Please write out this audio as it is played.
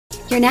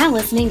You're now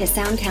listening to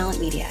Sound Talent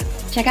Media.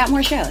 Check out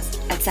more shows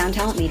at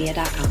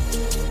soundtalentmedia.com.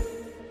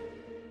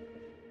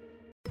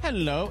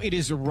 Hello, it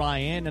is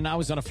Ryan, and I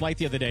was on a flight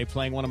the other day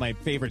playing one of my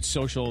favorite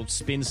social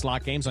spin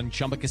slot games on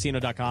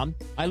ChumbaCasino.com.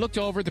 I looked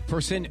over at the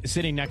person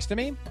sitting next to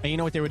me, and you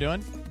know what they were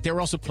doing? They were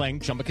also playing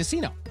Chumba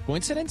Casino.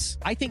 Coincidence?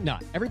 I think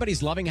not.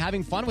 Everybody's loving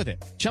having fun with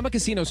it. Chumba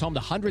Casino is home to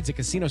hundreds of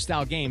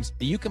casino-style games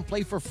that you can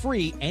play for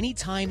free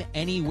anytime,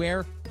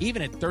 anywhere,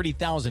 even at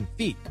 30,000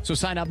 feet. So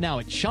sign up now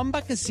at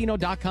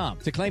ChumbaCasino.com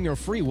to claim your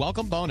free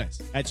welcome bonus.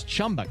 That's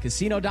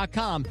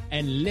ChumbaCasino.com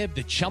and live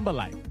the Chumba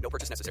life. No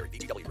purchase necessary.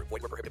 VGW. Void where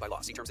prohibited by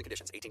law. See terms and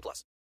conditions. 18+.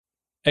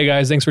 Hey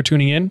guys, thanks for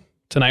tuning in.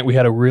 Tonight we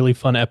had a really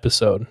fun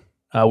episode.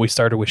 We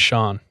started with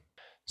Sean.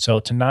 So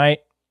tonight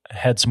I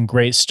had some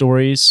great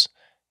stories,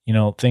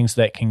 things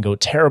that can go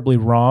terribly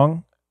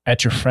wrong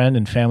at your friend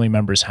and family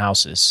members'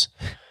 houses.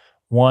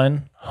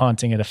 One,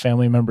 haunting at a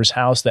family member's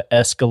house that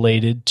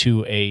escalated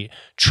to a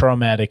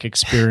traumatic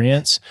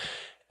experience,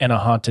 and a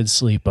haunted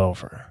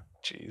sleepover.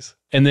 Jeez.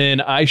 And then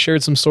I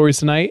shared some stories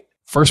tonight.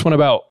 First one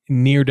about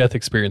near-death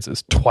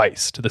experiences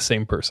twice to the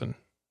same person.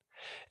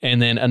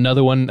 And then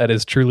another one that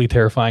is truly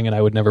terrifying, and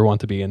I would never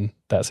want to be in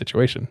that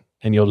situation.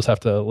 And you'll just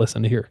have to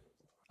listen to hear.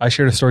 I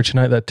shared a story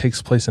tonight that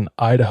takes place in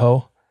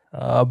Idaho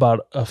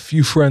about a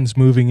few friends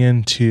moving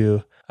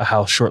into a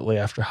house shortly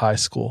after high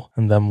school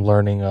and them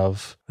learning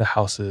of the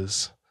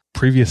house's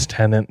previous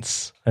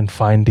tenants and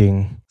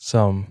finding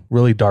some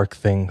really dark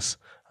things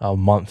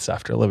months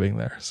after living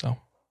there. So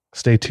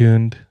stay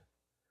tuned.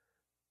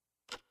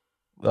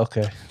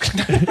 Okay.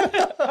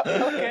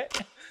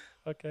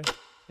 Okay.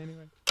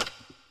 Anyway.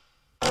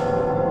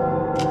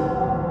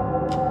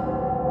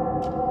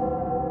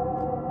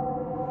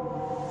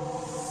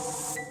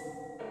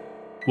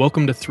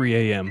 Welcome to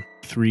 3 a.m.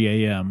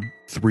 3 a.m.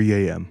 3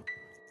 a.m.,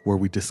 where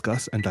we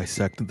discuss and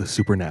dissect the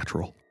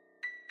supernatural.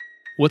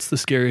 What's the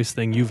scariest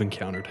thing you've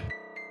encountered?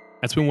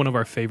 That's been one of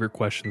our favorite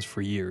questions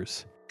for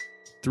years.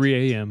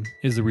 3 a.m.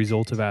 is the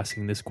result of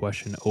asking this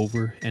question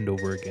over and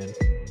over again.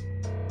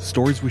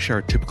 Stories we share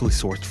are typically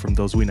sourced from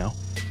those we know,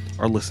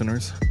 our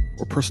listeners,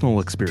 or personal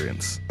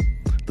experience,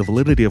 the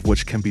validity of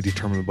which can be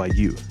determined by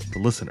you, the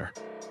listener.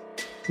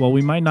 While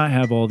we might not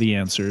have all the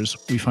answers,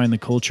 we find the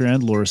culture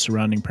and lore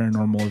surrounding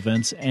paranormal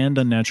events and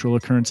unnatural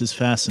occurrences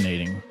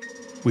fascinating.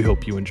 We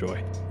hope you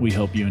enjoy. We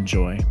hope you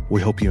enjoy.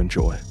 We hope you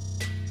enjoy.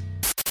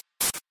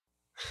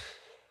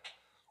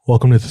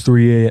 Welcome to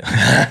 3 a.m.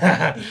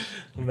 I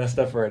messed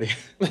up already.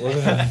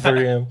 Welcome to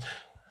 3 a.m.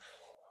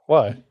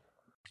 Why?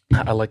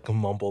 I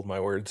mumbled my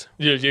words.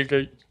 Yeah.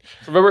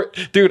 Remember,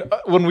 dude,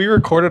 when we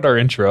recorded our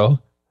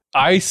intro,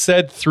 I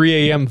said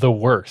 3 a.m. the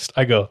worst.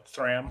 I go,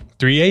 3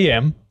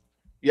 a.m.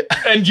 Yeah.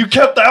 And you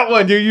kept that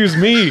one. You used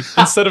me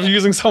instead of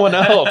using someone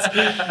else.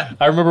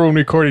 I remember when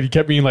we recorded, you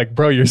kept being like,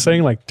 bro, you're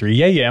saying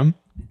 3 a.m.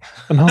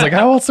 And I was like,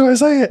 how else do I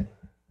say it?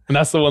 And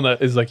that's the one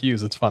that is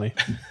used. It's funny.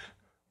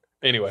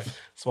 Anyway.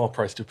 Small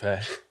price to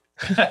pay.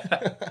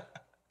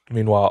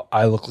 Meanwhile,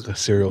 I look like a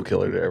serial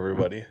killer to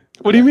everybody.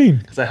 What do you mean?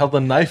 Because I held the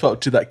knife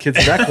out to that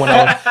kid's neck when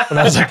I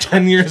was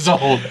 10 years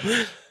old.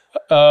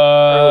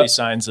 Early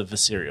signs of a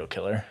serial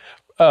killer.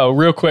 Oh,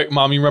 real quick,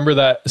 Mom, you remember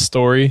that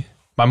story?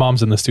 My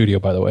mom's in the studio,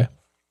 by the way.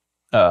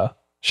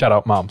 Shout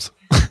out moms.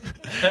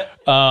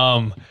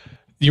 You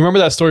remember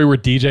that story where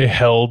DJ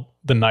held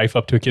the knife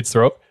up to a kid's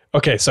throat?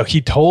 Okay, so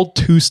he told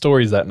 2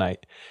 stories that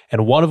night.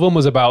 And one of them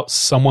was about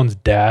someone's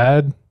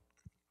dad.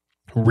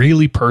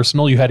 Really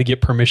personal. You had to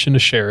get permission to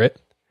share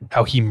it.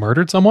 How he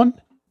murdered someone?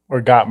 Or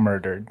got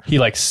murdered. He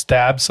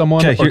stabbed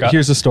someone. Okay,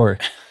 here's the story.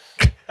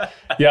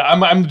 Yeah,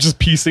 I'm just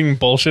piecing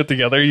bullshit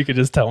together. You could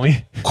just tell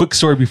me. Quick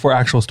story before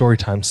actual story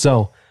time.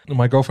 So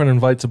my girlfriend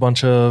invites a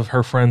bunch of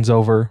her friends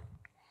over.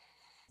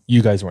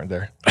 You guys weren't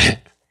there.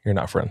 You're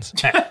not friends.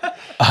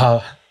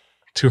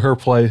 To her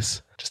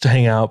place just to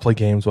hang out, play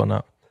games,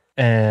 whatnot.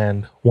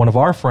 And one of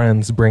our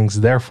friends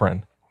brings their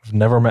friend. I've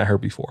never met her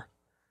before.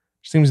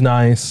 She seems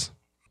nice.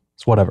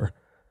 It's whatever.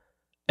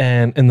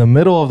 And in the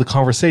middle of the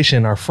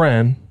conversation, our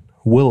friend,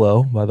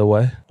 Willow, by the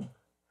way,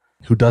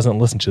 who doesn't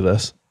listen to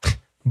this,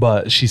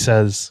 but she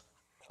says,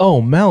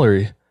 "Oh,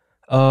 Mallory,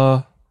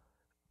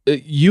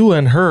 you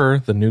and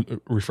her,"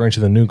 referring to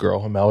the new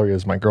girl, Mallory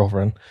is my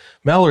girlfriend.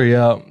 "Mallory,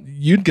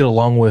 you'd get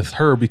along with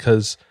her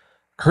because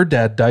her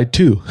dad died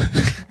too."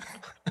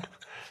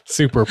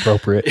 Super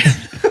appropriate.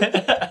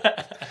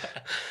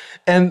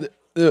 And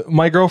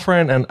my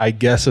girlfriend and I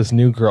guess this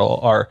new girl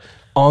are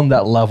on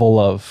that level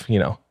of,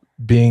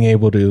 being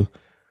able to.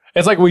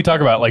 It's like we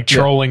talk about,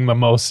 trolling the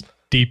most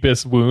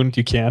deepest wound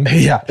you can.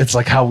 Yeah, it's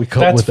like how we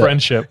cope That's with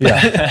friendship. It.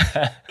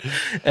 Yeah.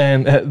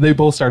 And they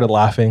both started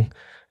laughing.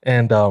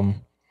 And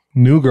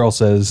new girl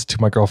says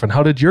to my girlfriend,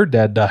 "How did your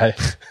dad die?"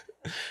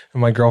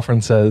 And my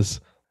girlfriend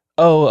says,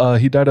 "Oh,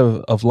 he died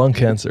of lung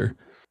cancer."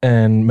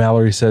 And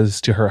Mallory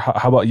says to her,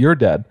 "How about your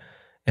dad?"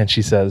 And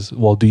she says,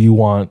 "Well, do you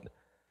want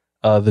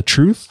the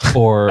truth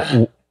or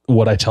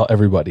what I tell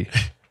everybody?"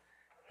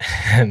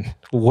 And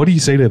what do you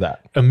say to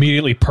that?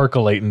 Immediately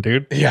percolating,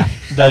 dude. Yeah.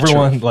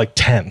 Everyone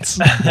tense,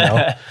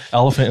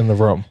 elephant in the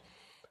room.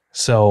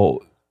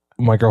 So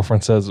my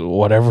girlfriend says,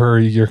 whatever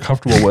you're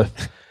comfortable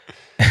with.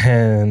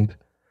 And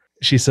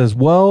she says,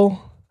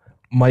 well,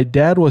 my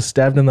dad was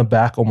stabbed in the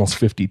back almost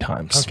 50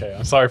 times. Okay,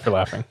 I'm sorry for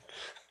laughing.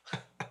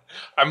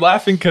 I'm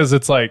laughing because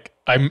it's like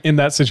I'm in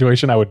that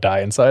situation. I would die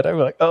inside. I'd be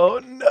like, oh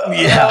no.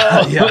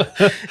 Yeah.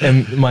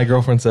 And my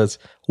girlfriend says,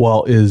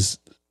 well, is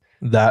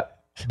that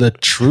the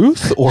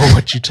truth or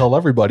what you tell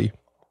everybody?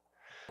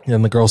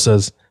 And the girl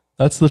says,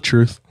 that's the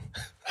truth.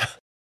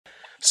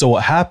 So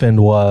what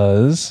happened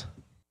was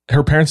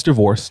her parents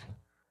divorced.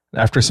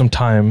 After some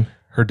time,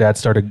 her dad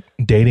started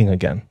dating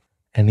again.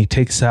 And he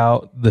takes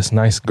out this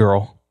nice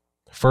girl,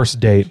 first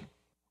date,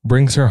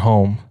 brings her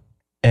home.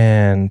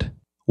 And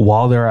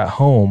while they're at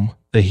home,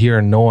 they hear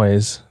a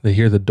noise. They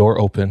hear the door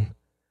open.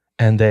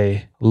 And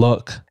they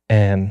look,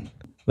 and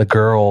the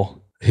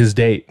girl, his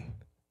date,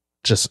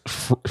 just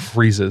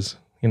freezes,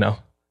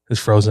 is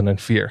frozen in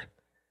fear.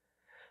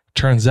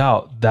 Turns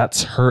out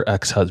that's her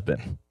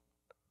ex-husband.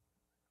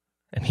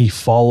 And he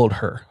followed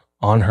her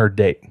on her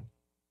date.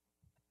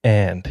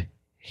 And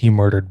he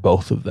murdered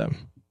both of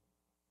them.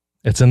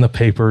 It's in the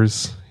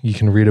papers. You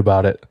can read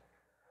about it.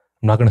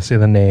 I'm not going to say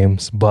the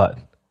names, but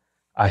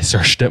I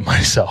searched it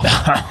myself.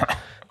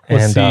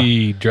 Was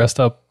he dressed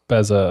up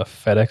as a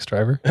FedEx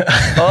driver?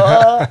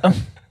 I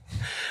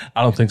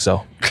don't think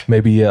so.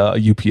 Maybe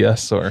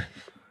UPS or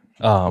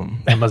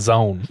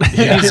Amazon.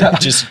 He's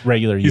just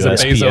regular He's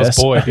USPS. a Bezos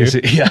boy,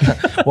 dude.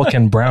 Yeah. What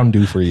can Brown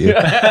do for you?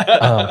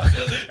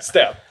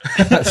 Step.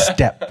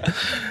 Step.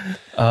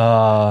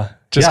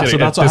 Just yeah, kidding. so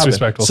that's It's what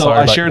disrespectful. happened. So Sorry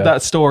I about shared that.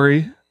 that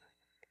story.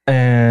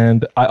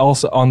 And I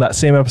also, on that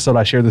same episode,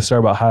 I shared the story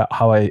about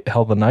how I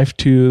held the knife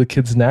to the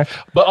kid's neck.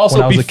 But when also,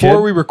 I was a before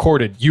kid. we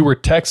recorded, you were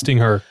texting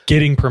her,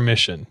 getting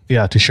permission.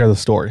 Yeah, to share the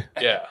story.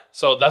 Yeah.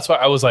 So that's why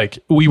I was like,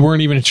 we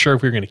weren't even sure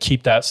if we were going to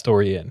keep that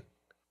story in.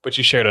 But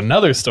you shared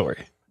another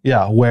story.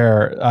 Yeah,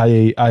 where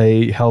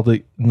I held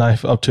the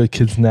knife up to a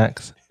kid's neck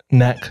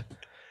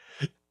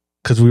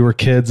because we were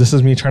kids. This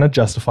is me trying to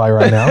justify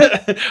right now.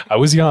 I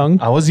was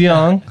young. I was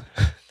young,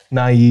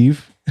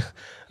 naive.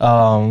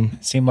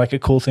 Seemed like a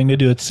cool thing to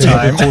do at the Seemed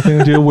like time. a cool thing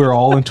to do. We were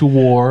all into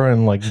war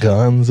and like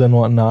guns and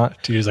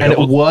whatnot. 2 years And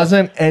ago. it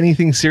wasn't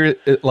anything serious.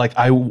 Like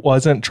I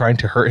wasn't trying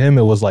to hurt him.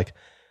 It was like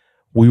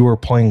we were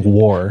playing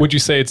war. Would you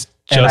say it's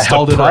And I just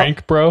held a it up.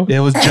 prank, bro? It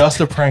was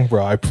just a prank,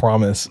 bro. I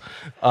promise.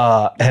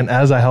 And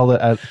as I held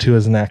it to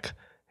his neck,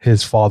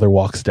 his father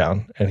walks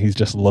down and he's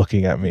just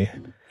looking at me.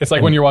 It's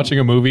like when you're watching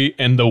a movie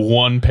and the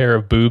one pair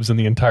of boobs in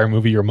the entire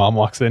movie, your mom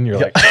walks in, you're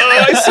like, oh,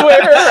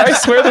 I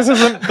swear this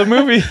isn't the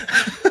movie.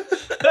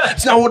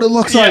 It's not what it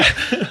looks like.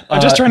 I'm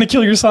just trying to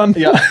kill your son.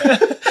 Yeah.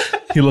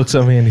 He looks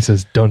at me and he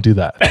says, don't do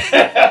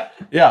that.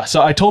 Yeah.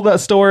 So I told that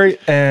story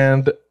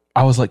and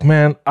I was like,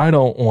 man, I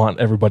don't want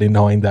everybody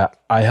knowing that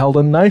I held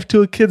a knife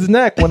to a kid's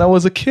neck when I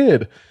was a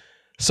kid.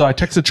 So I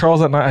texted Charles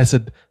that night. I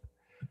said,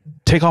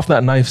 take off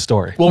that knife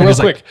story. Well, And real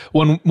he's like,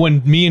 quick,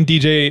 when me and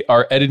DJ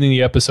are editing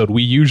the episode,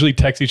 we usually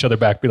text each other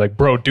back, be like,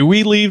 bro, do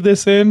we leave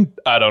this in?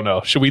 I don't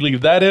know. Should we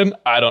leave that in?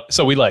 I don't.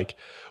 So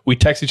we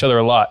text each other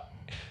a lot.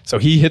 So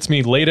he hits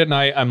me late at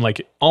night. I'm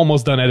like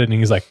almost done editing.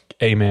 He's like,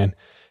 hey man,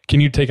 can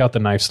you take out the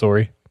knife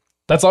story?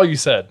 That's all you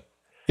said.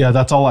 yeah,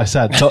 that's all I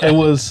said. So it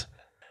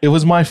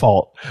was my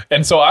fault.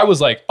 And so I was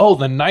like, oh,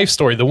 the knife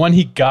story, the one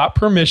he got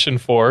permission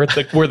for,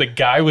 where the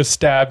guy was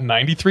stabbed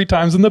 93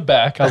 times in the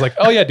back. I was like,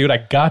 oh yeah, dude, I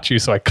got you.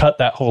 So I cut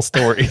that whole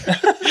story.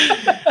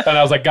 And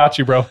I was like, got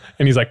you, bro.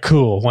 And he's like,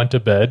 cool, went to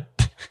bed.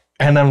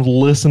 And I'm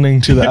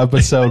listening to the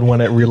episode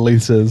when it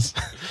releases,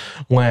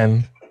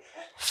 when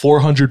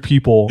 400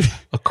 people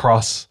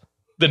across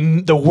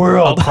The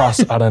world.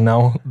 I don't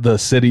know, the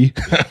city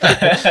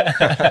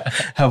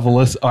have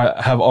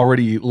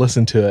already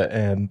listened to it,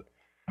 and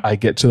I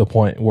get to the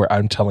point where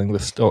I'm telling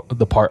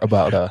the part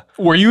about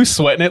Were you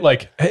sweating it?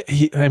 Like,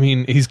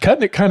 he's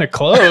cutting it kind of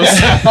close.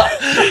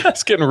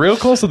 It's getting real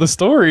close to the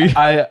story.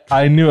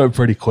 I knew it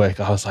pretty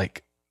quick. I was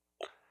like,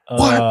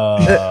 what?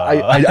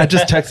 I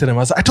just texted him. I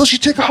was like, I told you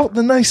to take out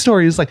the knife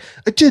story. He's like,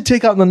 I did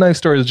take out the knife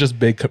story. It's just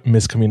big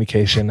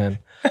miscommunication. And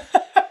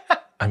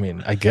I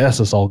mean, I guess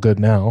it's all good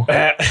now.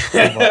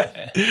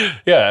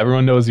 Yeah,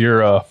 everyone knows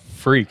you're a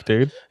freak,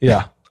 dude.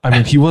 Yeah. I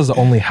mean, he was the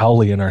only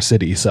Howley in our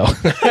city. So,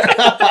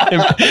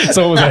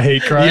 So it was a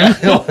hate crime.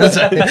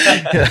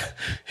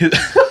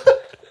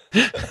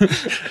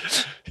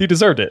 He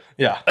deserved it.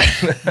 yeah.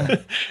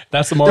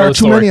 That's the moral There are of the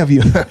too story. many of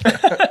you.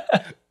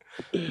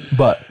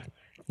 But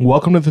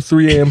welcome to the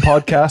 3 a.m.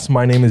 podcast.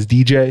 My name is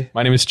DJ.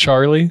 My name is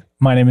Charlie.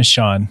 My name is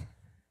Sean.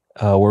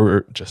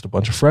 We're just a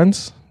bunch of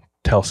friends,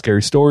 tell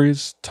scary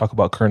stories, talk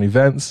about current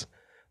events,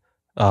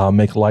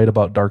 make light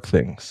about dark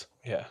things.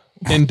 Yeah.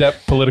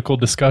 In-depth political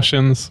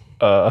discussions.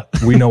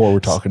 We know what we're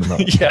talking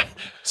about. Yeah.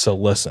 So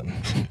listen,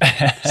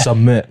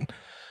 submit.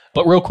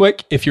 But real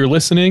quick, if you're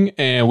listening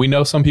and we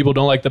know some people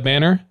don't like the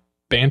banter,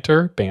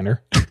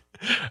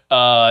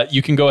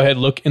 you can go ahead,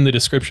 look in the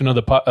description of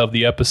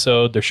the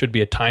episode. There should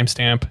be a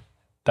timestamp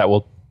that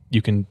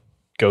you can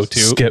go to.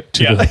 Skip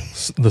to Yeah.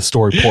 the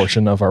story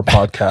portion of our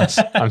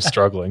podcast. I'm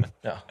struggling.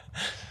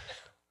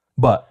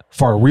 But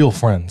for our real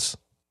friends,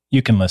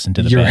 You can listen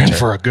to the You're banter. in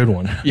for a good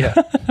one. Yeah.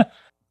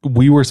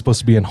 We were supposed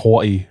to be in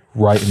Hawaii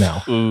right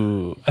now.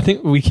 Ooh. I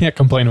think we can't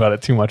complain about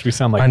it too much. We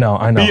sound like I know.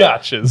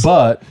 biatches.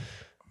 But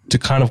to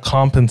kind of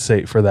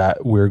compensate for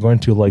that, we're going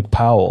to Lake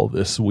Powell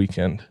this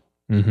weekend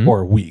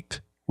or week.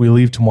 We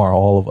leave tomorrow,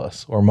 all of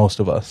us, or most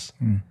of us,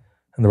 and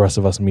the rest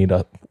of us meet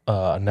up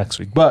next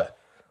week. But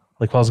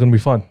Lake Powell's going to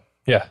be fun.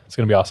 Yeah, it's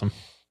going to be awesome.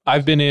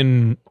 I've been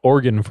in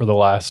Oregon for the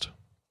last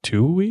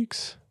 2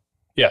 weeks.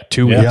 Yeah,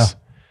 2 weeks. Yeah.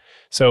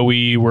 So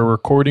we were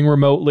recording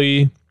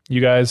remotely. You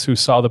guys who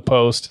saw the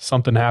post,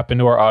 something happened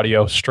to our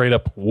audio, straight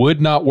up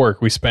would not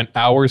work. We spent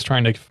hours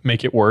trying to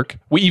make it work.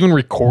 We even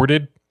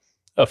recorded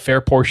a fair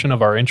portion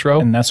of our intro,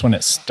 And that's when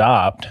it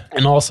stopped.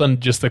 and all of a sudden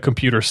just the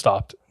computer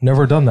stopped.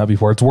 Never done that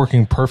before. It's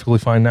working perfectly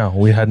fine now.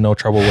 We had no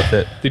trouble with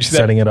it. Did you see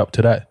setting it up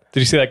today?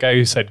 Did you see that guy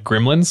who said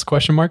Gremlins,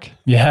 question mark?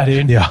 Yeah,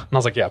 dude. Yeah, And I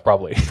was like, yeah,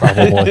 probably.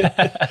 probably.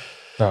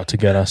 Out to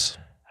get us.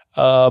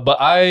 But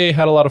I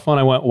had a lot of fun.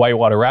 I went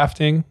whitewater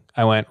rafting.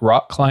 I went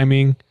rock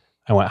climbing.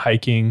 I went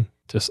hiking.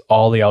 Just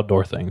all the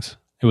outdoor things.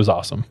 It was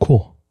awesome.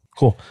 Cool.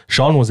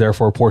 Sean was there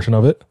for a portion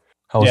of it.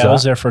 How was Yeah, that? I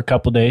was there for a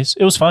couple days.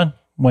 It was fun.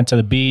 Went to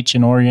the beach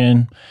in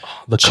Oregon.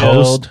 The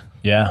Chilled. coast.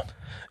 Yeah.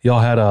 Y'all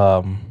had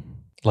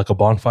like a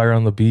bonfire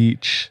on the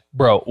beach.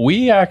 Bro,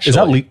 we actually... Is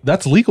that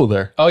that's legal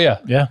there? Oh, yeah.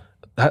 Yeah.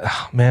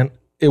 Man,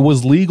 it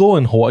was legal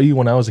in Hawaii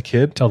when I was a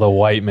kid. Tell the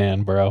white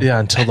man, bro. Yeah,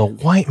 until the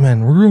white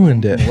men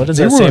ruined it. What does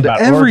They that say ruined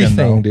about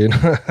everything, Oregon,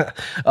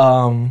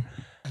 dude?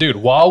 Dude,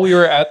 while we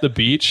were at the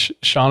beach,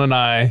 Sean and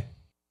I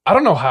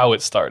don't know how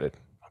it started,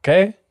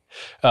 okay?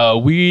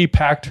 We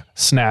packed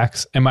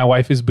snacks, and my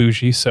wife is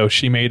bougie, so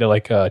she made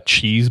a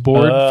cheese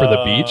board for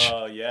the beach.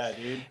 Oh, yeah,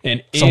 dude. Some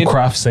And in,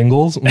 craft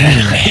singles.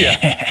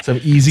 yeah, Some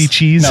easy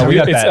cheese. No, we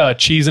got it's that.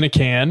 Cheese in a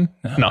can.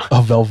 No,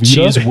 A Velveeta.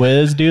 Cheese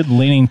whiz, dude.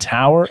 Leaning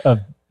tower of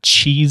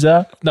cheese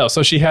up. no.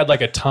 So she had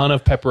like a ton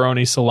of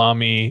pepperoni,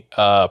 salami,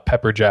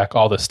 pepper jack,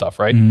 all this stuff,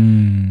 right?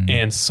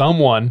 And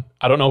someone,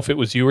 I don't know if it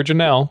was you or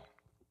Janelle,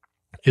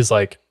 is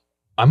like,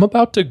 I'm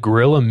about to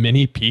grill a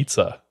mini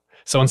pizza.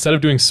 So instead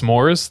of doing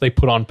s'mores, they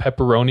put on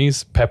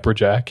pepperonis, pepper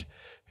jack,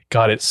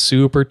 got it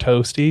super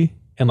toasty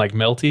and like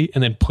melty,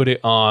 and then put it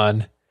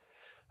on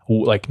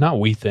like not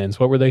wheat thins.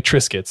 What were they?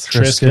 Triscuits.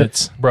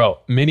 Triscuits. Bro,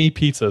 mini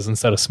pizzas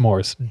instead of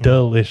s'mores.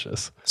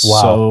 Delicious.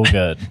 So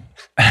good.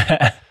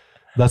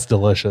 That's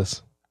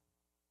delicious.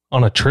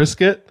 On a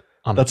Triscuit,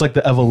 On a- that's like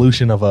the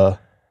evolution of a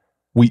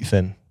wheat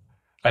thin.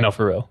 I know,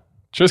 for real.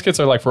 Triscuits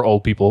are like for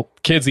old people.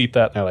 Kids eat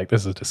that and they're like,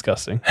 this is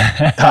disgusting.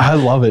 I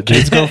love it.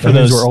 Kids go for That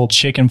means those we're old.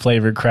 chicken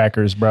flavored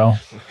crackers, bro.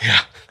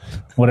 Yeah.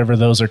 Whatever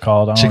those are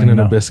called. I don't Chicken even and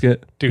a know.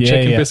 biscuit. Dude, Yeah,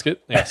 chicken yeah.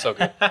 biscuit. Yeah, so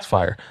good. It's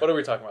fire. What are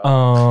we talking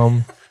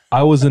about?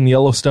 I was in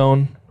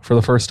Yellowstone for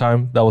the first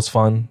time. That was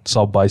fun.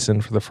 Saw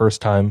bison for the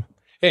first time.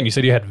 Yeah, and you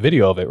said you had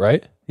video of it,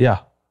 right? Yeah,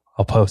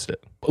 I'll post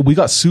it. We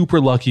got super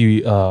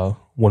lucky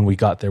when we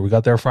got there. We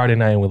got there Friday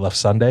night and we left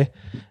Sunday.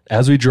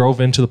 As we drove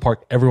into the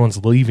park,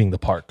 everyone's leaving the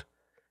park.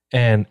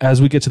 And as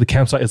we get to the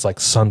campsite, it's like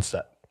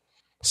sunset.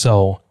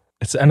 So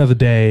it's the end of the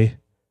day.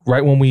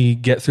 Right when we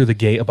get through the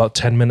gate, about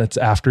 10 minutes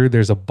after,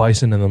 there's a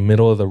bison in the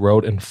middle of the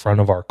road in front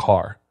of our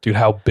car. Dude,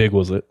 how big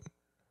was it?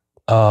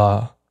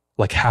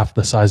 Like half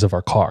the size of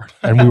our car.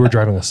 And we were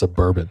driving a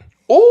Suburban.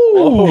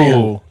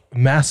 Oh.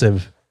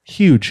 Massive,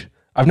 huge.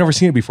 I've never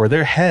seen it before.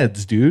 They're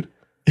heads, dude.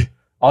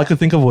 All I could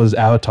think of was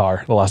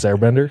Avatar, The Last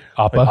Airbender.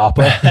 Appa. Like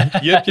Appa.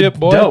 Yep,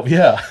 boy. Dope,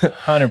 yeah.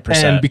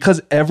 100%. And because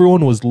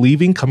everyone was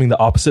leaving, coming the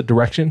opposite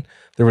direction,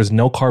 there was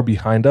no car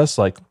behind us,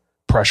 like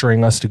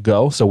pressuring us to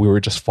go. So we were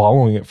just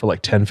following it for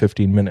like 10,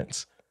 15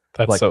 minutes,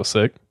 That's like- so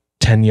sick.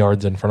 10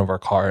 yards in front of our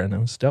car. And it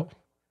was dope.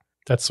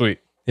 That's sweet.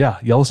 Yeah,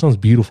 Yellowstone's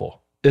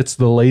beautiful. It's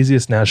the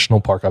laziest national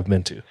park I've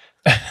been to.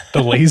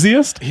 The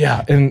laziest?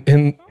 Yeah.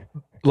 In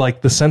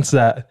like the sense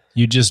that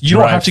you just you don't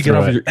drive have to get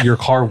through out it. of your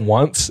car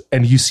once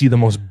and you see the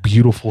most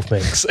beautiful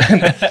things.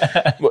 And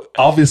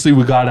obviously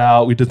we got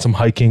out, we did some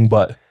hiking,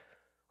 but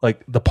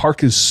like the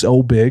park is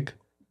so big.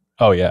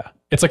 Oh, yeah.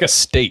 It's like a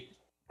state.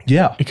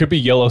 Yeah. It could be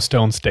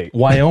Yellowstone State.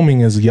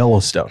 Wyoming is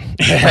Yellowstone.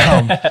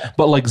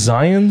 But like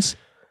Zion's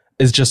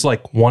is just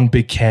like one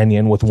big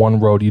canyon with one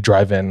road you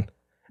drive in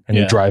and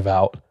you Yeah. drive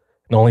out.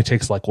 It only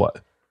takes like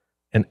what?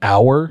 An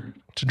hour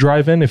to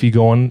drive in if you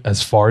go in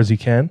as far as you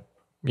can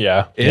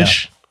Yeah.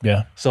 ish.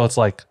 Yeah. So it's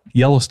like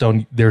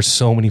Yellowstone, there's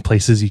so many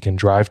places you can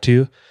drive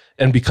to.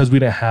 And because we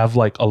didn't have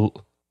like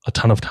a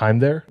ton of time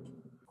there,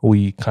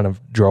 we kind of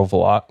drove a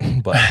lot.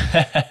 But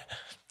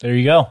There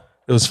you go.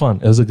 it was fun.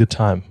 It was a good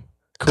time.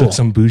 Cool. Cooked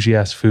some bougie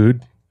ass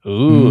food.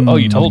 Ooh. Oh,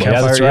 you told yeah,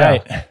 us. that's Campfire,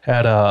 right.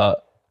 Had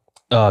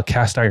a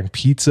cast iron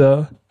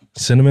pizza,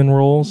 cinnamon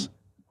rolls.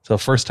 So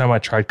first time I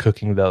tried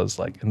cooking those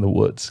like in the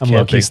woods. I'm low-key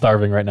camping.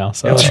 starving right now.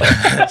 So,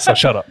 so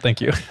shut up.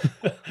 Thank you.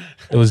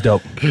 It was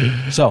dope.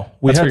 So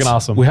That's had freaking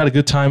awesome. We had a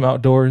good time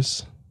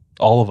outdoors.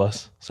 All of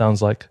us.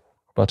 Sounds like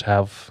we're about to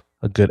have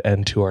a good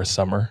end to our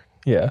summer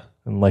Yeah.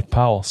 in Lake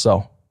Powell.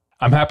 So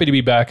I'm happy to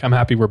be back. I'm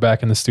happy we're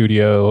back in the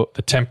studio,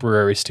 the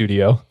temporary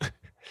studio.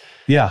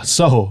 yeah.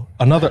 So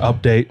another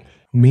update.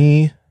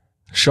 Me,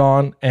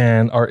 Sean,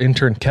 and our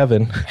intern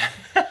Kevin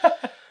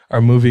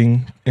are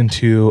moving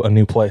into a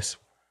new place,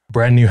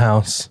 brand new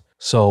house.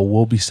 So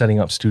we'll be setting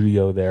up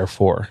studio there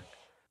for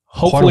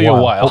Hopefully quite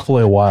a while.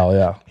 Hopefully a while,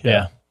 yeah.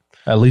 Yeah.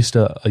 At least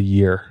a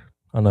year,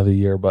 another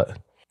year. But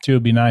Two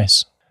would be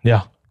nice.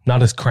 yeah,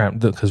 not as cramped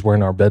because we're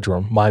in our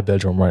bedroom, my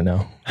bedroom right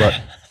now. But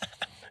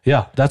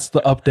yeah, that's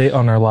the update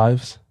on our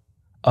lives.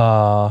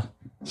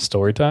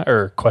 Story time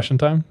or question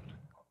time?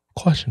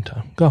 Question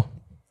time. Go.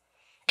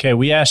 Okay,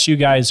 we asked you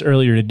guys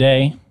earlier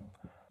today,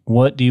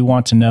 what do you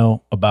want to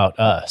know about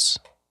us?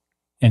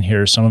 And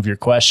here are some of your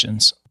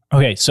questions.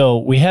 Okay, so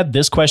we had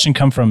this question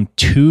come from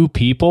two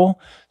people.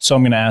 So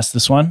I'm going to ask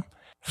this one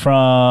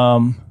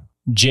from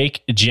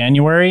Jake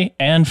January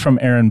and from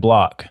Aaron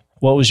Block.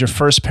 What was your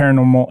first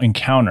paranormal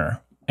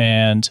encounter?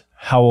 And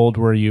how old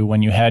were you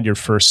when you had your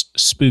first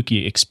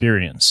spooky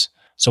experience?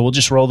 So we'll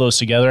just roll those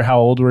together. How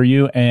old were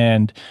you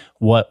and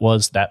what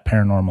was that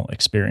paranormal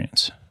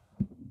experience?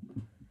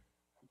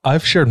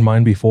 I've shared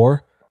mine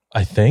before.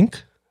 I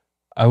think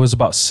I was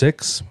about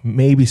 6,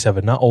 maybe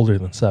 7, not older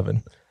than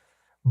 7.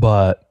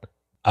 But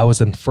I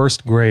was in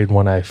first grade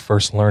when I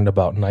first learned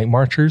about night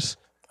marchers.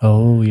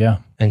 Oh, yeah.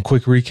 And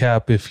quick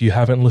recap, if you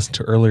haven't listened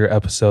to earlier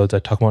episodes, I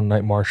talk about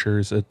night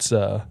marchers. It's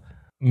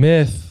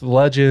myth,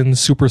 legend,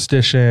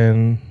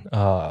 superstition,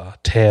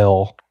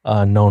 tale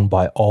known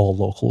by all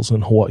locals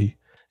in Hawaii.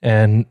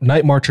 And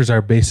night marchers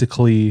are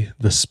basically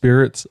the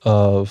spirits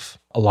of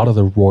a lot of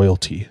the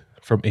royalty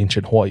from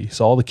ancient Hawaii.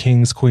 So all the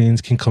kings,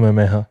 queens, King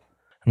Kamehameha,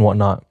 and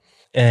whatnot.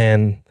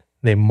 And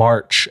they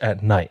march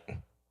at night.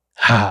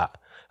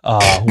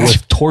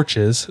 With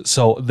torches.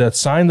 So the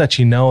sign that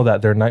you know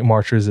that they're night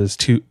marchers is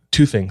two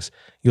things.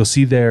 You'll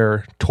see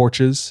their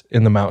torches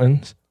in the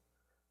mountains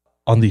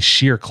on these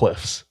sheer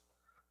cliffs,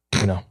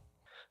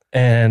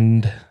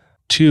 and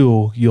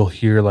 2, you'll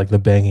hear like the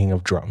banging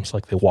of drums,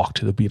 like they walk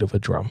to the beat of a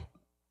drum.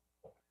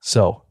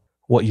 So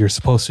what you're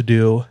supposed to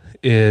do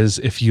is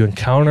if you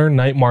encounter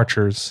night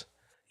marchers,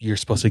 you're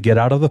supposed to get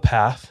out of the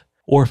path,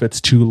 or if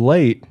it's too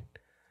late,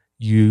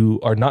 you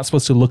are not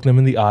supposed to look them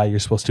in the eye. You're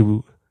supposed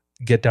to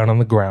get down on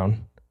the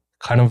ground,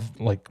 kind of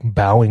like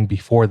bowing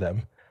before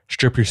them,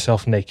 strip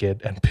yourself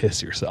naked and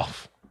piss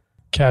yourself.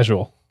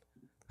 Casual.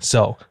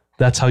 So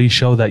that's how you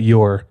show that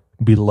you're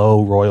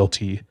below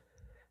royalty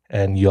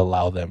and you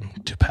allow them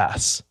to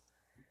pass.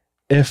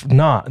 If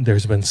not,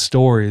 there's been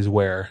stories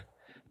where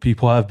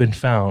people have been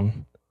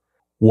found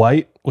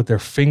white with their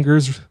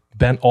fingers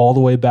bent all the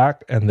way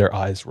back and their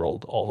eyes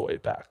rolled all the way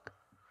back.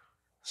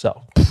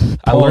 So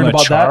I learned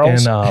about that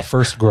in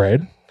first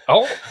grade.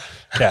 Oh,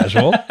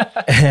 casual.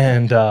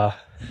 And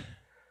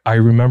I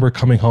remember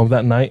coming home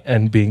that night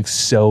and being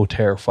so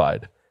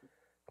terrified.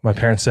 My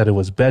parents said it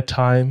was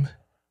bedtime.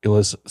 It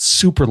was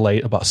super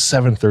late, about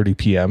 7:30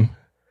 p.m.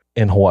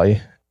 in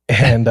Hawaii.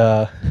 And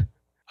I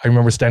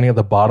remember standing at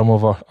the bottom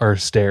of our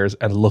stairs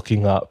and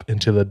looking up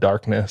into the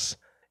darkness,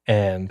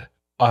 and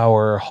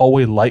our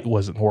hallway light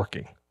wasn't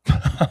working.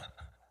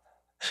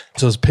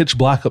 So it was pitch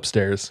black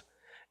upstairs.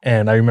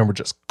 And I remember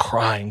just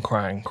crying,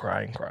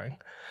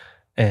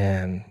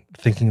 and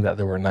thinking that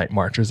there were night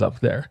marchers up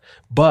there.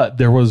 But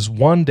there was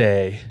one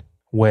day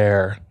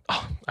where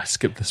I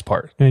skipped this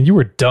part. Man, you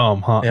were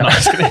dumb, huh? Yeah, I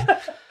was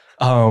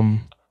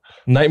kidding.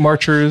 Night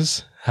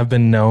marchers have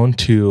been known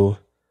to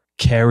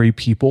carry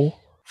people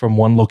from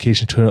one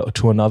location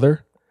to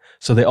another.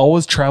 So they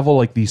always travel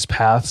like these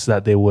paths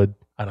that they would,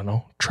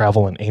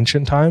 travel in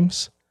ancient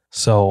times.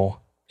 So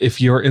if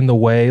you're in the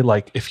way,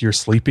 like if you're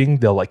sleeping,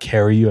 they'll like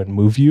carry you and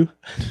move you.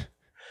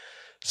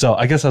 So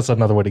I guess that's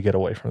another way to get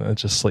away from it,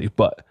 just sleep.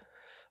 But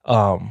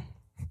I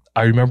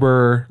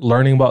remember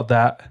learning about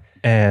that,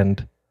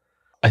 and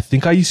I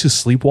think I used to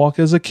sleepwalk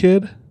as a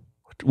kid,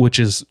 which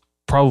is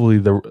probably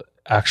the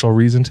actual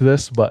reason to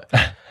this. But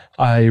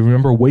I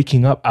remember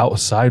waking up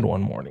outside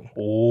one morning.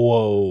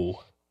 Whoa.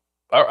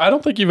 I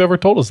don't think you've ever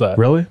told us that.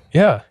 Really?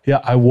 Yeah.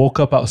 Yeah, I woke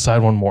up outside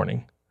one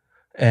morning,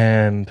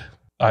 and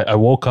I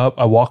woke up,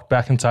 I walked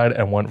back inside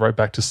and went right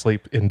back to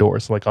sleep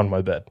indoors, like on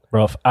my bed.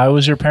 Bro, if I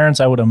was your parents,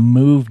 I would have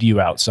moved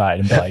you outside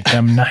and be like,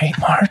 them night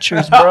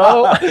marchers,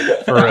 bro.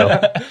 For real.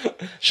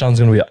 Sean's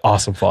going to be an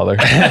awesome father.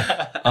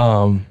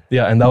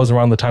 Yeah, and that was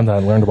around the time that I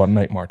learned about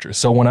night marchers.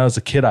 So when I was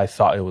a kid, I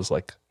thought it was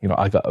like,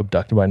 I got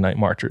abducted by night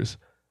marchers,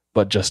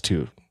 but just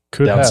to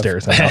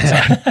downstairs and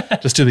outside.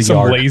 Just to the Some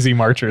yard. lazy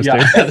marchers, Yeah,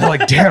 dude. they're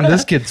like, damn,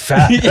 this kid's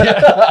fat.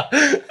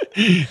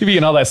 You be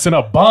eating all that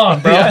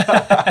Cinnabon,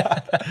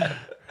 bro.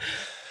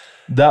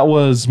 That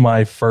was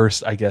my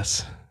first, I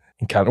guess,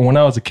 encounter. When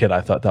I was a kid,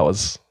 I thought that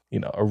was,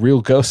 a real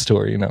ghost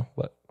story,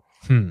 but.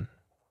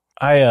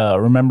 I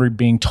remember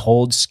being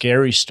told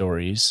scary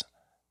stories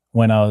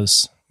when I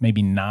was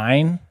maybe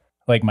 9.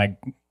 Like my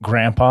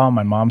grandpa on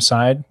my mom's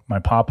side, my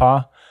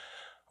papa,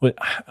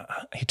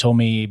 he told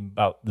me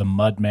about the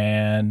mud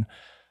man,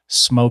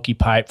 smoky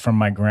pipe from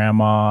my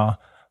grandma,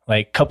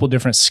 like a couple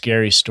different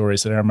scary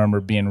stories that I remember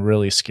being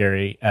really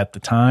scary at the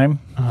time.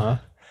 Uh-huh.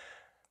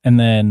 And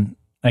then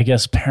I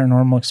guess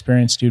paranormal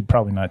experience, dude,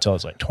 probably not until I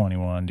was like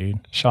 21, dude.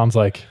 Sean's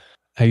like,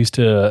 I used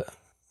to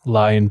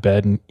lie in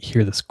bed and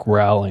hear this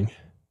growling.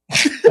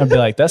 I'd be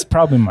like, that's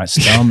probably my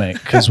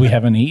stomach because we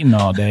haven't eaten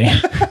all day.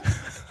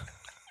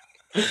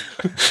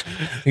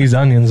 These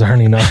onions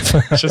aren't enough.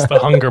 It's just the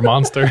hunger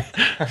monster.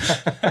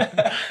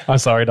 I'm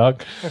sorry,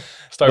 dog.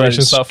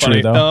 Starvation's That not is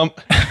funny. true,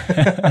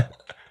 though.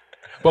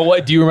 But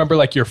what do you remember,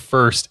 like your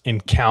first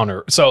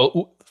encounter?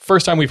 So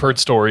first time we've heard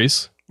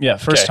stories, Yeah,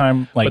 first Okay.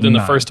 time like but then the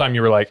 9, first time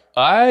you were like,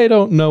 I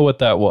don't know what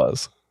that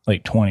was.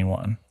 like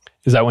 21.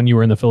 Is that when you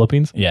were in the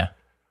Philippines? Yeah.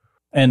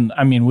 And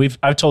I mean,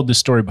 I've told this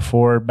story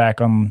before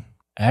back on,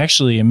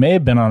 actually, it may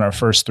have been on our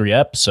first 3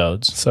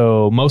 episodes.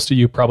 So most of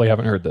you probably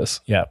haven't heard this.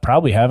 Yeah,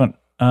 probably haven't.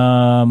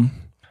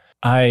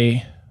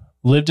 I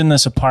lived in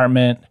this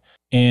apartment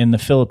in the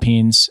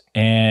Philippines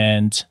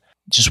and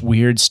just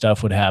weird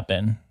stuff would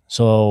happen.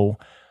 So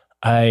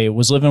I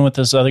was living with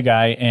this other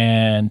guy,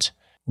 and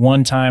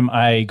one time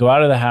I go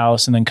out of the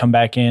house and then come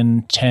back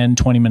in 10,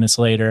 20 minutes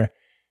later,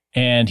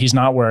 and he's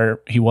not where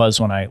he was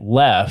when I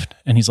left,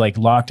 and he's like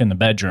locked in the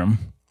bedroom.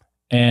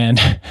 And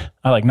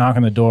I like knock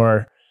on the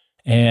door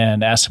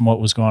and asked him what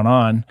was going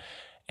on.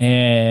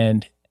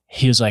 And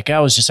he was like, I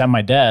was just at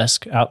my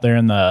desk out there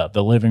in the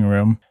living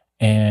room,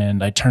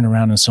 and I turned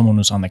around and someone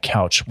was on the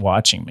couch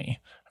watching me.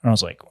 And I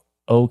was like,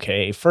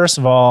 okay, first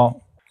of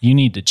all, you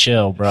need to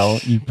chill, bro.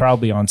 You're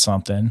probably on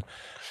something.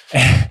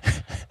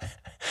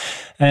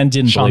 And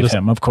didn't Sean believe is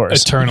him, of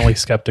course. Eternally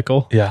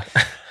skeptical. Yeah.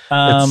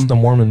 It's the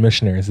Mormon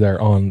missionaries there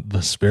on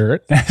the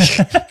spirit.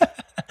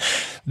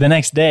 The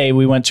next day,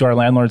 we went to our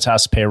landlord's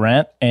house to pay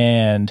rent,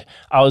 and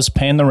I was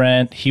paying the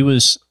rent. He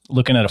was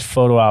looking at a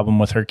photo album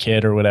with her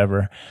kid or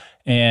whatever,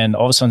 and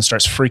all of a sudden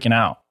starts freaking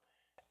out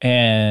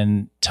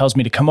and tells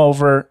me to come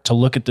over to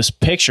look at this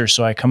picture.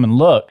 So I come and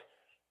look,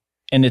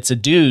 and it's a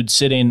dude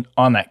sitting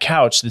on that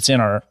couch that's in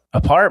our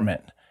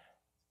apartment.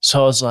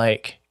 So I was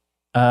like,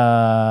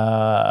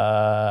 I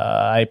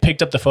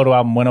picked up the photo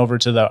album, went over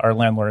to our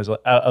landlord.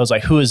 I was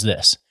like, who is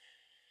this?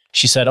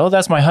 She said, oh,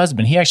 that's my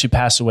husband. He actually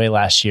passed away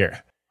last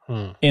year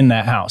in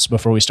that house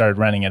before we started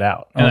renting it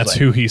out. And that's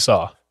who he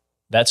saw.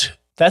 That's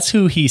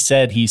who he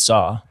said he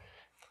saw.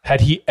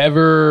 Had he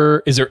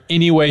ever, is there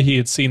any way he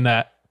had seen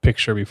that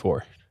picture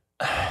before?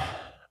 I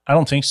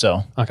don't think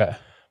so. Okay.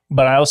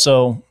 But I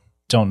also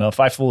don't know if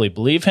I fully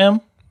believe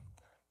him,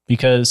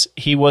 because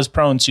he was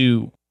prone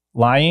to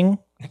lying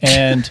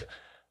and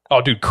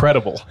Oh, dude,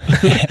 credible.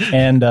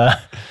 and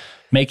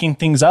making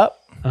things up.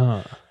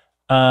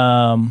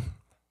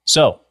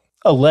 So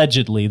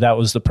allegedly that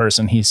was the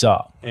person he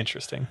saw.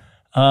 Interesting.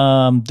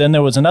 Then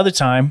there was another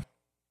time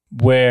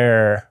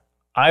where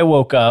I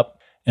woke up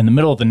in the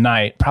middle of the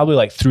night, probably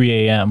like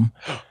 3 a.m.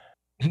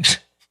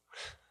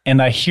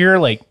 and I hear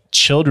like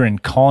children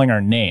calling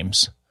our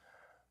names,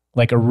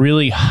 like a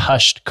really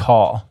hushed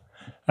call.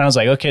 And I was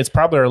like, okay, it's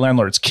probably our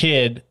landlord's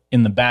kid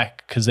in the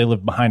back because they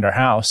live behind our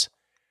house.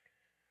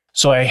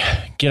 So I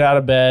get out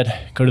of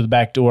bed, go to the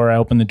back door, I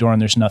open the door,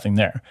 and there's nothing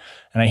there.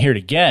 And I hear it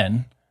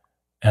again.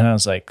 And I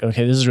was like,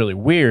 okay, this is really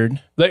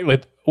weird.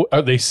 Like,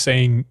 are they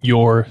saying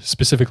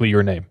specifically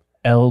your name?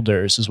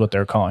 Elders is what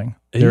they're calling.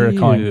 They're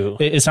calling. Ew.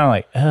 It sounded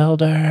like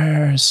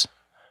elders.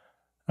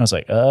 I was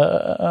like,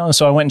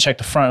 so I went and checked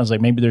the front. I was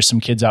like, maybe there's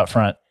some kids out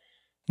front.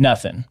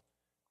 Nothing.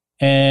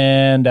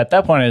 And at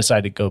that point, I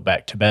decided to go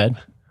back to bed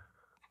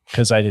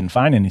because I didn't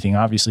find anything.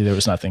 Obviously, there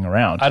was nothing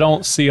around. I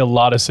don't see a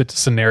lot of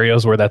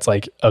scenarios where that's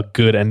like a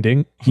good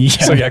ending. Yeah.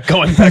 So yeah,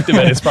 going back to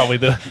bed is probably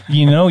the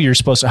You're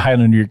supposed to hide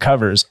under your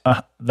covers.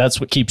 That's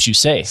what keeps you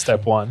safe.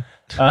 step one.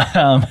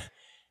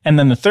 And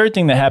then the third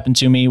thing that happened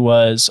to me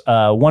was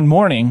one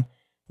morning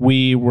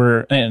we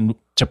were, and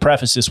to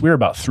preface this, we were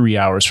about 3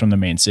 hours from the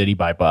main city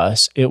by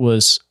bus. It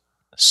was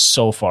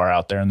so far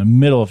out there in the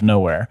middle of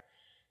nowhere.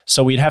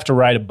 So we'd have to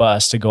ride a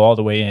bus to go all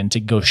the way in to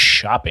go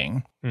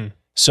shopping.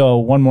 So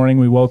one morning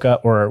we woke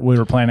up, or we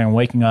were planning on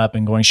waking up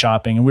and going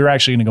shopping, and we were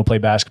actually going to go play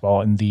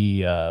basketball in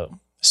the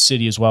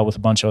city as well with a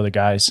bunch of other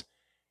guys.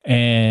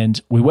 And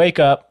we wake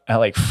up at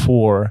like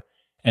 4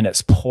 and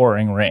it's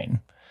pouring rain.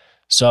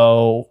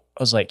 So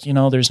I was like,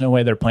 there's no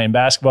way they're playing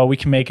basketball. We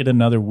can make it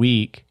another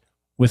week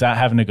without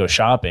having to go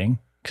shopping,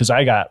 because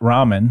I got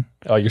ramen.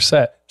 Oh, you're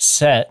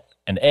set.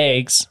 And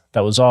eggs.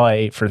 That was all I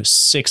ate for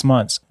 6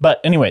 months. But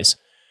anyways,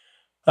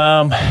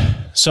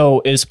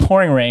 so it's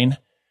pouring rain.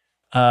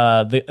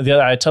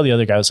 I tell the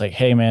other guy, I was like,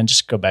 hey man,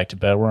 just go back to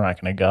bed. We're not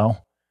going to go.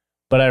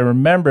 But I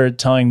remembered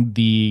telling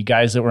the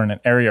guys that were in an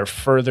area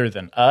further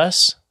than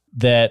us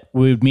that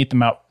we would meet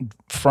them out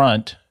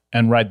front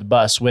and ride the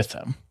bus with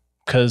them,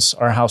 because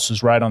our house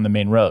was right on the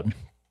main road.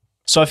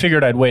 So I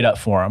figured I'd wait up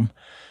for them.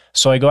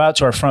 So I go out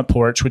to our front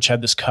porch, which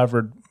had this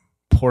covered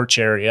porch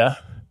area,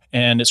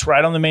 and it's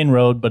right on the main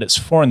road, but it's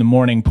 4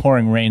 a.m,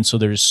 pouring rain. So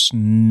there's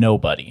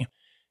nobody.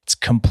 It's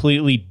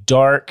completely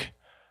dark.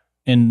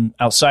 And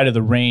outside of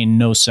the rain,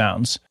 no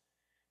sounds.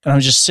 And I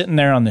was just sitting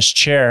there on this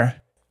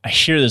chair. I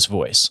hear this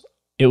voice.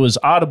 It was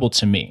audible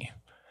to me.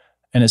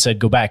 And it said,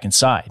 go back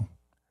inside.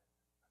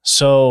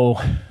 So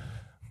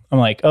I'm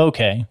like,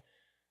 okay,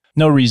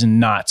 no reason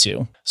not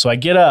to. So I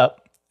get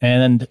up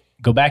and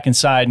go back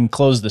inside and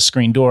close the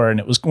screen door. And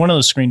it was one of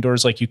those screen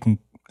doors, like you can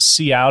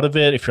see out of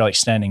it if you're like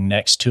standing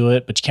next to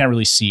it, but you can't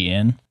really see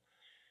in.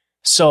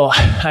 So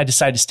I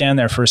decided to stand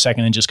there for a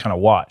second and just kind of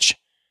watch.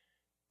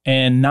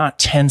 And not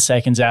 10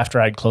 seconds after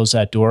I'd closed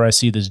that door, I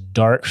see this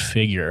dark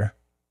figure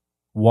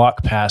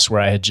walk past where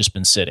I had just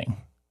been sitting.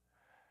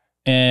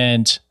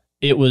 And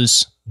it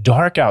was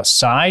dark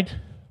outside.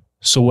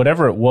 So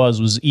whatever it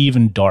was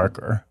even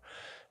darker.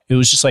 It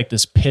was just like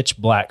this pitch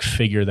black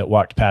figure that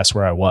walked past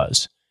where I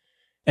was.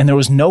 And there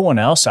was no one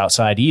else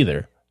outside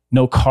either.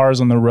 No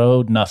cars on the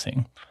road,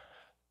 nothing.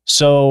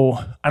 So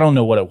I don't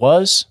know what it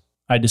was.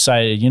 I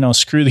decided,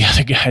 screw the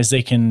other guys.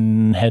 They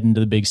can head into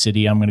the big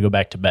city. I'm going to go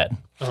back to bed.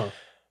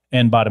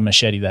 And bought a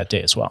machete that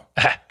day as well.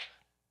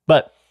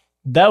 But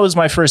that was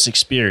my first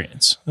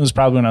experience. It was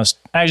probably when it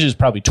was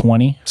probably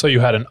 20. So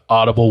you had an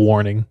audible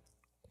warning.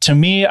 To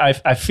me, I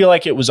feel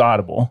like it was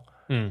audible.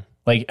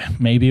 Like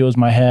maybe it was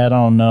my head.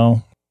 I don't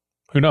know.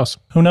 Who knows?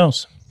 Who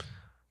knows?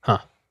 Huh.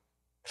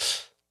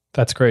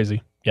 That's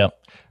crazy. Yep.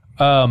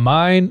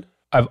 Mine,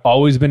 I've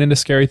always been into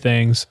scary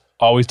things,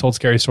 always told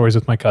scary stories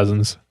with my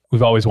cousins.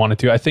 We've always wanted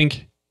to. I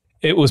think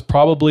it was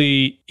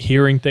probably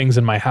hearing things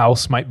in my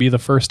house might be the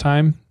first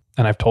time.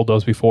 And I've told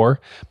those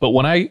before. But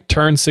when I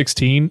turned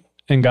 16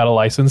 and got a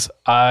license,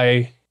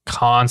 I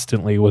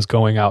constantly was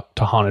going out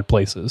to haunted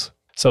places.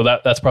 So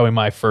that's probably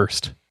my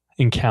first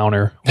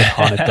encounter with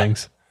haunted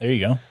things. There you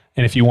go.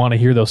 And if you want to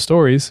hear those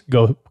stories,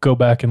 go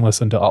back and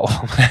listen to all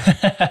of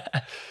them.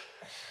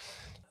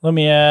 Let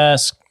me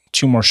ask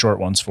 2 more short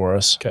ones for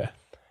us. Okay.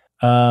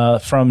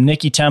 From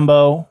Nikki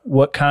Tembo,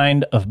 what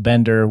kind of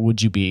bender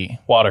would you be?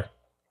 Water.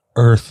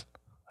 Earth.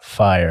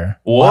 Fire.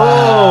 Whoa.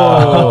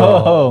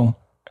 Oh.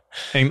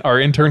 And our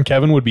intern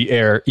Kevin would be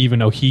air, even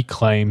though he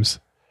claims,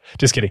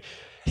 just kidding.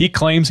 He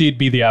claims he'd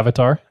be the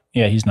Avatar.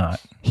 Yeah, he's not.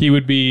 He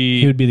would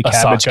be the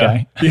cabbage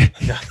guy.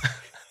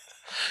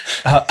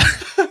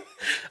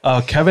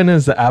 Kevin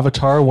is the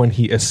Avatar when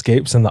he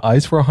escapes in the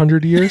ice for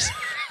 100 years,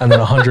 and then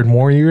 100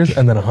 more years,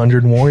 and then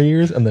 100 more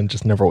years, and then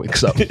just never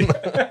wakes up.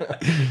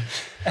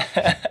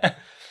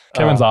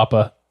 Kevin's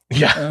Appa.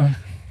 Yeah.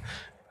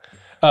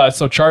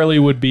 So Charlie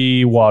would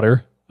be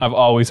water. I've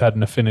always had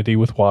an affinity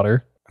with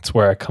water. That's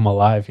where I come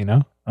alive,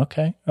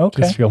 Okay.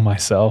 Just feel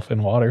myself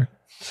in water.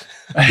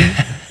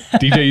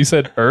 DJ, you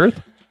said earth?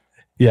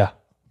 Yeah.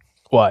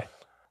 Why?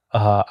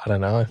 I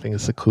don't know. I think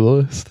it's the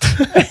coolest.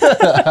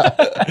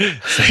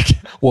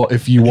 Well,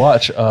 if you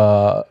watch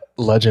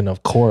Legend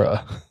of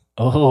Korra,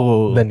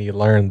 then you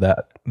learn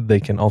that they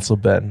can also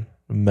bend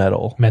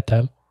metal.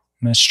 Metal.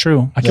 That's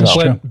true. I can That's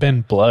true.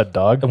 bend blood,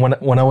 dog. And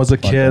when I was a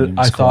kid,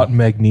 I thought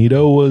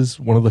Magneto was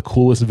one of the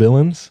coolest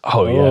villains.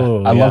 Oh,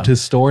 yeah. I loved his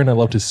story and I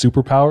loved his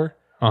superpower.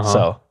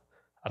 So,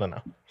 I don't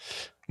know.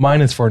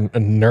 Mine is for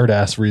nerd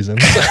ass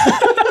reasons.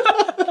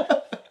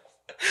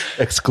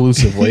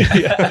 Exclusively.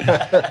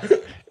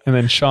 And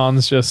then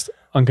Sean's just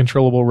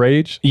uncontrollable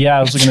rage. Yeah,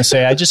 I was going to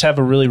say, I just have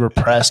a really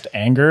repressed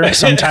anger,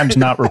 sometimes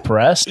not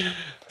repressed.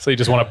 So you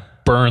just want to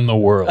burn the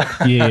world.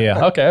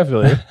 Yeah. Okay, I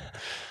feel you.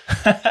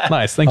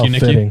 Nice. Thank you,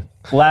 Nikki. Fitting.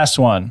 Last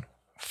one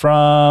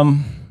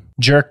from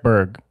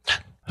Jerkberg.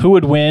 Who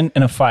would win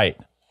in a fight?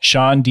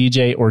 Sean,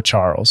 DJ, or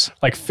Charles?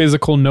 Like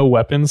physical, no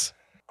weapons.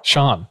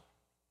 Sean.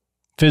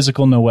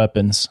 Physical, no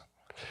weapons.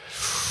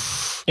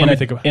 Let me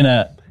think of in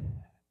a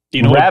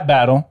you know rap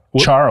battle,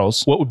 what-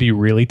 Charles. What would be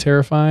really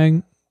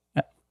terrifying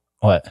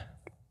What?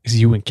 is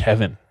you and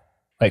Kevin.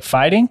 Like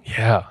fighting?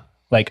 Yeah.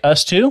 Like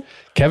us two?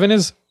 Kevin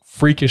is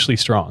freakishly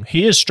strong.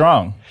 He is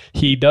strong.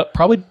 He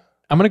probably,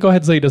 I'm going to go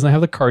ahead and say he doesn't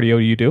have the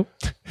cardio you do.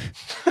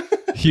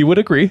 He would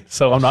agree.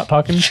 So I'm not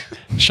talking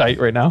shite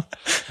right now.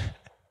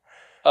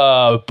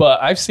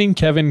 But I've seen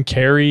Kevin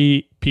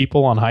carry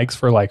people on hikes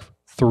for like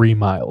 3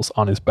 miles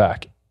on his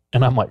back.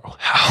 And I'm like,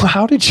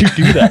 how did you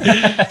do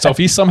that? So if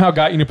he somehow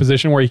got you in a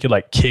position where he could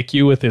like kick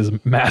you with his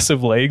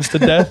massive legs to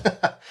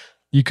death,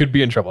 you could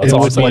be in trouble. That's It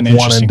all was I'm like saying.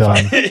 one and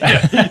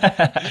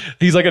done.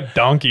 He's like a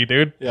donkey,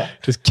 dude. Yeah.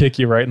 Just kick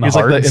you right in the He's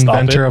heart. like the and stop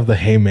inventor it. of the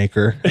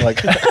haymaker.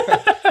 Like,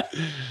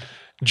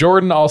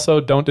 Jordan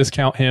also, don't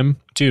discount him.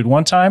 Dude,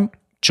 one time,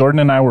 Jordan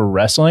and I were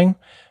wrestling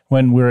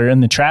when we were in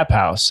the trap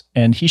house,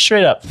 and he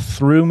straight up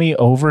threw me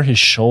over his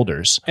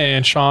shoulders.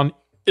 And Sean,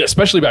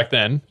 especially back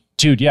then.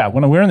 Dude, yeah,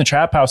 when we were in the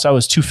trap house, I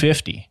was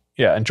 250.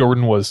 Yeah, and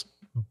Jordan was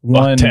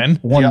 110.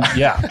 110?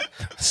 Yeah.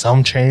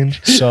 some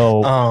change.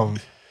 So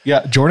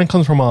Yeah, Jordan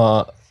comes from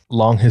a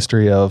long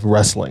history of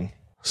wrestling.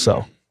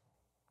 So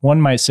one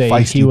might say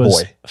Feisty he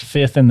was boy.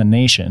 5th in the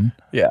nation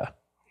yeah.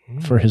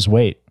 for his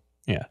weight.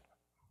 Yeah.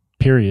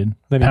 Period.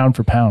 Then he- Pound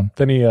for pound.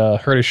 Then he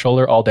hurt his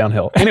shoulder all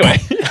downhill. Anyway,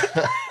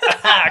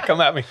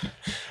 come at me.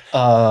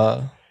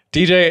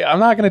 DJ, I'm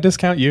not going to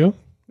discount you.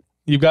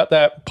 You've got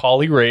that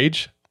poly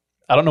rage.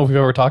 I don't know if we've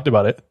ever talked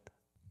about it.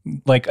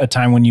 Like a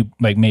time when you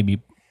like maybe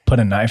put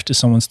a knife to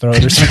someone's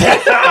throat or something.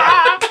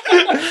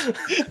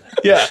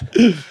 Yeah.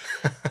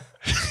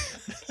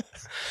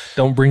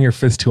 don't bring your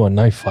fist to a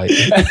knife fight.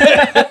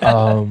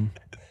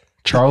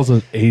 Charles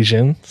is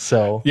Asian,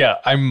 so Yeah,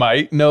 I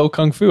might know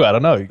Kung Fu. I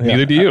don't know.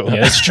 Neither do you.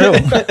 Yeah, it's true.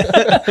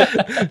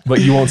 but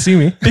you won't see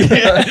me.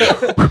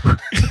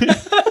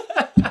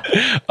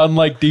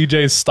 Unlike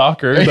DJ's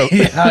stalker,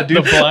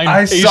 the blind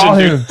I Asian saw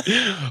dude.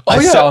 him.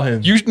 I saw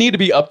him. You need to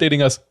be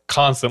updating us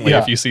constantly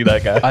Yeah. if you see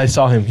that guy. I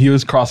saw him. He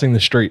was crossing the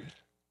street.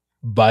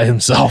 by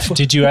himself.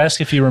 Did you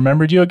ask if he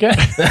remembered you again?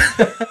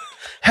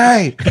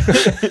 Hey!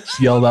 Just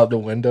yelled out the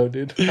window,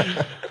 dude.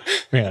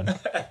 Man.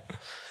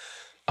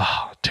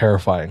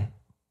 Terrifying.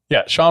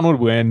 Yeah, Sean would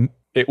win.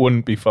 It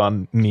wouldn't be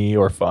funny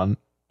or fun.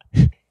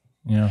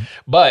 Yeah.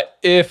 But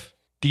if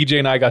DJ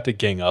and I got to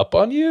gang up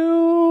on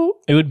you,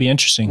 It would be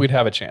interesting. we'd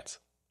have a chance.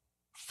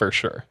 For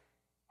sure.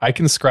 I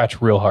can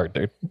scratch real hard,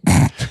 dude.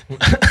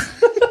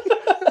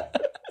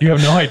 You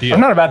have no idea.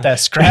 I'm not about that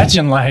scratch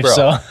in life, Bro.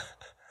 so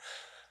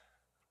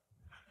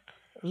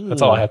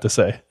That's all I have to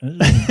say.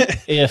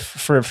 if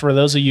for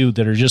those of you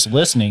that are just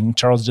listening,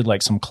 Charles did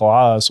like some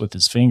claws with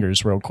his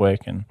fingers real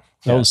quick, and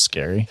that was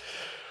scary.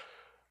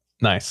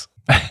 Nice.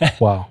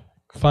 Wow.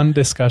 Fun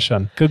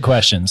discussion. Good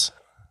questions.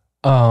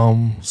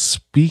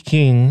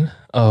 Speaking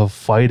of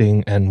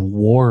fighting and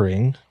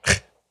warring,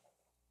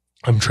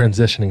 I'm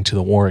transitioning to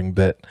the warring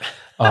bit.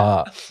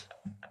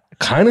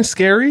 Kind of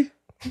scary.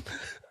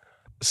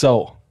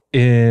 So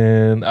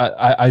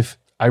I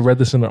read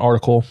this in an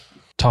article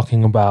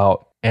talking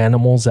about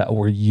animals that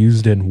were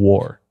used in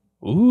war.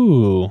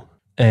 Ooh.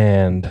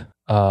 And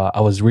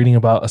I was reading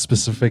about a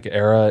specific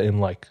era in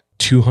like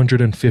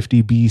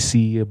 250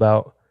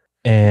 BC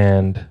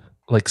and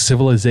like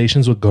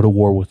civilizations would go to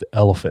war with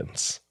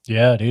elephants.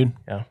 Yeah, dude.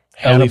 Yeah.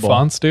 Hannibal.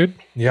 Elephants, dude.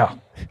 Yeah.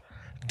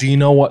 Do you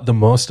know what the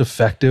most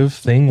effective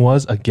thing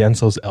was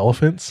against those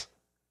elephants?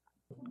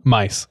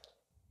 Mice.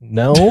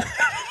 No.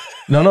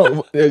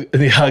 No.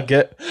 Yeah,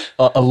 get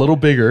a little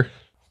bigger.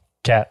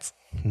 Cats.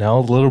 No,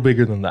 a little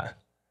bigger than that.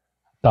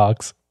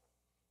 Dogs.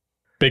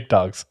 Big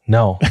dogs.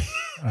 No.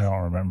 I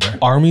don't remember.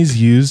 Armies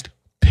used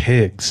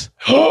pigs.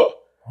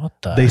 What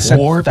the? They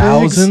sent War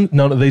thousands.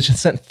 No, they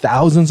just sent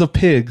thousands of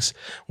pigs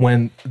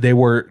when they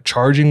were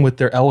charging with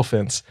their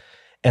elephants,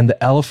 and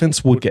the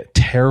elephants would get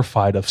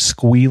terrified of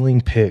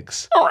squealing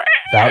pigs. Who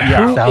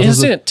Thousands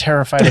isn't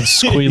terrified of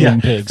squealing Yeah,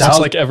 pigs? That's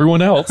like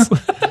everyone else.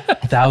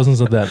 thousands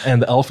of them, and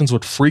the elephants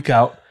would freak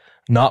out,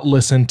 not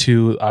listen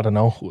to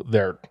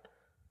their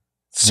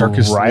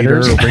circus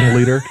Riders? leader or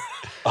ringleader,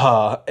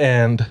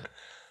 and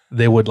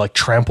they would like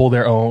trample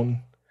their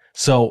own.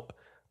 So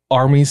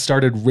armies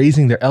started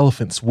raising their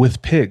elephants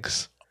with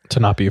pigs To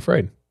not be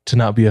afraid. to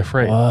not be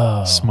afraid.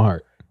 Whoa.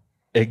 Smart.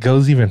 It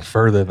goes even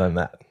further than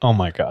that. Oh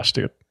my gosh,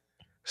 dude.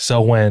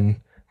 So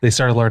when they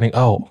started learning,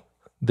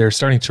 they're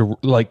starting to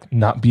like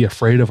not be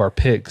afraid of our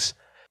pigs,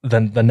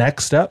 then the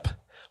next step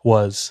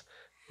was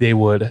they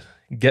would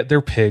get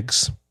their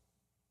pigs,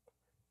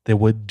 they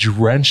would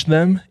drench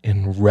them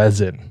in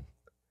resin,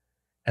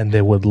 and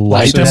they would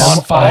light them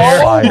on fire.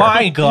 Oh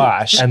my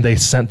gosh. And they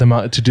sent them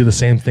out to do the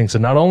same thing. So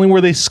not only were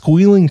they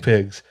squealing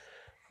pigs,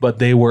 but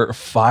they were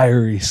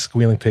fiery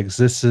squealing pigs.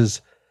 This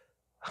is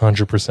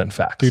 100%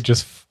 facts. Dude,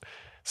 just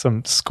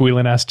some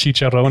squealing ass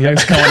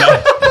chicharrones coming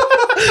out.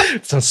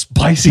 Some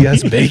spicy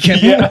ass bacon.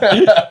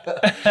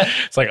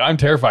 It's like, I'm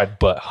terrified,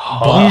 but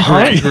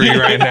Hungry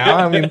right now.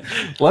 I mean,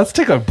 let's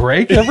take a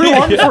break,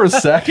 everyone, for a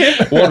second.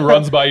 One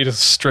runs by, you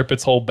just strip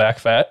its whole back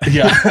fat.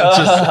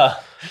 Yeah.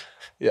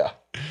 Yeah.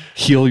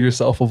 Heal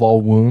yourself of all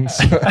wounds.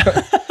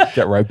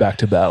 Get right back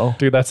to battle.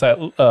 Dude, that's that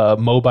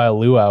mobile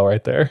luau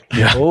right there.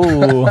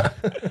 Oh,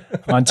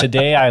 on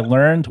Today I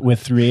Learned with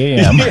 3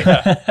 a.m.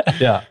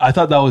 Yeah. I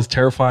thought that was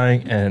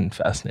terrifying and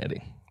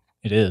fascinating.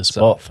 It is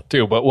both.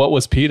 Dude, but what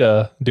was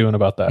PETA doing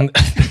about that?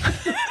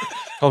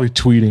 Probably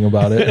tweeting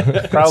about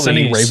it. Probably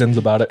Sending ravens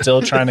about it.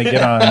 Still trying to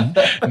get on.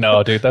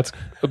 No, dude, that's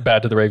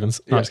bad to the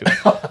Ravens. No, I'm just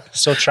kidding.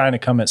 Still trying to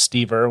come at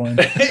Steve Irwin.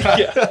 Dude,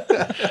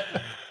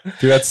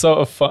 that's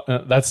so fun.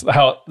 That's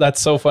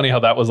so funny how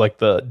that was like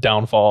the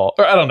downfall,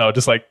 or I don't know,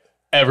 just like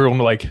everyone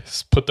like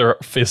put their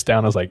fist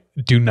down. I was like,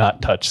 do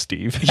not touch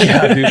Steve.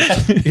 Yeah,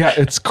 dude. Yeah,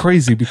 it's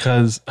crazy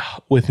because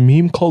with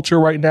meme culture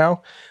right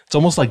now, it's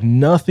almost like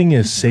nothing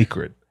is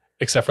sacred.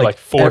 Except for like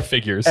four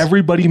figures.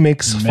 Everybody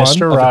makes fun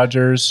Mr. of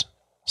Rogers,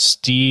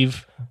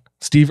 Steve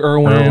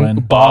Irwin,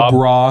 Bob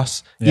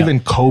Ross, Yeah.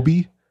 even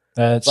Kobe.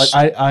 That's Like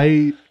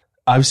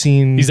I've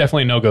seen. He's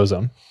definitely no-go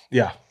zone.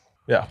 Yeah,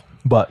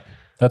 but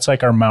that's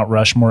like our Mount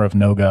Rushmore of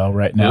no-go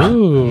right now.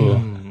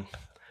 Ooh.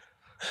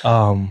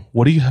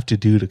 what do you have to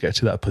do to get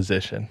to that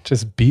position?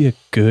 Just be a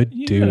good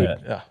dude.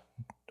 Yeah.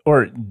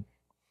 Or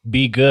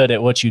be good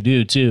at what you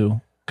do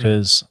too,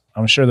 because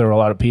I'm sure there were a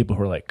lot of people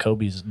who were like,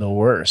 Kobe's the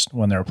worst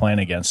when they were playing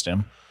against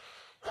him.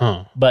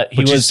 Huh. But he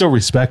But you was still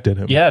respected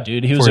him. yeah,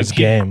 dude. He was for his he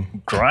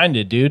game.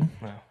 grinded, dude.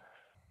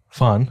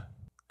 Fun.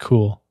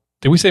 Cool.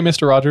 Did we say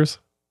Mr. Rogers?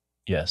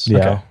 Yes. Yeah.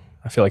 Okay.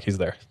 I feel like he's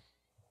there.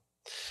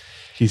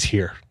 He's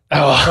here.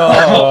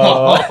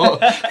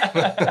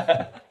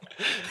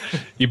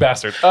 You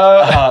bastard.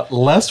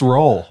 Let's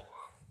roll.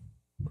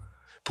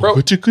 Bro,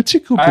 I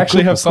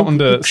actually have something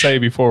to say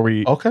before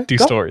we do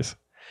go. stories.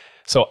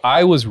 So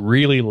I was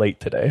really late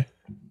today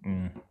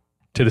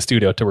to the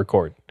studio to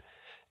record.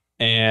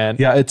 And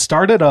Yeah, it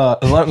started.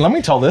 Let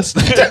me tell this.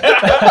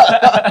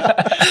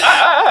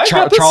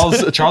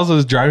 Charles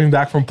was driving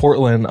back from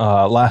Portland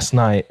last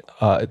night.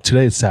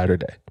 Today is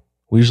Saturday.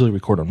 We usually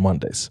record on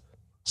Mondays,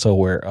 so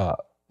we're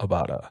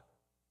about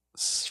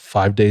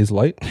 5 days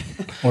late.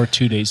 Or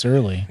 2 days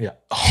early. Yeah.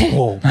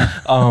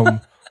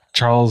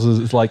 Charles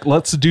is like,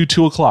 let's do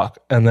 2:00.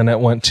 And then it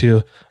went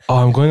to, oh,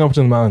 I'm going up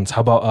to the mountains.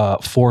 How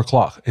about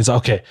 4:00? He's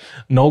okay.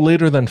 No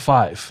later than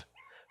 5.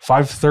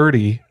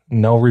 5:30,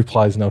 no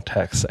replies, no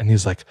texts. And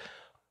he's like,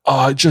 oh,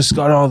 I just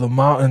got out of the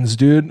mountains,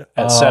 dude.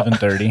 At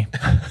 7:30.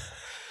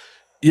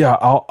 Yeah,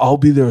 I'll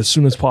be there as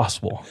soon as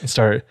possible.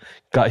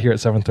 Got here at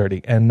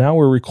 7:30. And now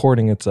we're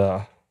recording. It's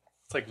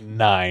like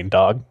 9,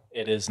 dog.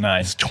 It is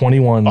nice.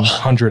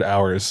 2,100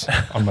 hours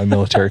on my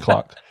military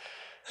clock.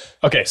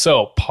 Okay,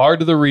 so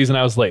part of the reason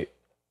I was late.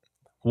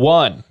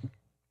 1,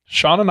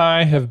 Sean and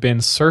I have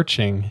been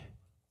searching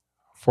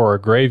for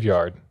a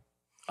graveyard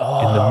in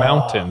the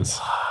mountains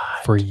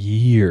for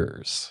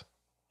years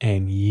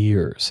and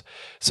years.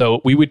 So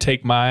we would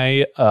take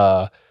my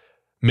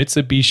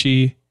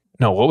Suzuki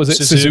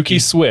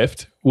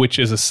Swift, which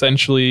is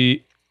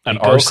essentially an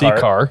RC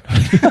car.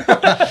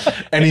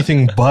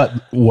 Anything but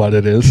what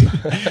it is.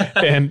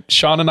 And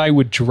Sean and I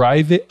would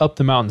drive it up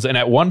the mountains. And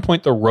at one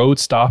point, the road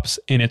stops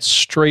and it's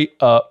straight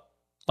up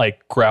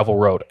like gravel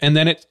road. And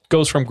then it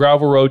goes from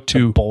gravel road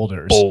to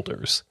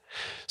boulders.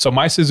 So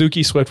my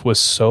Suzuki Swift was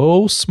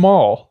so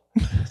small,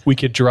 we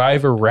could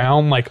drive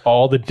around like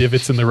all the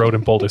divots in the road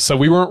and boulders. So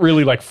we weren't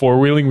really like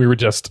four-wheeling. We were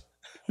just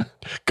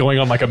going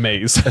on like a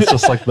maze. It's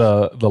just like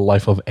the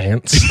life of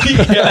ants.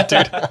 Yeah,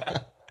 dude.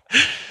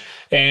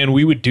 And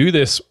we would do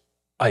this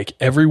like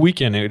every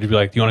weekend. It would be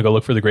like, do you want to go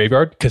look for the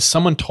graveyard? Because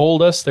someone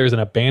told us there's an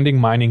abandoned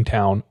mining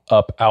town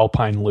up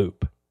Alpine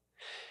Loop.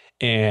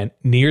 And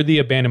near the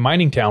abandoned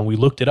mining town, we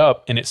looked it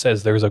up and it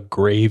says there's a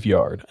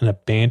graveyard, an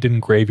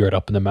abandoned graveyard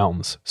up in the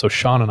mountains. So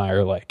Sean and I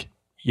are like,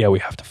 yeah, we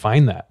have to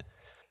find that.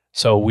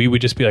 So we would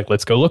just be like,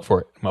 let's go look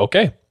for it.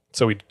 Okay.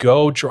 So we'd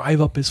go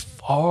drive up as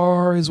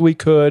far as we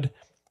could,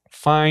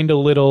 find a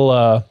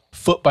little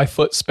foot by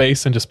foot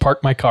space and just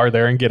park my car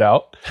there and get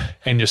out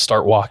and just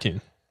start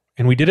walking.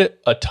 And we did it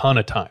a ton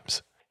of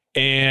times.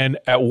 And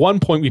at one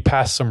point we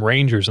passed some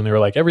rangers and they were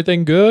like,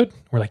 everything good?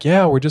 We're like,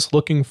 yeah, we're just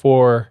looking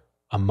for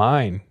a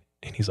mine.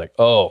 And he's like,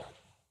 oh,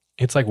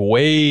 it's like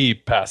way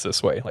past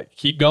this way. Like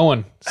keep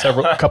going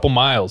a couple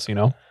miles,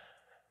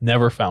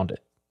 Never found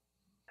it.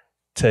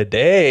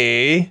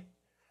 Today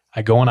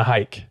I go on a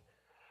hike.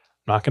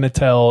 I'm not going to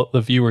tell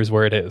the viewers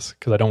where it is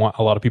because I don't want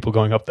a lot of people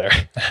going up there,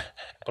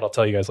 but I'll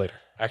tell you guys later.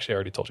 Actually, I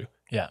already told you.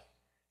 Yeah.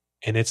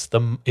 And it's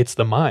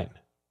the mine.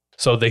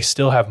 So they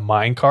still have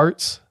mine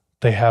carts.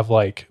 They have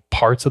like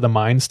parts of the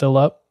mine still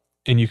up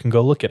and you can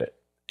go look at it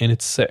and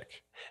it's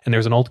sick. And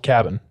there's an old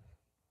cabin.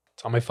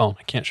 It's on my phone.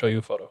 I can't show you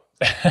a photo.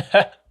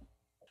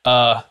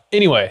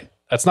 Anyway,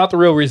 that's not the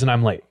real reason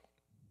I'm late.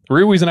 The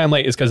real reason I'm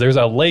late is because there's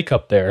a lake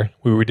up there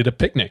where we did a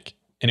picnic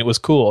and it was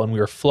cool and we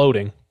were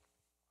floating.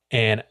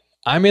 And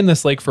I'm in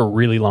this lake for a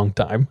really long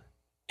time.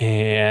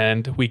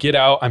 And we get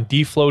out, I'm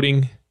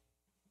deflating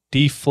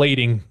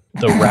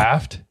the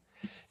raft.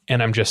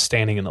 And I'm just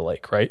standing in the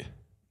lake, right?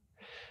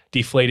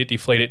 Deflate it.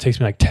 It takes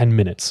me like 10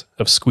 minutes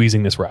of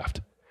squeezing this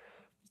raft.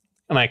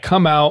 And I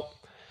come out,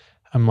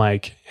 I'm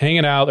like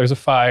hanging out, there's a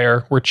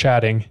fire, we're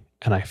chatting,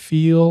 and I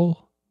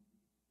feel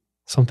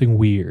something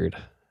weird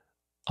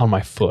on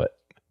my foot.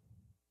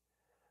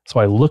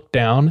 So I look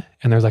down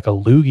and there's like a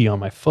loogie on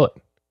my foot.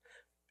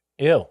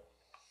 Ew.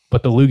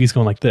 But the loogie's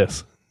going like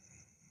this.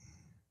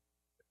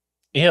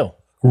 Ew.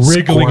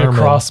 Wriggling Squirming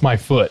across my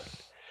foot.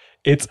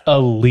 It's a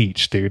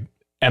leech, dude.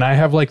 And I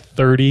have like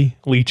 30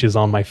 leeches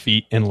on my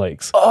feet and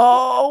legs.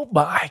 Oh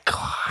my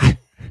God.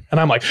 And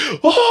I'm like,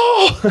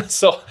 oh,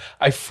 so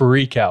I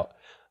freak out,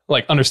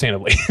 like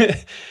understandably.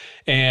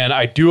 And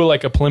I do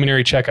like a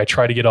preliminary check. I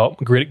try to get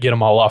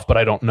them all off, but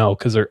I don't know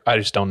because I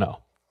just don't know.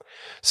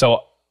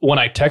 So when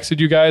I texted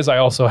you guys, I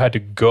also had to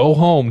go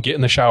home, get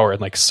in the shower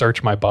and like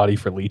search my body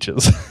for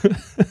leeches.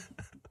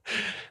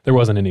 There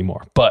wasn't any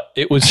more, but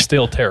it was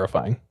still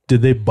terrifying.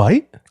 Did they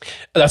bite?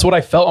 That's what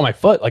I felt on my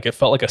foot. Like it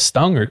felt like a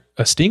sting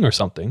or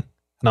something.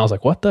 And I was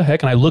like, what the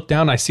heck? And I looked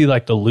down and I see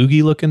like the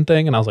loogie looking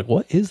thing. And I was like,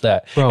 what is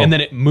that? Bro. And then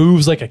it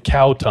moves like a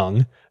cow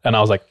tongue. And I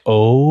was like,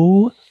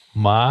 oh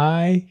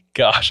my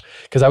gosh.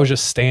 Because I was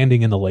just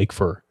standing in the lake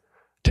for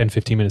 10,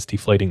 15 minutes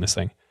deflating this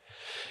thing.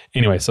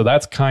 Anyway, so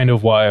that's kind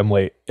of why I'm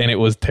late. And it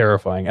was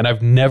terrifying. And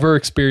I've never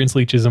experienced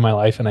leeches in my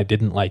life and I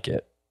didn't like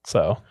it.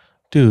 So,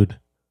 dude,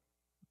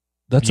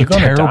 that's a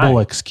terrible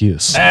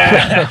excuse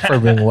for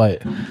being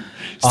late.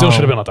 Still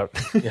should have been on time.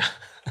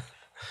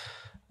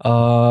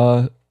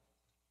 Yeah.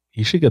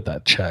 You should get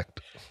that checked.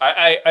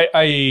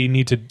 I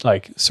need to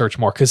like search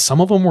more because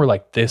some of them were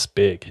like this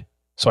big,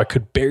 so I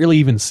could barely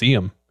even see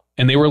them,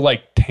 and they were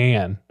like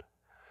tan,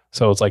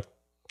 so it's like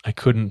I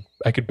could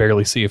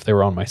barely see if they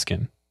were on my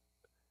skin.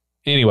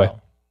 Anyway,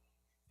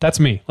 that's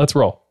me. Let's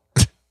roll.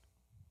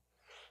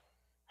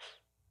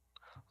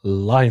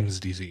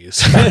 Lyme's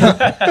disease.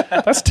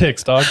 That's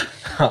ticks, dog.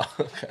 Oh,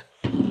 okay.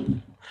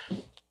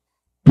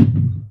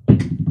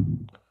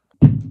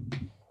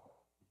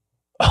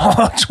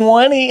 Oh,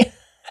 20.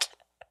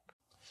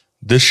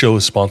 This show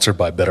is sponsored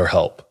by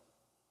BetterHelp.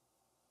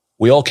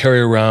 We all carry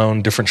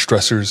around different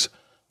stressors,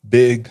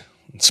 big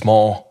and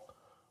small.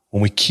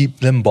 When we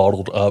keep them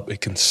bottled up,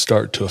 it can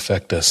start to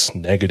affect us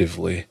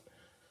negatively.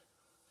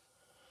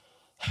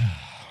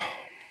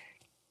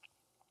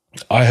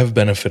 I have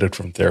benefited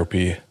from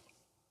therapy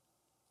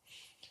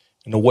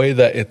in a way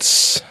that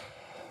it's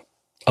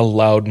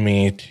allowed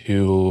me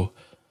to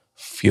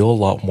feel a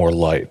lot more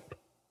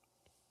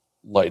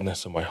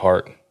lightness in my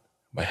heart,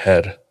 my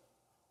head,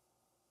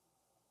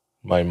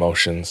 my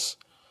emotions.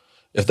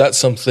 If that's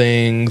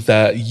something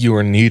that you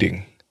are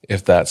needing,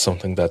 if that's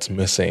something that's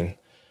missing,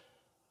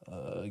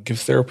 give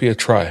therapy a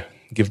try.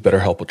 Give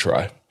BetterHelp a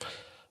try.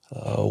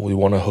 We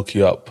want to hook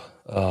you up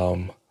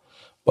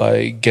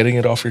by getting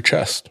it off your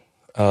chest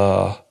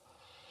and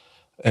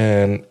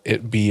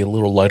it be a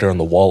little lighter on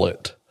the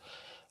wallet.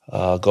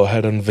 Go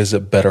ahead and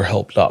visit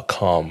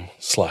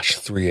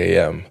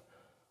betterhelp.com/3am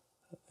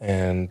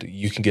and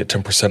you can get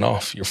 10%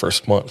 off your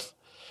first month.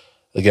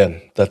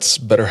 Again, that's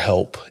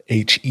BetterHelp,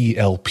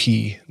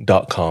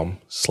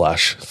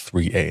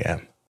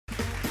 HELP.com/3am.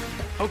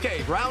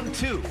 Okay, round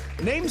two.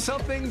 Name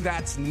something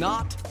that's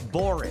not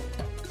boring.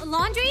 A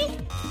laundry?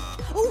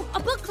 Ooh, a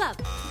book club.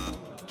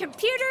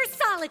 Computer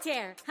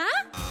solitaire,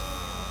 huh?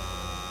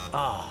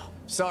 Ah,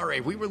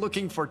 sorry, we were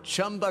looking for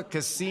Chumba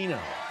Casino.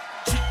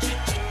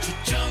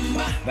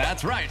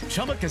 That's right,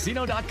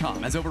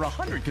 ChumbaCasino.com has over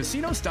 100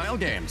 casino-style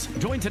games.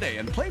 Join today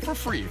and play for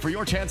free for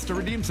your chance to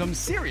redeem some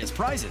serious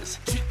prizes.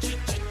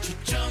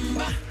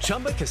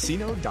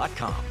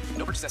 ChumbaCasino.com.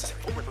 No purchase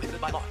necessary. Void where prohibited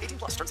by law.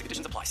 18+ terms and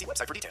conditions apply. See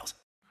website for details.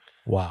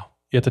 Wow.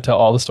 You have to tell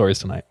all the stories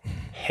tonight.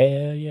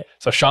 Hell yeah.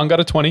 So Sean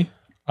got a 20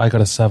 I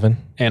got a 7.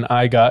 and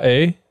I got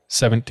a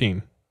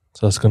 17.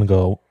 So it's going to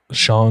go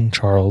Sean,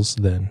 Charles,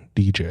 then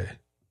DJ.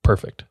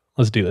 Perfect.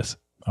 Let's do this.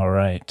 All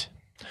right.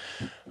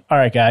 All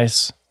right,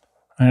 guys.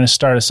 I'm going to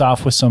start us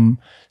off with some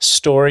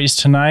stories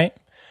tonight.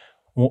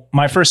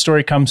 My first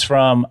story comes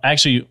from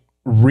actually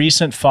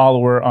recent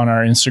follower on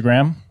our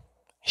Instagram.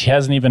 He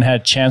hasn't even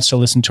had a chance to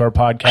listen to our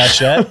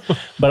podcast yet,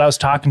 but I was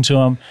talking to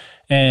him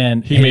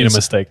and He made a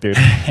mistake, dude.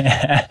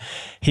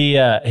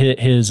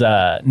 his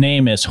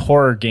name is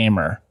Horror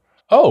Gamer.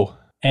 Oh,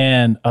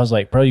 And I was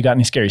like, bro, you got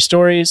any scary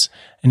stories?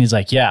 And he's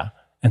like, yeah.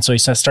 And so he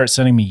starts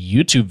sending me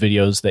YouTube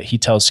videos that he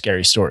tells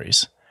scary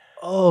stories.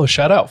 oh,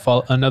 shout out.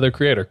 Follow another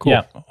creator. Cool.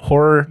 Yeah.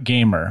 Horror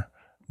Gamer.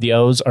 The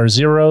O's are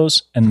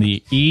zeros and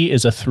the E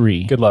is a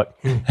 3. Good luck.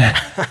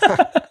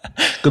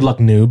 Good luck,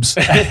 noobs.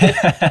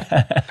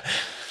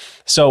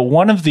 So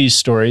one of these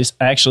stories,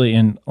 actually,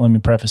 and let me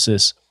preface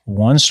this,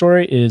 one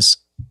story is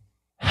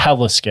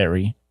hella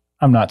scary.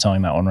 I'm not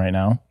telling that one right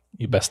now.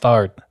 You best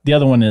start. The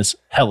other one is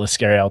hella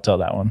scary. I'll tell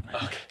that one.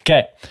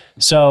 Okay.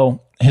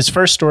 So his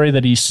first story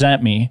that he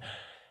sent me,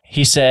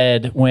 he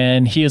said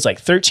when he was like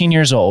 13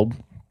 years old,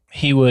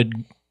 he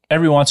would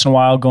every once in a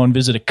while go and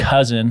visit a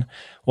cousin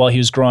while he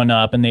was growing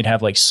up, and they'd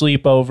have like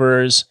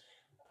sleepovers.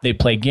 They'd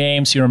play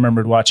games. He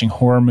remembered watching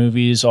horror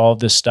movies, all of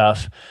this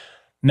stuff.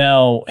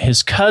 Now,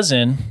 his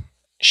cousin,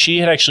 she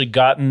had actually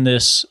gotten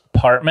this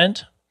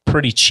apartment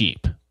pretty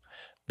cheap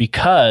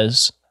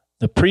because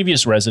the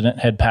previous resident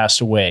had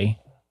passed away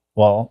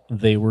while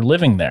they were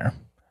living there.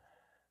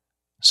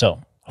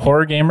 So,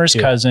 Horror Gamer's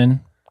cousin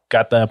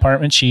got the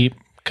apartment cheap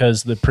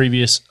because the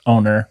previous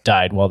owner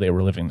died while they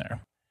were living there.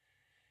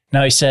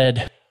 Now, he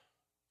said,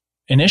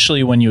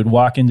 initially when you would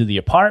walk into the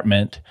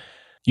apartment,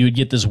 you would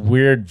get this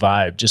weird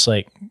vibe, just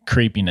like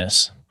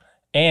creepiness.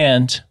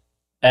 And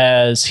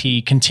as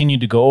he continued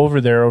to go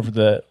over there over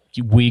the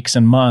weeks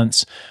and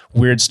months,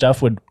 weird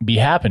stuff would be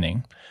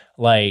happening.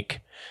 Like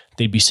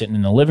they'd be sitting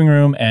in the living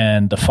room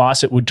and the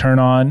faucet would turn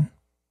on.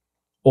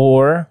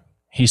 Or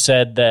he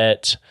said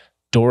that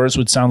doors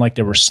would sound like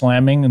they were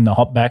slamming in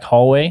the back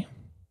hallway.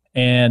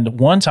 And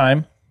one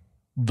time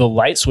the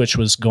light switch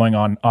was going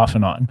on off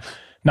and on.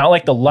 Not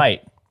like the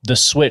light, the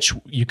switch,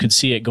 you could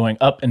see it going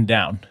up and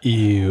down.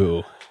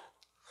 Ew.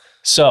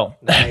 So,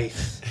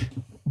 nice.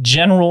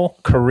 General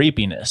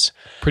creepiness.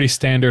 Pretty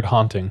standard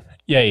haunting.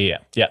 Yeah.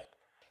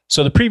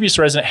 So the previous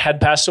resident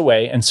had passed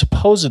away, and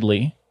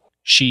supposedly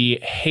she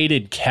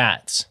hated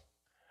cats.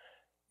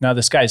 Now,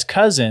 this guy's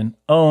cousin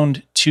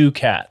owned 2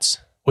 cats.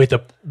 Wait,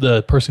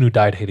 the person who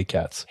died hated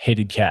cats.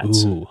 Hated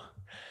cats. Ooh.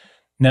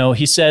 No,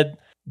 he said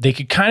they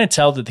could kind of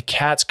tell that the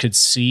cats could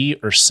see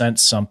or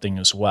sense something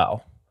as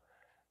well.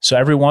 So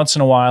every once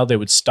in a while, they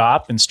would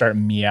stop and start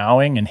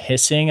meowing and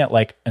hissing at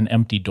like an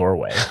empty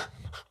doorway.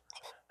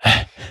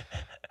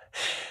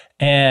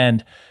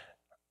 And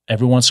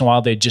every once in a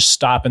while, they'd just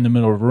stop in the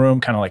middle of a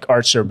room, kind of like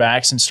arch their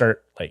backs and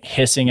start like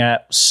hissing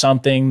at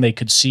something they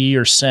could see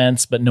or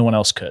sense, but no one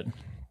else could.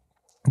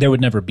 There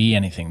would never be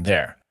anything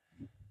there.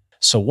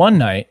 So one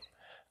night,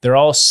 they're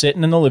all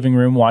sitting in the living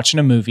room watching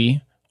a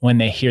movie when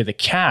they hear the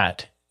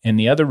cat in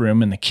the other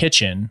room in the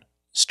kitchen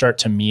start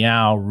to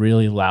meow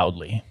really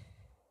loudly.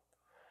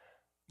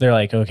 They're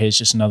like, okay, it's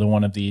just another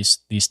one of these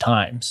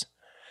times.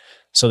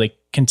 So they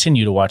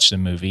continue to watch the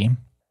movie.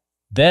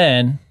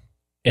 Then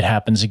it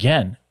happens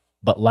again,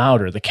 but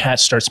louder. The cat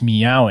starts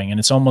meowing, and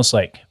it's almost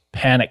like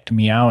panicked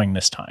meowing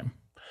this time.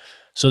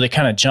 So they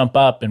kind of jump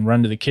up and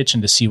run to the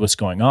kitchen to see what's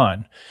going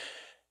on.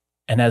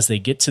 And as they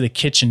get to the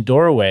kitchen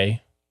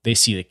doorway, they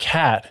see the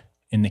cat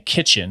in the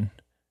kitchen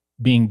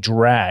being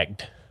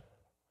dragged.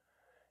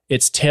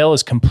 Its tail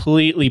is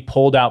completely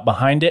pulled out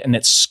behind it, and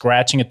it's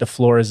scratching at the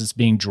floor as it's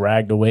being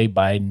dragged away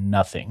by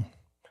nothing.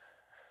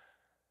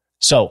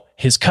 So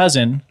his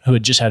cousin, who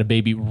had just had a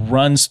baby,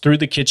 runs through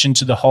the kitchen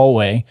to the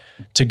hallway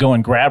to go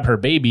and grab her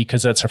baby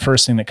because that's the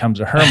first thing that comes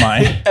to her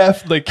mind.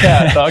 F the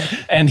cat, dog.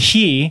 And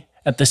he,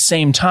 at the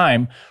same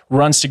time,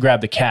 runs to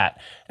grab the cat.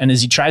 And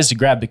as he tries to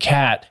grab the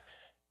cat,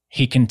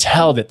 he can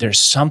tell that there's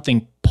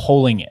something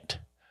pulling it.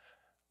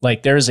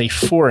 Like there's a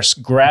force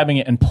grabbing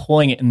it and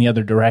pulling it in the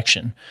other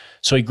direction.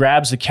 So he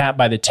grabs the cat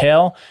by the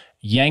tail,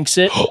 yanks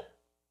it.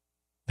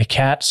 The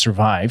cat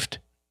survived,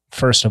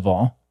 first of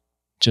all,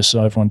 just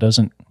so everyone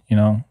doesn't,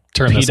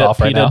 turn this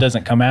off right now. PETA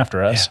doesn't come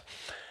after us.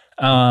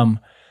 Yeah.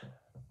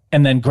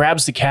 And then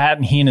grabs the cat,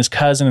 and he and his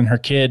cousin and her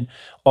kid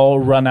all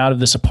run out of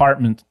this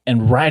apartment.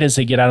 And right as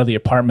they get out of the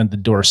apartment, the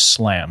door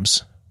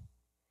slams.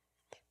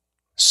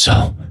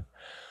 So,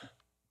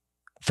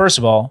 first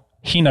of all,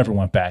 he never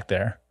went back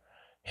there.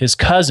 His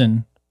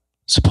cousin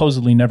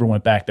supposedly never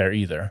went back there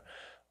either.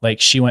 Like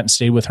she went and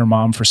stayed with her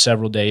mom for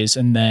several days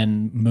and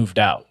then moved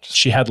out.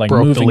 She had like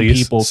Broke moving the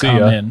lease. people See come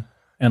ya. in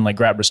and like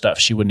grab her stuff.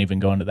 She wouldn't even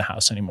go into the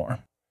house anymore.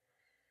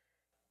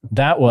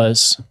 That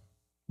was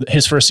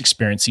his first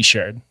experience he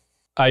shared.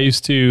 I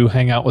used to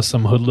hang out with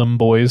some hoodlum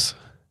boys,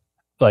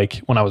 like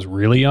when I was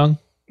really young,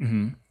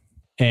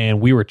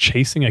 and we were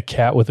chasing a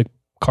cat with a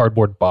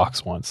cardboard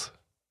box once,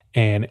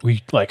 and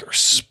we like are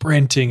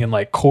sprinting, and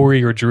like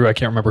Corey or Drew, I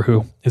can't remember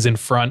who, is in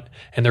front,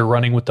 and they're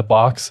running with the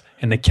box,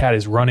 and the cat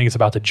is running, it's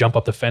about to jump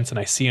up the fence, and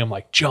I see him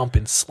like jump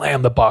and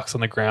slam the box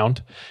on the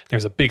ground.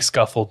 There's a big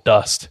scuffle,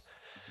 dust,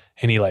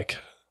 and he like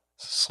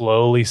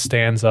slowly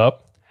stands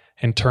up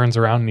and turns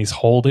around, and he's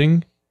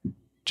holding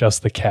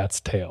just the cat's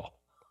tail.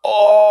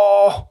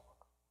 Oh!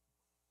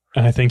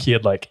 And I think he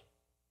had like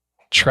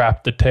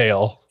trapped the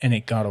tail And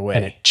it got away.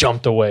 and it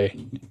jumped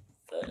away,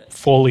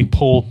 fully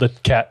pulled the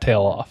cat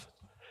tail off.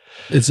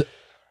 Does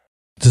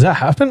that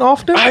happen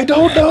often? I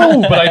don't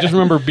know, but I just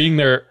remember being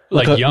there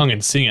like Like a- young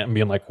and seeing it and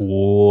being like,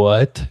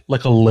 what?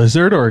 Like a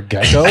lizard or a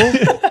gecko?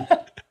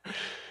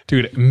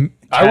 Dude,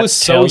 I was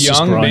so tail's just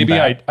young, growing maybe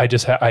back.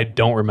 I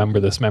don't remember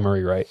this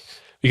memory right.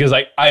 Because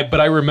but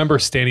I remember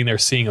standing there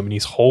seeing him and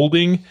he's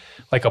holding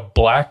like a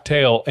black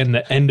tail and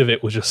the end of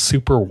it was just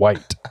super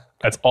white.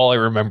 That's all I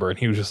remember. And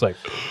he was just like,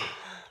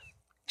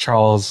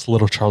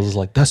 Little Charles is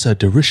like, that's a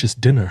delicious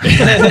dinner.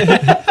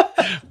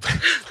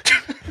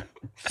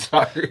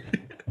 Sorry.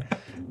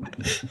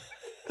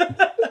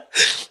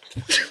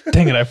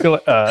 dang it, I feel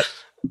like I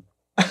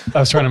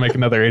was trying to make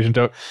another Asian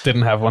joke.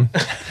 Didn't have one.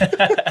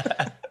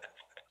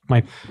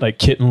 My like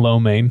kitten lo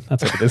mein.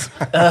 That's what it is.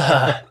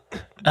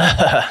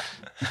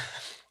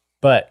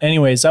 But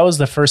anyways, that was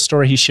the first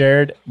story he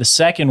shared. The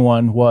second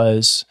one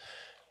was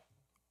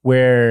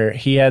where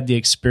he had the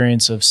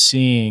experience of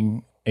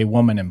seeing a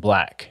woman in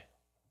black.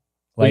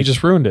 Well, you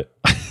just ruined it.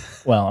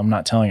 Well, I'm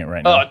not telling it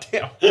right now. Oh,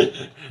 damn.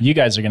 You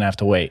guys are going to have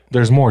to wait.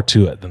 There's more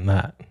to it than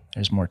that.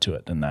 There's more to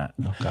it than that.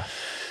 Okay.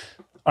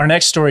 Our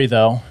next story,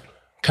 though,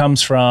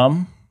 comes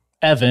from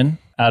Evan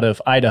out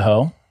of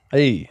Idaho.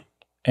 Hey.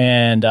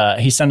 And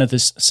he sent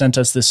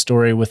us this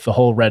story with the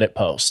whole Reddit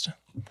post.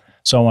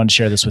 So I wanted to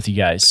share this with you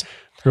guys.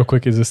 Real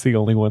quick, is this the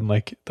only one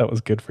like that was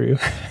good for you?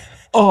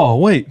 Oh,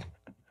 wait.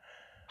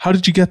 How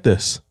did you get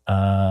this?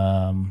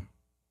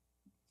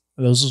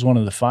 This was one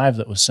of the 5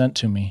 that was sent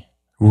to me.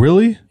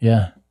 Really?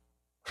 Yeah.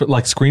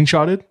 Like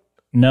screenshotted?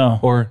 No.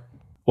 Or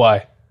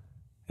Why?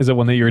 Is it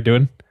one that you were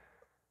doing?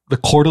 the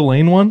Coeur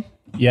d'Alene one?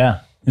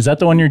 Yeah. Is that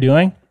the one you're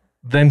doing?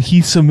 Then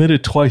he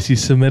submitted twice. He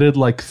submitted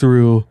like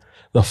through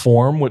the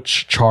form,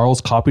 which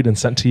Charles copied and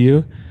sent to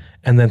you,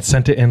 and then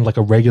sent it in like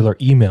a regular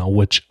email,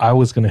 which I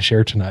was going to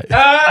share tonight.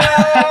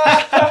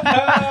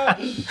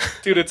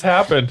 Dude, it's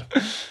happened.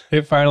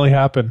 It finally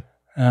happened.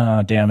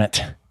 Oh, damn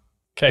it.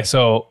 Okay,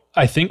 so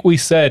I think we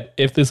said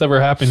if this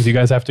ever happens, you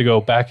guys have to go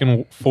back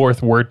and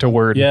forth, word to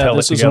word, and Yeah, tell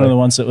this it was together. one of the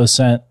ones that was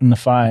sent in the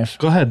 5.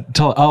 Go ahead.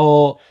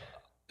 I'll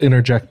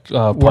interject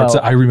parts Well-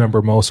 that I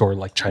remember most or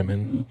like chime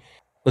in.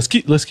 Let's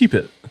keep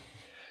it.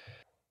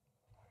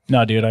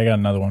 No, dude, I got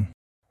another one.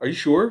 Are you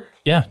sure?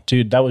 Yeah,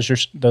 dude, that was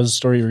the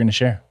story you were going to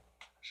share.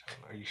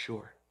 Are you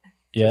sure?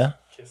 Yeah?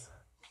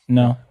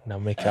 No. Now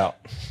make out.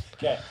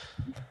 Okay.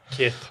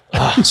 Kid.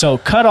 So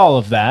cut all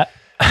of that.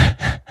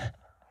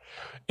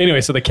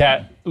 Anyway, so the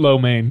cat lo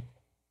mein.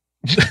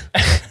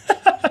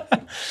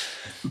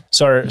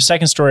 So our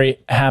second story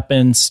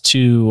happens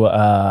to,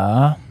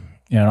 I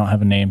don't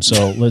have a name.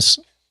 So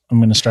I'm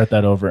going to start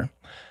that over.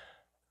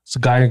 It's a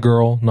guy, a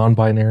girl,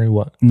 non-binary.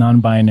 What?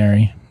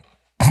 Non-binary.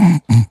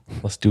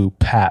 Let's do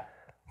Pat.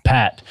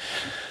 Pat.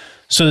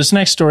 So this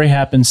next story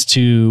happens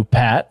to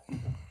Pat.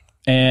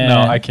 And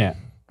No, I can't.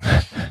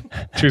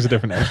 Choose a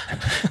different name.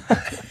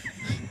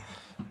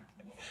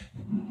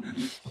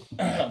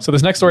 So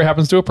this next story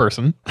happens to a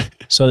person.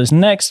 So this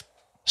next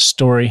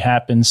story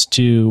happens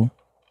to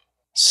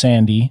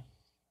Sandy.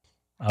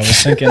 I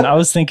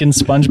was thinking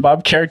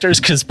SpongeBob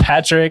characters because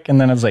Patrick, and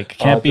then I was like,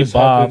 can't be this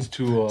Bob. happens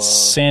to,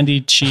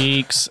 Sandy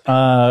Cheeks. Who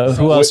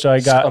else do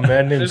I got? A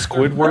man named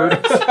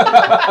Squidward.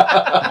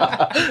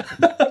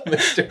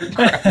 Mr.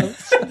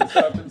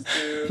 Krabs.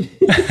 to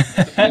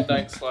the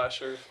Midnight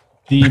Slasher.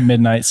 The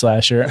Midnight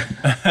Slasher.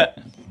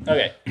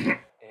 Okay.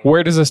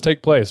 Where does this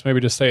take place? Maybe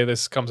just say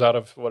this comes out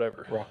of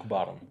whatever. Rock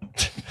bottom.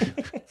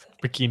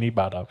 Bikini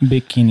Bottom.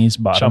 Bikini's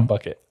bottom. Chum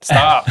bucket.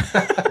 Stop.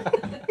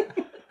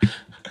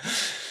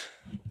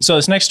 So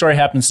this next story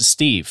happens to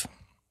Steve.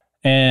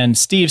 And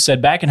Steve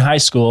said back in high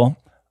school,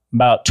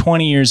 about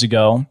 20 years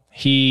ago,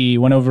 he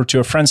went over to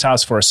a friend's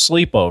house for a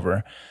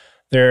sleepover.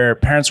 Their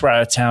parents were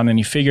out of town, and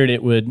he figured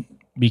it would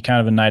be kind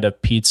of a night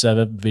of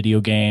pizza,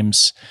 video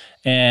games.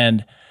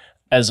 And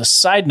as a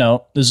side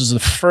note, this was the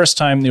first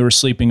time they were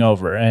sleeping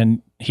over,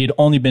 and he'd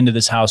only been to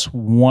this house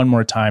one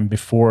more time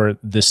before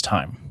this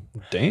time.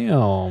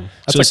 Damn.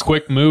 That's a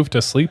quick move to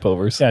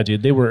sleepovers. Yeah,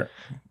 dude. They were,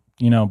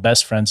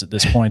 best friends at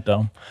this point,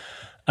 though.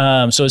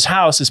 So his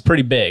house is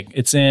pretty big.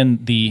 It's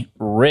in the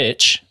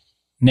rich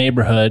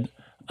neighborhood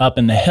up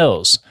in the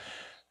hills.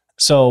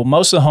 So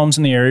most of the homes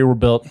in the area were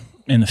built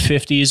in the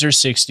 50s or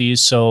 60s.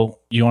 So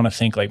you want to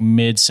think like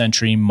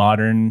mid-century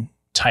modern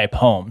type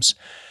homes.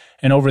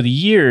 And over the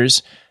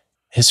years,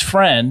 his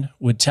friend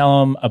would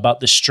tell him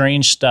about the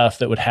strange stuff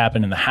that would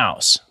happen in the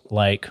house,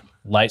 like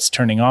lights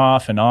turning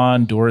off and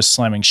on, doors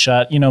slamming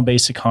shut,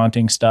 basic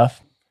haunting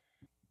stuff.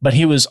 But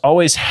he was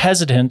always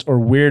hesitant or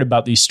weird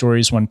about these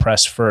stories when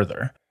pressed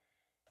further.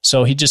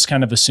 So he just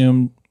kind of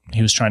assumed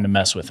he was trying to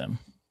mess with him.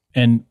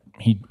 And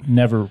he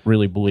never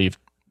really believed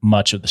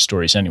much of the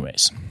stories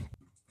anyways.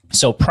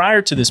 So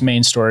prior to this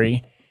main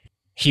story,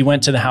 he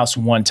went to the house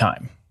one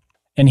time.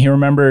 And he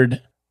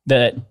remembered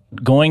that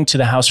going to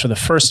the house for the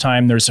first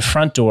time, there's a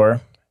front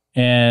door,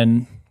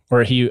 and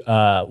where he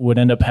would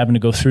end up having to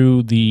go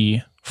through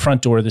the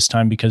front door this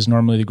time because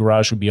normally the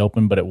garage would be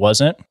open, but it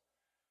wasn't.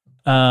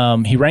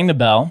 He rang the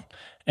bell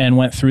and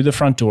went through the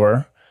front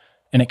door,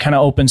 and it kind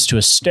of opens to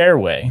a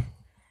stairway.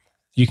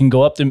 You can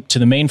go up to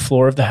the main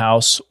floor of the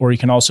house, or you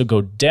can also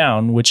go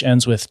down, which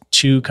ends with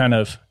two kind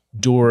of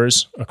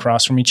doors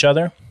across from each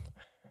other.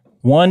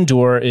 One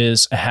door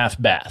is a half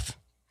bath,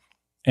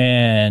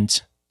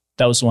 and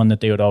that was the one that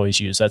they would always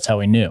use. That's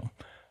how he knew.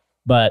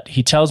 But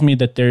he tells me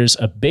that there's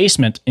a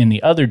basement in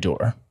the other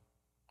door.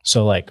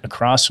 So like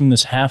across from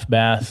this half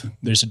bath,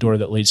 there's a door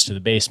that leads to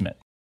the basement.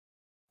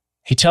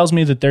 He tells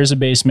me that there's a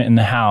basement in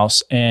the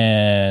house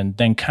and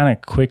then kind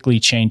of quickly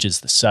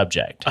changes the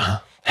subject.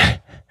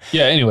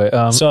 Yeah, anyway.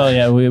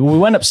 We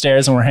went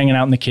upstairs and we're hanging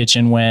out in the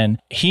kitchen when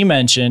he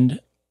mentioned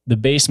the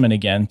basement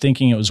again,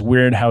 thinking it was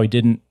weird how he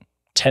didn't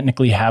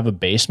technically have a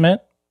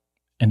basement.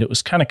 And it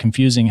was kind of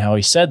confusing how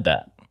he said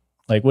that.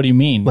 Like, what do you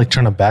mean? Like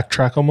trying to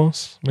backtrack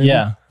almost? Maybe?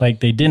 Yeah, like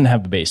they didn't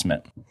have a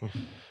basement.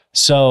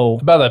 So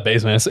about that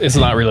basement, it's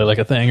not really like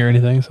a thing or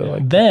anything. So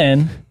like,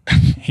 then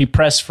he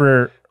pressed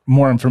for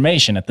more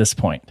information at this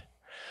point.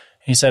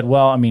 He said,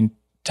 well, I mean,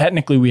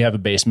 technically we have a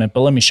basement, but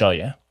let me show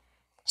you.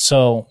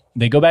 So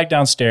they go back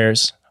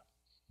downstairs,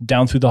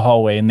 down through the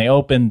hallway, and they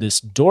open this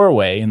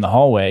doorway in the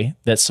hallway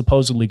that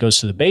supposedly goes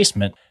to the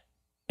basement,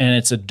 and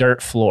it's a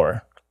dirt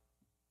floor.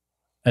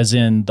 As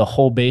in the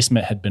whole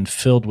basement had been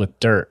filled with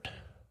dirt.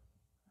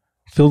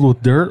 Filled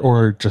with dirt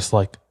or just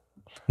like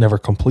never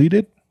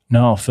completed?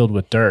 No, filled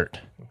with dirt.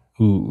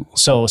 Ooh.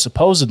 So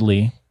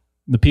supposedly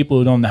the people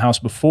who'd owned the house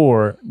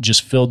before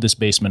just filled this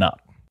basement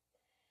up.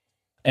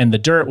 And the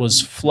dirt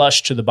was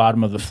flushed to the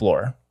bottom of the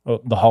floor,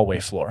 the hallway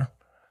floor,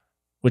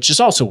 which is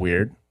also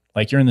weird.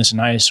 Like you're in this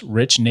nice,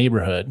 rich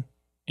neighborhood,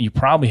 and you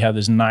probably have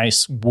this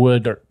nice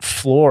wood or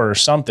floor or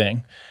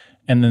something,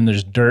 and then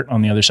there's dirt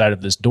on the other side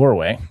of this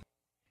doorway.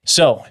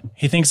 So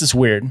he thinks it's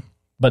weird,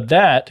 but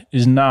that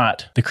is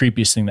not the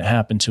creepiest thing that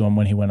happened to him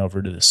when he went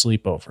over to the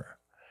sleepover.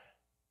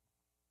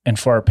 And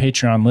for our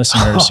Patreon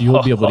listeners, you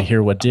will be able to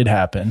hear what did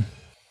happen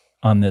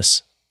on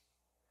this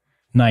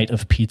night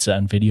of pizza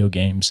and video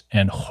games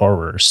and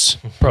horrors.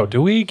 Bro,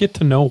 do we get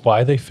to know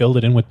why they filled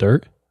it in with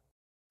dirt?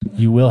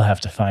 You will have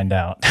to find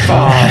out.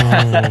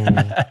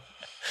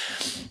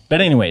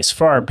 But anyways,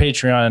 for our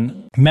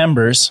Patreon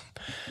members,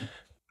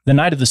 the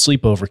night of the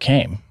sleepover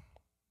came.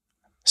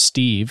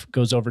 Steve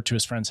goes over to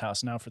his friend's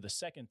house now for the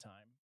second time.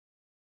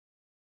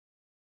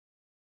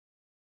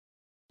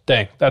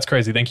 Dang, that's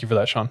crazy. Thank you for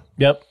that, Sean.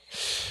 Yep.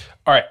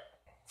 All right.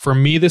 For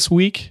me this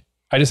week,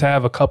 I just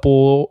have a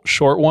couple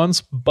short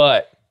ones,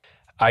 but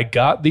I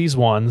got these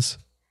ones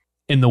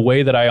in the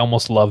way that I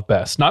almost love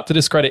best. Not to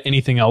discredit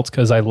anything else,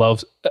 because I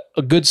love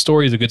a good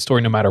story is a good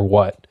story no matter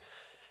what.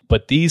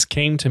 But these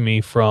came to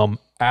me from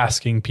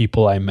asking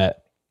people I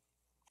met.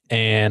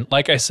 And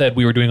like I said,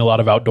 we were doing a lot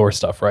of outdoor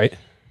stuff, right?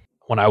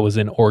 When I was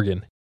in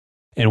Oregon.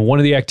 And one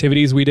of the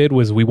activities we did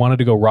was we wanted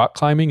to go rock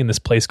climbing in this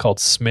place called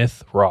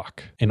Smith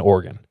Rock in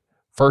Oregon.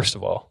 First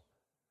of all,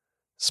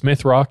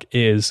 Smith Rock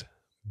is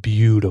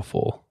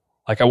beautiful.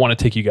 Like, I want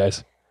to take you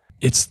guys.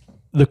 It's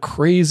the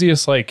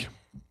craziest, like,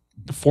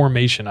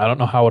 formation. I don't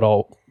know how it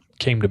all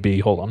came to be.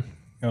 Hold on.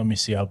 Let me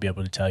see. I'll be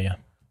able to tell you.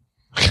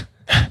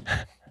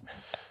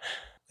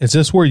 Is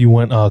this where you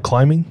went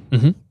climbing?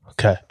 Mm-hmm.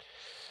 Okay.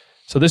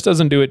 So this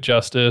doesn't do it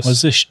justice.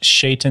 Was this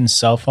Shaitan's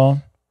cell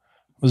phone?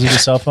 Was it a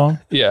cell phone?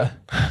 Yeah.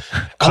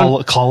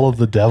 Call of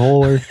the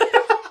devil? Or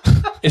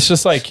it's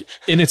just like,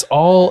 and it's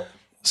all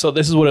So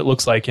this is what it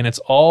looks like, and it's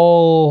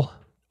all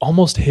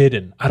almost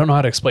hidden. I don't know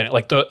how to explain it.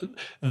 Like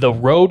the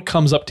road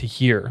comes up to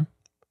here,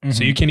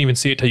 so you can't even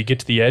see it till you get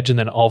to the edge, and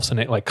then all of a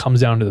sudden it like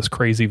comes down to this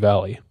crazy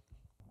valley.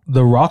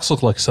 The rocks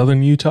look like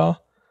southern Utah,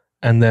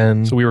 and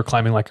then So we were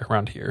climbing like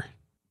around here.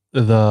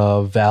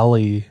 the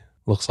valley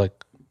looks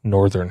like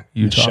northern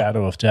The Utah.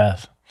 shadow of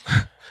death.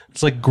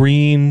 It's like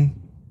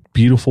green,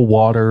 beautiful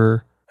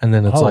water, and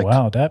then it's Oh, like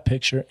wow. That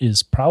picture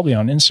is probably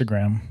on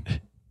Instagram.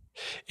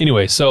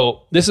 Anyway,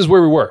 so this is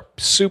where we were.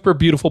 Super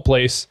beautiful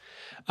place.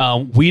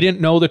 We didn't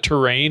know the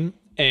terrain,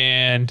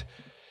 and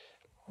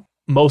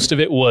most of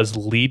it was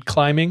lead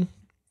climbing.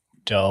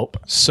 Dope.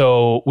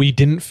 So we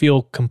didn't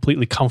feel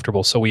completely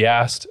comfortable. So we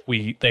asked,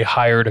 they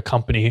hired a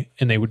company,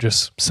 and they would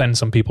just send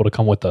some people to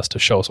come with us to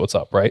show us what's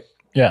up, right?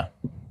 Yeah.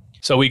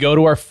 So we go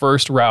to our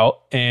first route,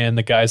 and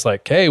the guy's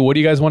like, hey, what do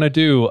you guys want to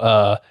do?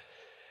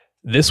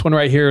 This one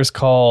right here is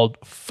called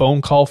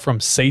Phone Call from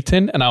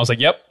Satan. And I was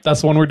like, yep,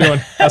 that's the one we're doing.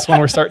 That's the one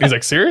we're starting. He's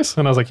like, serious?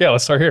 And I was like, yeah,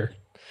 let's start here.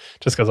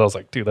 Just because I was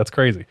like, dude, that's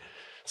crazy.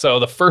 So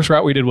the first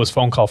route we did was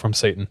Phone Call from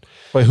Satan.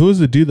 wait, who was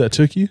the dude that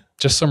took you?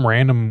 Just some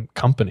random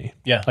company.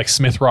 Yeah. Like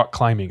Smith Rock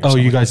Climbing. Or Oh,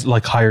 something. you guys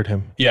like hired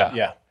him. Yeah.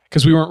 Yeah.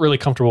 Because we weren't really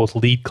comfortable with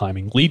lead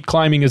climbing. Lead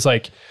climbing is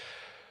like,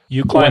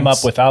 You climb Once-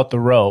 up without the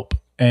rope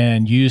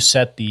and you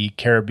set the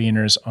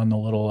carabiners on the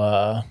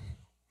little,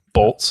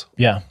 bolts.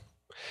 yeah.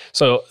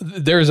 So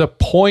there's a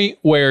point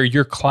where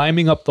you're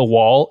climbing up the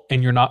wall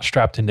and you're not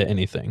strapped into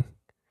anything.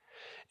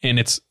 And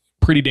it's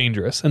pretty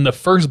dangerous. And the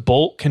first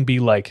bolt can be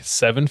like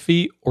 7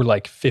 feet or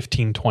like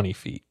 15, 20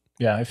 feet.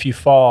 Yeah. If you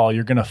fall,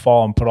 you're going to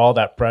fall and put all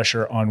that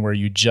pressure on where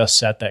you just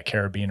set that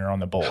carabiner on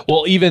the bolt.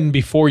 Well, even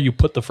before you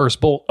put the first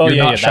bolt, Oh, you're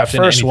yeah. not That strapped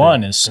into first anything.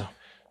 one is,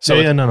 So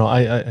yeah, no,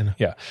 I know.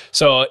 yeah.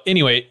 So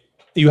anyway,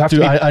 you have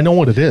Dude, to be I know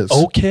what it is.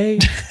 okay.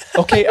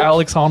 Okay,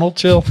 Alex Honnold,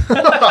 chill.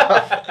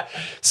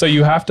 So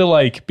you have to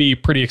like be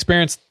pretty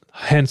experienced.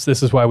 Hence,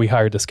 this is why we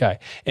hired this guy.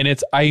 And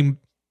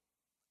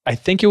I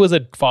think it was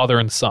a father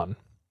and son.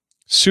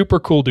 Super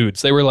cool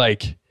dudes. They were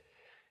like,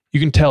 you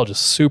can tell,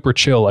 just super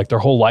chill. Like their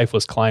whole life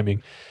was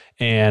climbing.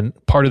 And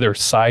part of their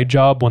side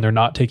job when they're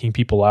not taking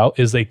people out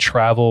is they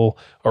travel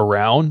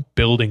around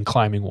building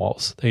climbing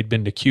walls. They'd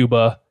been to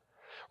Cuba.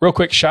 Real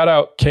quick, shout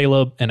out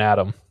Caleb and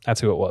Adam. That's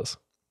who it was.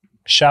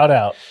 shout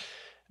out.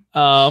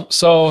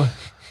 So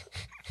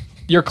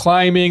you're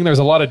climbing, there's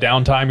a lot of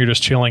downtime, you're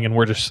just chilling, and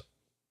we're just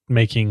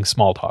making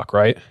small talk,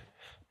 right?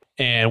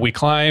 And we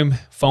climb,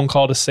 Phone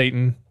Call to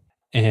Satan,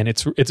 and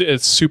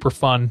it's super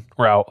fun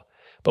route.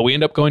 But we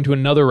end up going to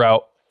another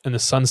route, and the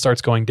sun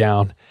starts going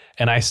down,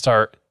 and I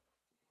start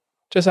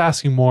just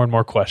asking more and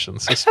more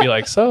questions. Just be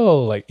like,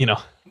 so, like, you know,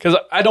 because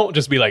I don't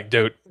just be like,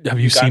 dude, have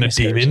you seen a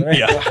demon? right?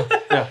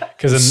 Yeah.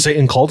 Because Is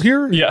Satan called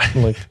here? yeah.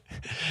 Like,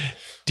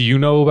 Do you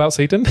know about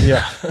Satan?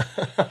 yeah.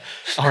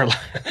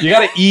 You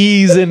got to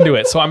ease into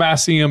it. So I'm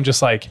asking him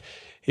just like,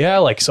 yeah,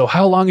 like, so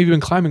how long have you been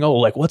climbing? Oh,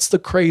 like, what's the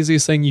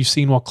craziest thing you've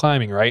seen while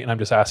climbing? Right. And I'm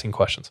just asking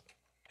questions.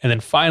 And then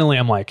finally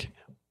I'm like,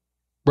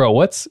 bro,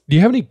 do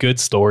you have any good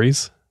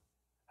stories?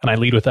 And I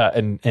lead with that.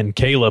 And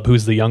Caleb,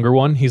 who's the younger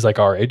one, he's like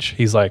our age.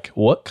 He's like,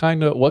 what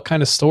kind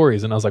of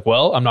stories? And I was like,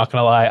 well, I'm not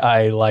going to lie.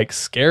 I like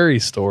scary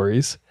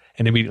stories.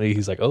 And immediately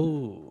he's like,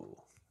 oh.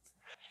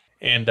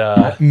 And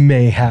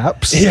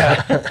Mayhaps.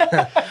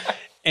 yeah.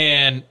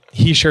 And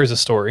he shares a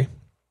story.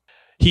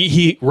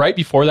 He right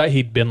before that,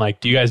 he'd been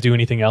like, do you guys do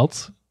anything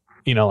else?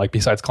 You know, like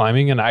besides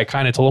climbing? And I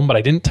kind of told him, but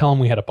I didn't tell him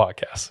we had a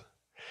podcast.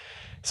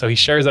 So he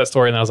shares that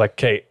story. And I was like,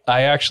 okay,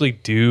 I actually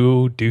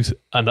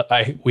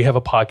we have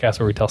a podcast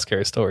where we tell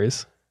scary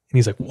stories. And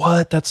he's like,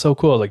 what? That's so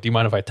cool. I was like, do you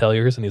mind if I tell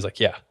yours? And he's like,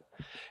 yeah.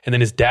 And then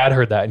his dad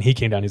heard that and he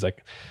came down. He's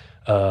like,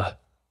 I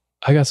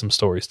got some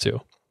stories too.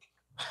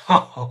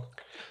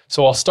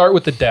 So I'll start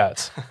with the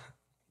dad's.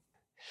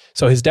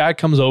 So his dad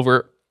comes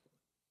over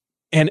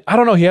and I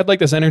don't know, he had like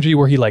this energy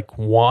where he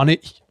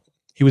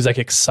was like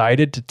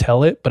excited to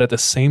tell it, but at the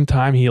same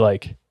time he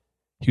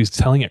was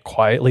telling it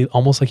quietly,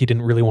 almost like he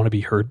didn't really want to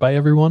be heard by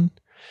everyone.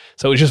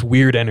 So it was just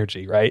weird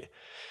energy, right?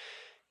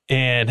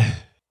 And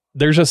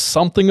there's just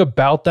something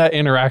about that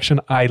interaction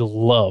I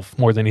love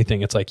more than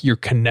anything. It's like you're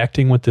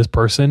connecting with this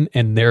person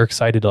and they're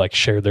excited to like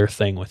share their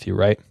thing with you,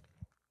 right?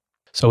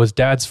 So his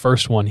dad's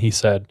first one, he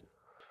said,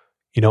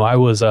 you know, I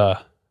was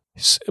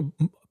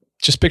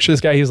just picture this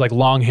guy. He's like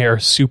long hair,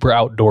 super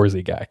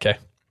outdoorsy guy. Okay.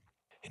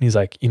 And he's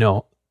like, you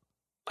know,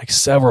 like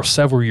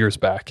several years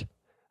back,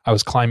 I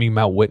was climbing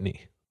Mount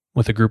Whitney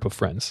with a group of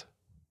friends.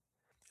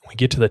 We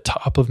get to the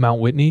top of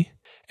Mount Whitney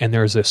and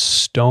there's this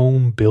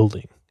stone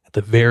building at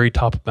the very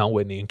top of Mount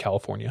Whitney in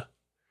California.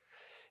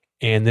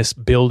 And this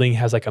building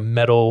has like a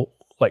metal,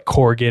 like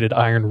corrugated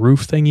iron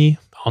roof thingy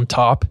on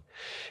top.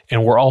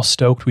 And we're all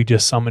stoked. We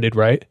just summited,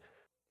 right?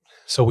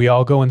 So we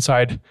all go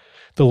inside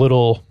the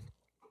little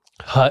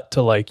hut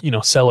to like, you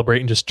know, celebrate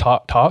and just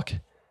talk.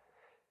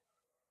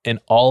 And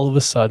all of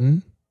a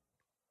sudden,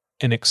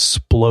 an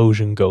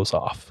explosion goes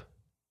off.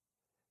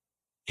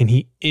 And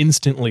he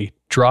instantly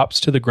drops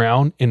to the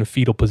ground in a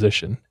fetal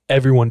position.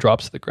 Everyone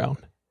drops to the ground.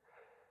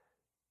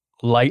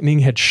 Lightning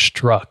had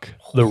struck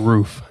the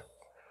roof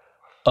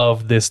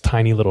of this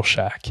tiny little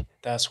shack.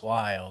 That's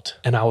wild.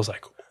 And I was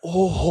like,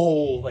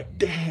 oh, like,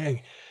 dang.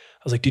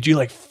 I was like, did you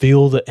like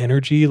feel the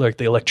energy, like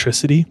the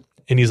electricity?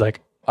 And he's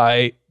like,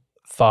 I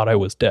thought I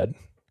was dead.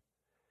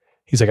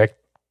 He's like, I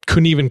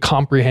couldn't even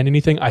comprehend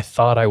anything. I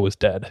thought I was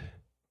dead.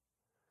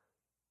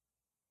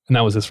 And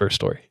that was his first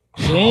story.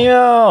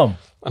 Damn.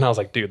 And I was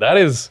like, dude, that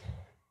is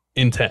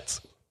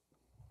intense.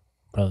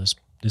 Bro,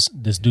 this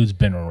dude's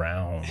been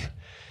around.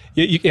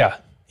 Yeah,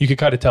 you could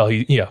kind of tell.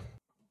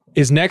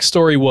 His next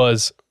story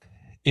was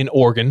in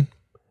Oregon.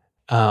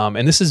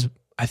 And this is,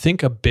 I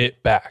think, a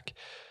bit back,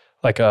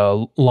 like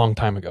a long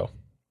time ago,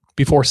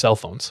 before cell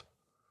phones.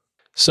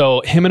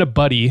 So him and a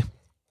buddy,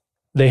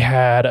 they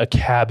had a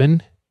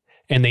cabin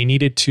and they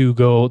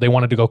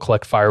wanted to go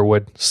collect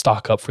firewood,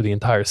 stock up for the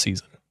entire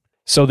season.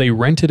 So they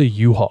rented a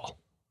U-Haul,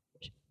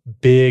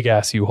 big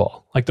ass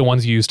U-Haul, like the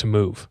ones you use to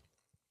move.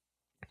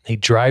 They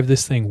drive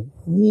this thing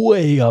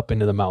way up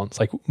into the mountains,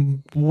 like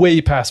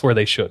way past where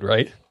they should,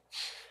 right?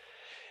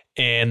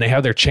 And they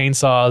have their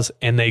chainsaws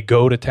and they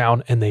go to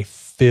town and they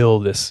fill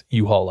this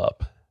U-Haul up.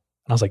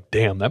 And I was like,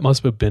 damn, that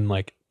must have been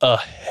like a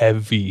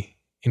heavy.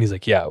 And he's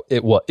like, yeah,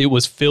 it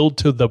was filled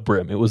to the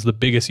brim. It was the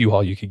biggest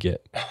U-Haul you could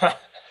get.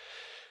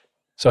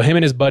 So him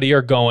and his buddy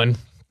are going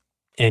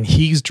and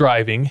he's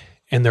driving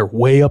and they're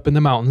way up in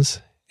the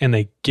mountains and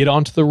they get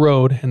onto the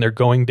road and they're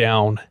going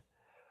down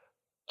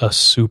a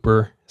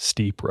super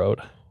steep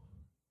road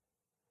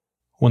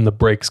when the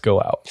brakes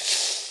go out.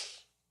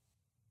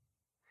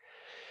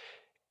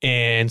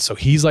 And so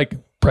he's like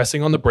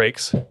pressing on the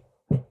brakes.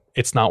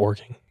 It's not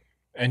working.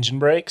 Engine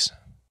brakes?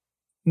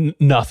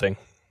 Nothing.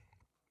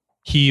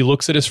 He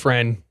looks at his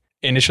friend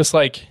and it's just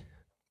like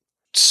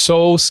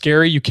so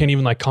scary you can't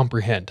even like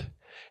comprehend.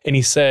 And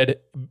he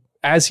said,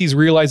 as he's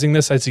realizing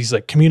this, as he's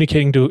like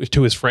communicating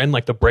to his friend,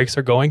 like the brakes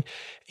are going,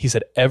 he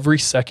said every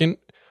second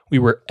we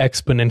were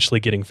exponentially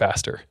getting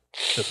faster.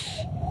 Just,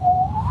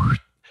 and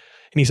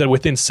he said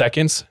within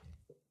seconds,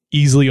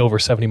 easily over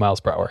 70 miles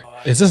per hour.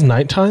 Is this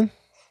nighttime?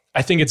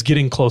 I think it's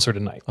getting closer to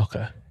night.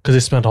 Okay. Because they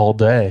spent all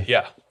day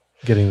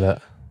getting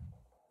that.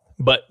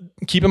 But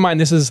keep in mind,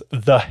 this is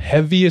the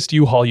heaviest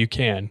U-Haul you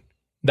can.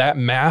 That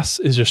mass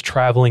is just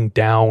traveling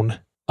down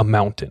a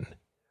mountain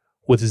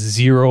with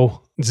zero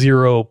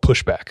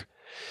pushback.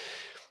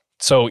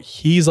 So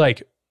he's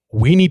like,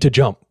 we need to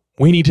jump.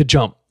 We need to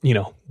jump. You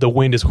know, the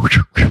wind is,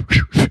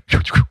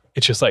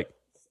 it's just like,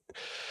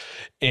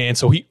 and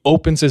so he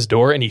opens his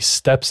door and he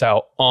steps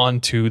out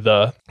onto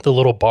the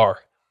little bar.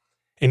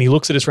 And he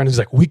looks at his friend and he's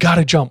like, we got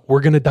to jump. We're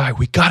going to die.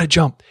 We got to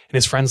jump. And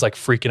his friend's like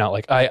freaking out.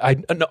 Like,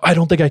 no, I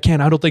don't think I can.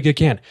 I don't think I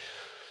can.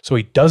 So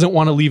he doesn't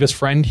want to leave his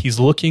friend. He's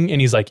looking and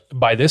he's like,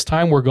 by this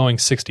time we're going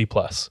 60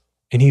 plus.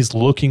 And he's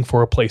looking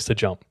for a place to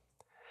jump.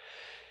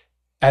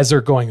 As they're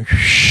going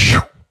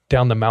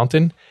down the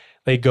mountain,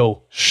 they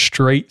go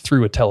straight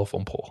through a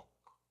telephone pole.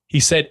 He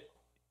said,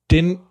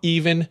 didn't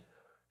even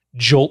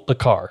jolt the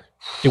car.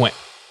 It went,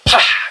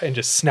 pah, and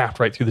just snapped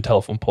right through the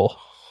telephone pole.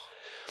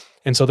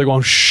 And so they're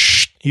going,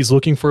 shh. He's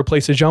looking for a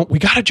place to jump. We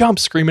got to jump,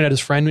 screaming at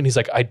his friend. And he's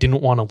like, I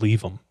didn't want to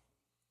leave him.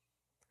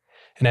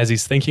 And as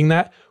he's thinking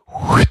that,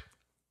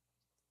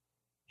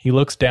 he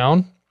looks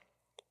down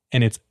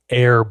and it's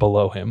air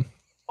below him.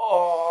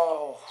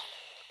 Oh.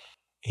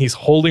 He's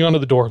holding onto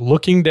the door,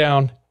 looking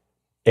down,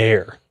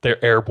 air.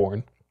 They're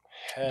airborne.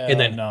 Hell and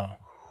then no.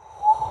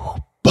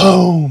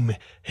 Boom,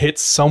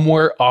 hits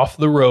somewhere off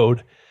the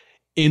road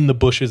in the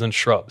bushes and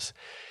shrubs.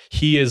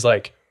 He is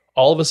like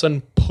all of a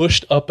sudden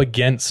pushed up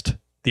against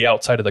the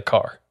outside of the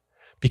car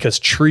because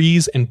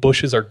trees and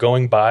bushes are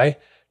going by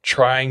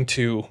trying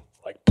to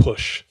like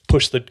push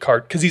the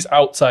car because he's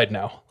outside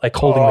now, like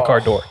holding the car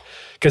door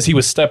because he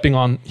was stepping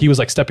out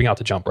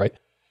to jump, right?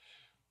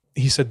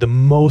 He said the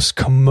most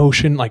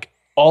commotion, like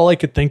all I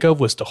could think of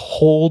was to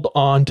hold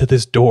on to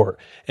this door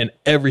and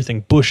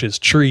everything, bushes,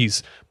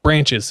 trees,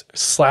 branches,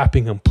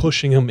 slapping him,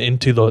 pushing him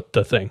into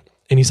the thing.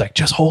 And he's like,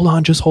 just hold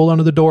on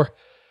to the door.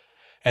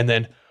 And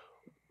then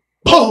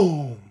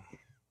boom,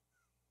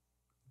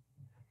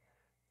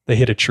 they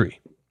hit a tree.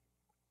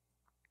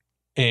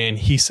 And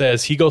he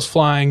says he goes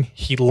flying,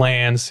 he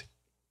lands,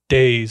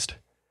 dazed.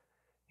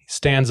 He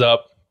stands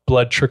up,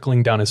 blood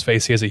trickling down his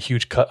face. He has a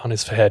huge cut on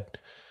his head.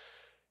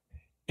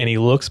 And he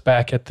looks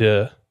back at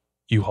the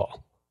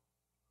U-Haul.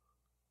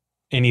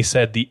 And he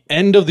said the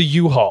end of the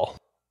U-Haul,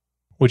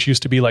 which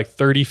used to be like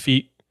 30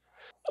 feet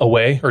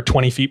away or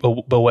 20 feet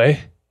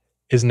away,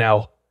 is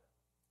now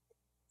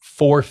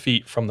 4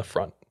 feet from the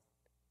front.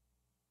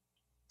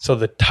 So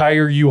the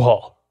entire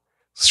U-Haul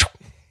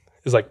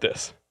is like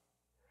this.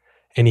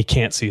 And he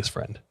can't see his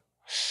friend.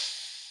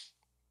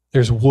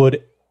 There's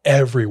wood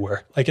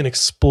everywhere, like an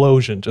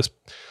explosion, just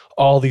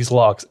all these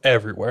logs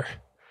everywhere.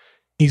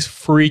 He's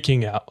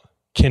freaking out,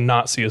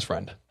 cannot see his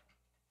friend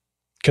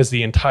because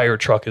the entire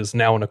truck is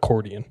now an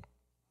accordion.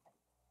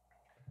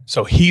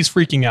 So he's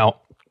freaking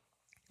out,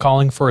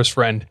 calling for his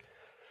friend,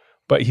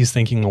 but he's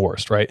thinking the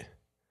worst, right?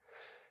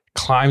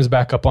 Climbs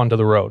back up onto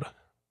the road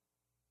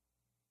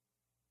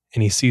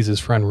and he sees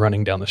his friend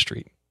running down the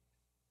street.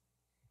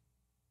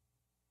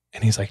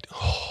 And he's like,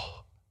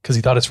 oh, because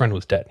he thought his friend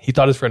was dead. He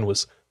thought his friend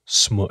was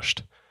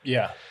smushed.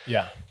 Yeah.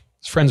 Yeah.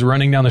 His friend's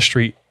running down the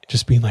street,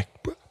 just being like,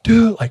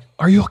 dude, like,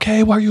 are you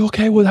okay? Why are you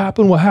okay? What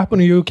happened? What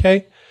happened? Are you okay?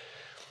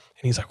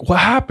 And he's like, what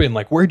happened?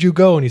 Like, where'd you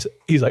go? And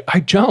he's like, I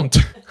jumped.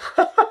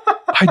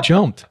 I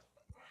jumped.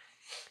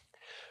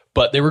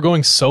 But they were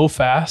going so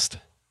fast.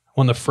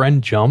 When the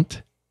friend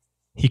jumped,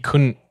 he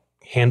couldn't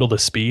handle the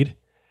speed.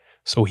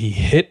 So he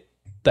hit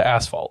the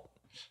asphalt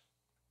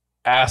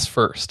ass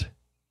first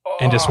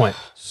and just went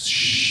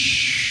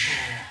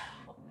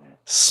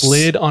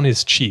slid on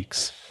his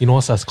cheeks. You know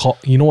what that's called?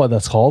 You know what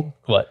that's called?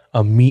 What?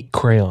 A meat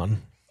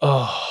crayon.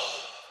 Oh,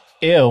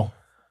 Ew.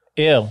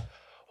 well,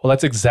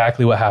 that's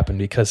exactly what happened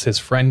because his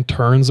friend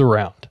turns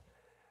around.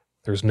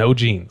 There's no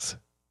jeans.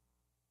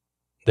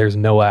 There's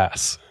no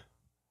ass.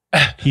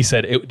 He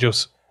said it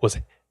just was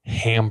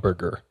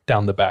hamburger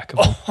down the back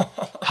of him.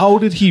 How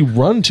did he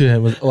run to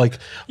him? Like,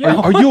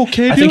 are you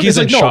okay, dude? I think he's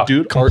in like, shock, no,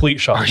 dude. complete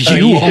shock. Are He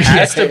you okay?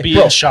 has to be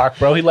in shock,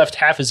 bro. He left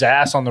half his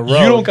ass on the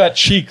road. You don't got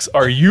cheeks.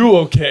 Are you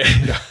okay?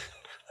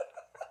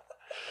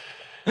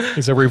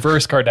 He's a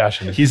reverse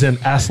Kardashian. He's an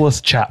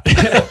assless chap.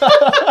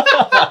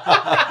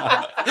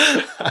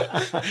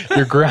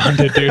 You're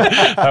grounded, dude.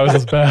 That was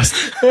his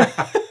best.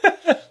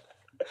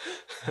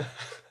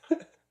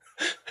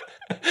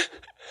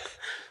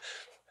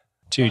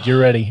 Dude, you're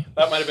ready.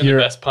 That might have been the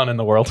best pun in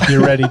the world.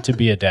 You're ready to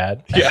be a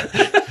dad. Yeah.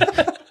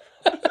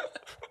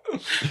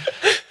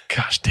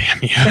 Gosh damn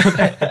you.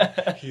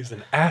 He's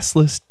an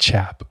assless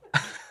chap.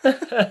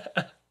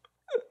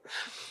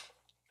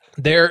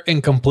 They're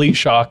in complete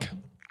shock.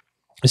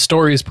 The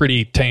story is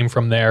pretty tame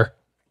from there.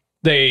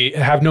 They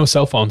have no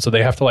cell phone, so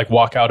they have to like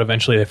walk out.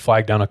 Eventually they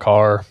flag down a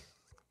car.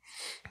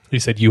 He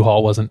said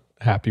U-Haul wasn't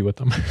happy with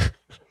them.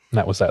 And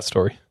that was that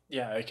story.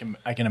 Yeah,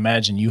 I can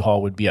imagine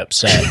U-Haul would be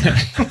upset.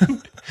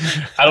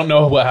 I don't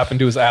know what happened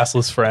to his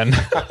assless friend.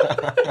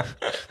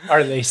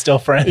 Are they still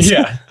friends?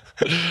 Yeah.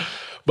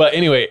 But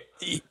anyway,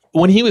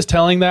 when he was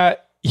telling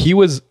that, he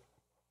was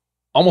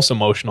almost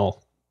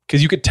emotional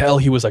because you could tell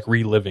he was like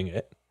reliving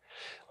it.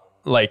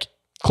 Like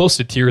close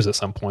to tears at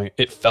some point,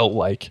 it felt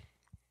like.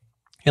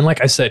 And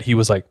like I said, he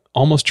was like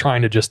almost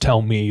trying to just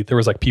tell me. There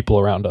was like people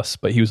around us,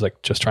 but he was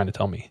like just trying to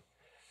tell me.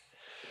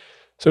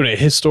 So anyway,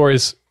 his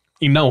stories,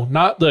 you know,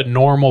 not the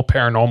normal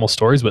paranormal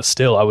stories, but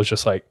still I was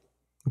just like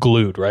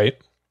glued, right?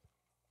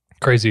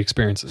 Crazy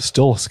experiences.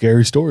 Still a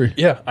scary story.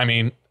 Yeah. I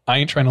mean, I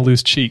ain't trying to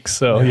lose cheeks.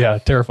 So yeah,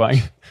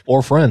 terrifying.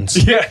 Or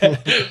friends. Yeah.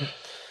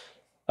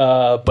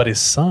 But his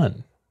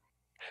son.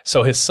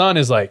 So his son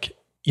is like,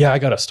 yeah, I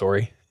got a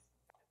story.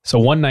 So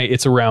one night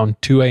it's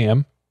around 2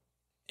 a.m.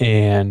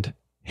 and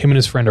him and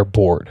his friend are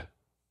bored.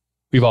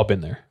 We've all been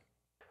there.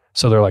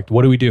 So they're like,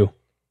 what do we do?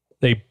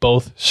 They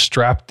both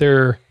strap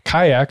their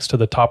kayaks to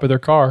the top of their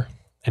car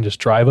and just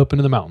drive up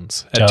into the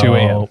mountains at 2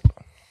 a.m.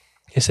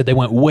 He said they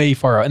went way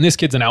far out. And this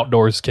kid's an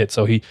outdoors kid.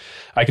 So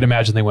I can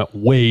imagine they went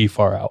way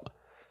far out.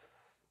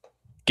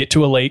 Get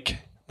to a lake.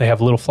 They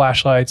have little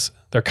flashlights,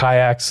 their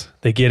kayaks.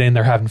 They get in,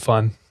 they're having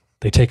fun.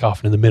 They take off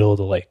into the middle of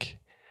the lake.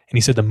 And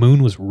he said the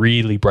moon was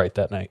really bright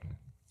that night.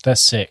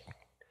 That's sick.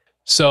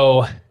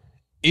 So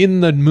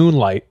in the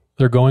moonlight,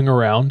 they're going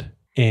around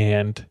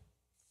and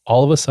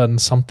all of a sudden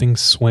something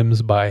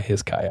swims by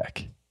his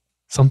kayak.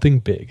 Something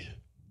big.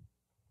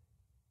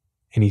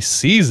 And he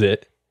sees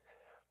it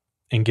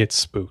and gets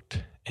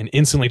spooked and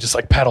instantly just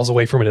like paddles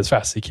away from it as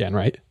fast as he can,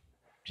 right?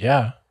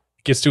 Yeah.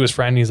 Gets to his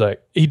friend and he's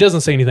like, he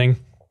doesn't say anything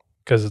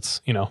because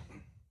it's, you know,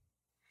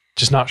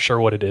 just not sure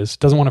what it is.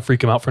 Doesn't want to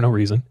freak him out for no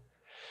reason.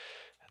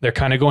 They're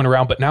kind of going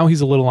around, but now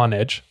he's a little on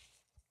edge.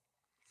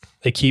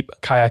 They keep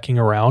kayaking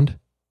around.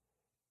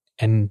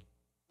 And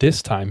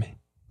this time,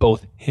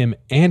 both him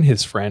and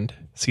his friend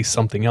see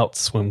something else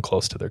swim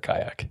close to their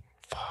kayak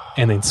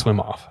and then swim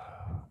off.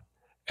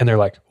 And they're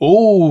like,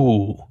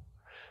 oh,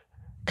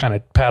 kind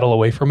of paddle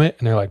away from it.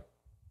 And they're like,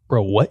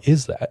 bro, what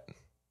is that?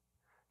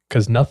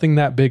 Because nothing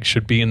that big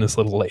should be in this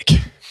little lake.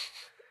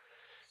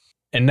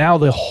 And now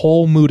the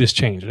whole mood has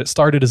changed. It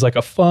started as like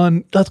a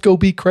fun, let's go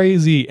be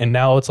crazy. And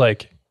now it's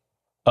like,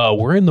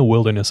 we're in the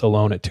wilderness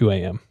alone at 2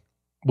 a.m.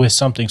 With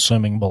something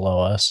swimming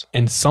below us.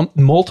 And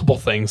multiple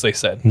things they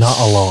said. Not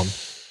alone.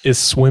 Is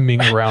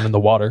swimming around in the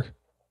water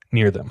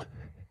near them.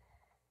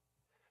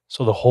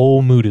 So the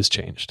whole mood has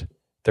changed.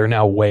 They're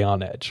now way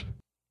on edge.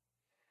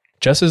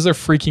 Just as they're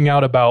freaking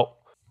out about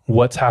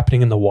what's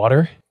happening in the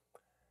water,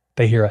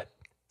 they hear a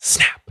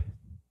snap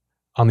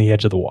on the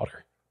edge of the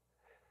water.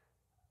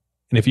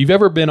 And if you've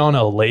ever been on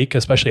a lake,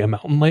 especially a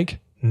mountain lake,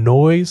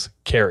 noise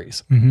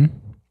carries. Mm-hmm.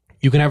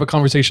 You can have a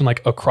conversation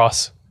like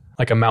across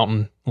like a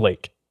mountain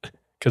lake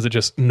because it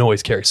just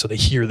noise carries. So they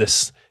hear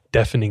this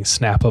deafening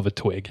snap of a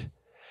twig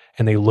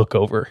and they look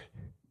over.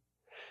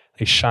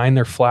 They shine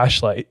their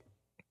flashlight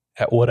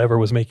at whatever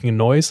was making a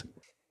noise.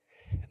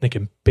 And they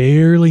can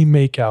barely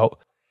make out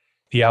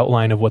the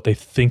outline of what they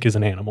think is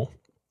an animal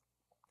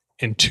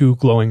and two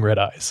glowing red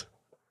eyes.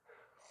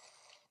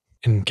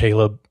 And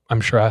Caleb,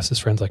 I'm sure, asked his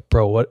friends, like,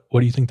 bro, what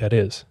do you think that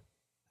is?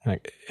 And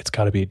like, it's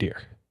got to be a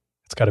deer.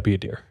 It's got to be a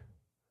deer.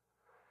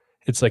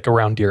 It's like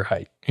around deer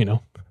height, you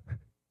know?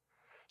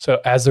 So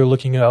as they're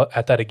looking out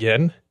at that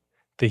again,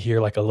 they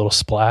hear like a little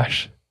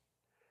splash,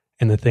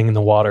 and the thing in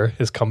the water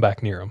has come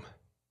back near them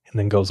and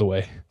then goes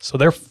away. So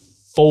they're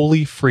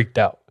fully freaked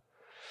out.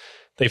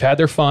 They've had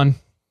their fun.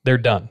 They're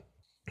done.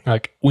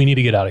 Like, we need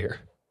to get out of here.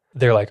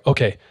 They're like,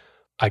 okay,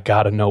 I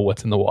got to know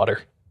what's in the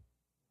water.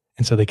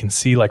 And so they can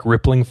see like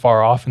rippling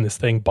far off and this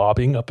thing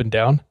bobbing up and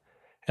down.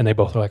 And they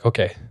both are like,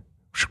 okay.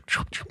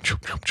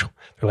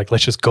 They're like,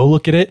 let's just go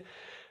look at it.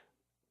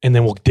 And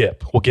then we'll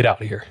dip. We'll get out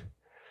of here.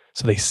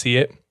 So they see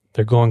it.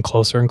 They're going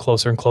closer and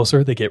closer and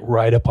closer. They get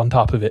right up on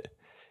top of it.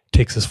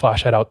 Takes his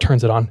flashlight out,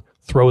 turns it on,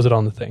 throws it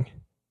on the thing.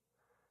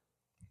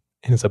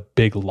 And it's a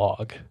big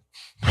log.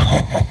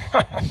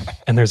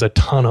 And there's a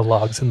ton of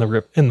logs in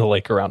the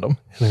lake around them.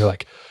 And they're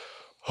like,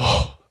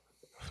 oh,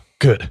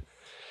 good.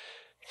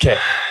 Okay,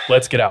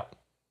 let's get out.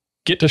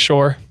 Get to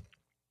shore.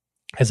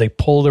 As they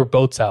pull their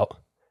boats out,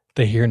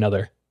 they hear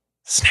another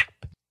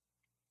snap.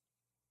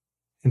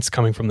 It's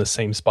coming from the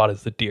same spot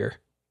as the deer.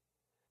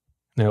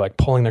 And they're like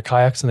pulling their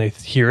kayaks and they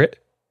hear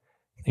it.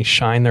 They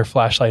shine their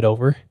flashlight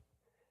over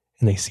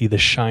and they see the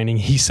shining,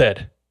 he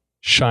said,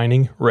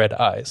 shining red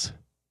eyes.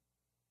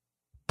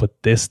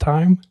 But this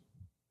time,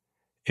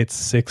 it's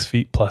 6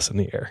 feet plus in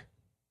the air.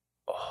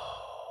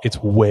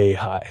 It's way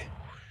high.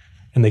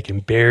 And they can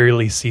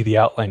barely see the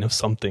outline of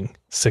something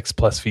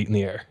 6+ feet in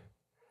the air.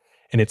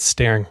 And it's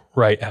staring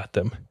right at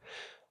them.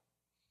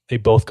 They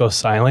both go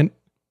silent,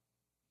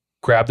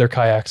 grab their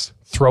kayaks,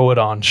 throw it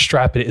on,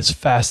 strap it as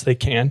fast as they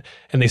can.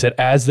 And they said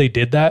as they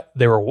did that,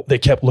 they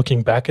kept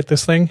looking back at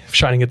this thing,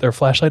 shining their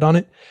flashlight on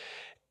it,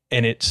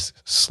 and it's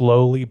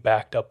slowly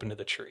backed up into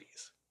the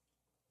trees,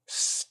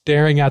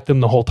 staring at them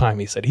the whole time.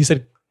 He said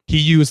he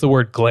used the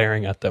word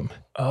glaring at them.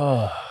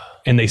 Oh.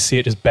 And they see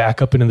it just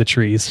back up into the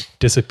trees,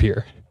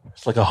 disappear.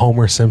 It's like a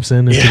Homer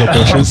Simpson into the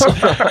bushes.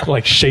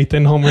 Like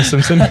Shathan Homer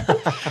Simpson.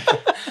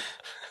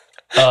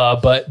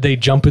 But they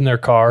jump in their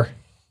car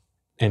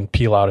and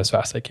peel out as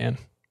fast as they can.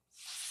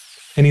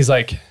 And he's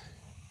like,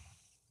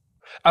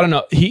 I don't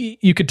know.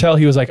 You could tell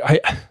he was like,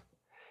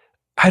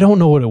 I don't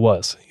know what it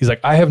was. He's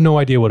like, I have no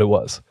idea what it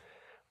was.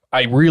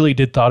 I really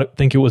did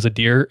think it was a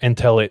deer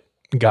until it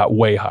got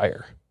way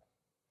higher.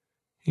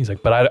 He's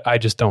like, but I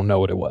just don't know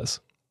what it was.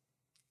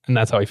 And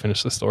that's how he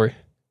finished the story.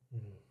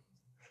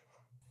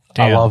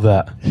 Damn. I love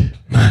that.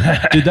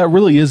 Dude, that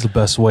really is the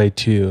best way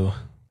to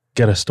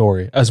get a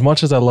story. As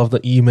much as I love the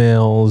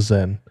emails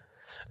and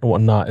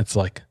whatnot, it's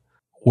like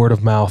word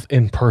of mouth,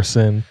 in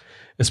person,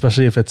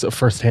 especially if it's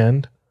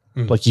firsthand.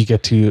 Like you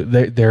get to,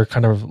 they're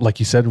kind of, like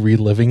you said,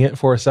 reliving it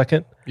for a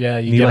second. Yeah,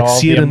 you get like all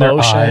see the it in their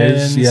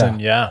eyes.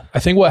 Yeah. I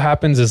think what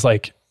happens is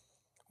like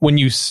when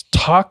you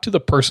talk to the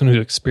person who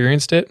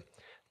experienced it,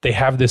 they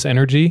have this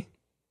energy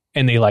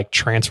and they like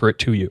transfer it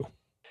to you.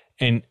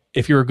 And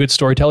if you're a good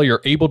storyteller,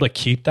 you're able to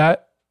keep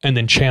that and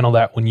then channel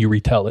that when you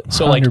retell it.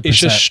 So like 100%. It's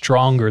just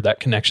stronger, that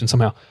connection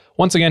somehow.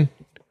 Once again,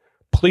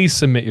 please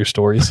submit your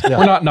stories. Yeah.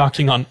 We're not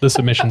knocking on the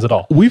submissions at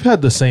all. We've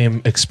had the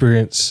same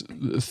experience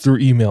through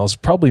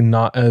emails, probably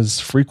not as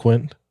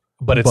frequent,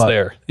 but it's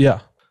there.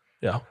 Yeah.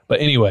 Yeah. But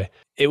anyway,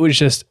 it was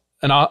just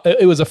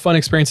it was a fun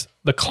experience.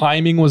 The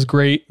climbing was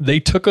great. They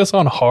took us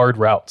on hard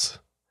routes.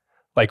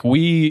 Like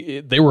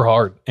they were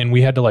hard and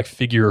we had to like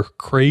figure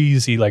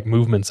crazy like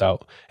movements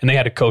out and they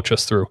had to coach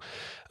us through.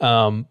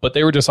 But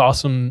they were just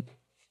awesome.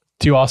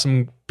 2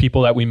 awesome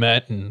people that we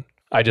met. And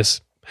I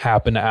just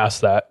happened to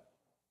ask that.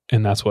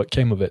 And that's what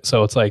came of it.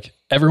 So it's like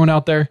everyone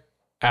out there,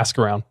 ask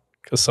around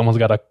because someone's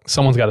got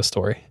a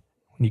story.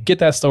 When you get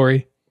that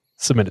story,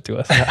 submit it to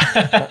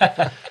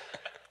us.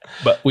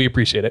 But we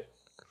appreciate it.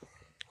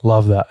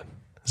 Love that.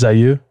 Is that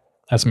you?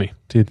 That's me.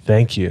 Dude,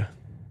 thank you.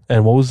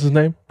 And what was his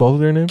name? Both of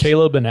their names?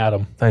 Caleb and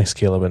Adam. Thanks,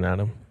 Caleb and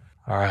Adam.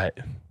 All right.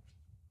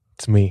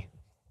 It's me.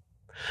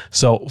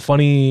 So,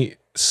 funny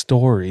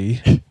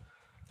story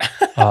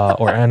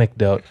or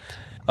anecdote.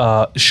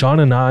 Sean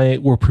and I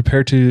were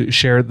prepared to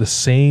share the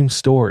same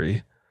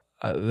story.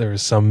 There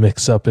was some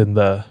mix up in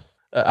the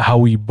how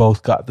we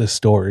both got this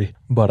story.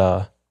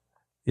 But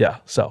yeah,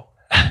 so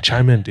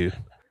chime in, dude.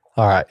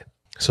 All right.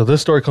 So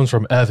this story comes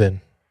from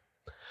Evan,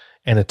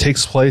 and it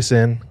takes place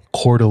in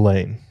Coeur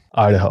d'Alene,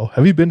 Idaho.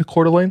 Have you been to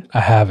Coeur d'Alene?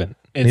 I haven't.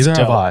 Neither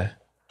have I.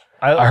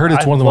 I heard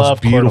it's one of the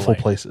most beautiful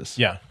places.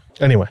 Yeah.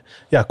 Anyway,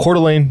 yeah, Coeur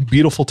d'Alene,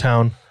 beautiful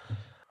town.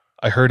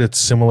 I heard it's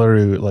similar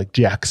to like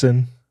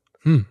Jackson,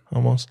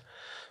 almost.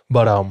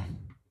 But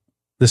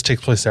this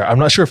takes place there. I'm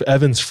not sure if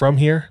Evan's from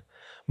here,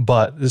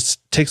 but this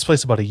takes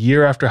place about a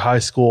year after high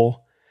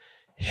school.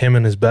 Him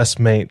and his best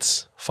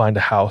mates find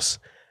a house,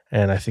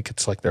 and I think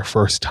it's like their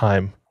first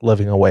time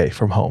living away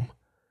from home.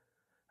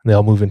 And they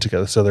all move in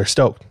together, so they're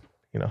stoked,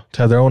 to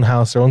have their own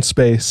house, their own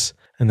space,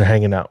 and they're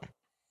hanging out.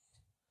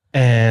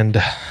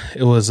 And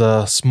it was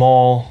a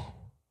small,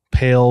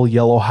 pale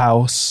yellow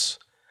house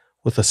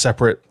with a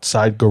separate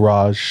side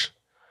garage.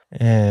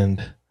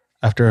 And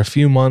after a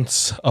few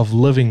months of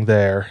living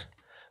there,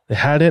 they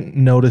hadn't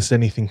noticed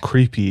anything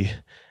creepy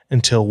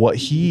until what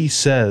he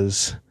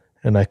says,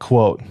 and I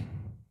quote,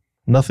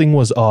 "Nothing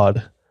was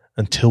odd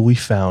until we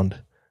found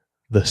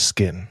the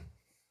skin."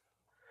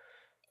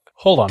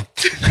 Hold on.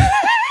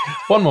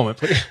 One moment,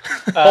 please.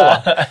 Hold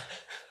on.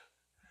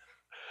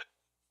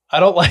 I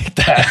don't like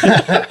that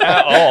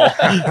at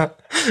all.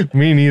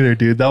 Me neither,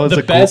 dude. That was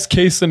The best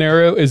case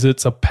scenario is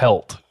it's a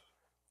pelt.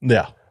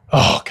 Yeah.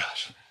 Oh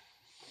gosh.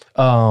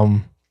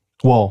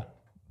 Well,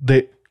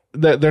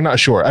 they're not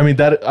sure. I mean,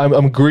 that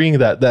I'm agreeing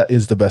that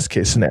is the best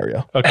case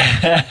scenario.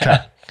 Okay.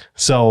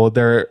 So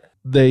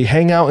they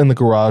hang out in the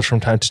garage from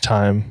time to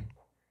time.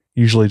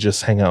 Usually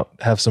just hang out,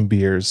 have some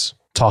beers,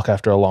 talk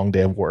after a long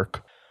day of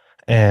work.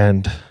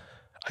 And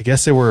I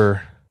guess they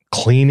were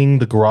cleaning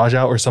the garage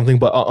out or something,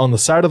 but on the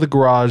side of the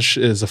garage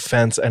is a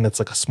fence and it's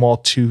like a small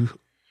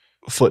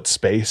 2-foot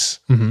space.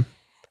 Mm-hmm.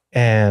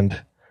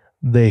 And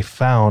they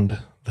found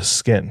the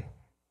skin.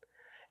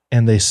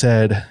 And they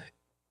said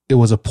it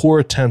was a poor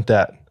attempt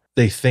that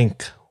they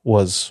think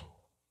was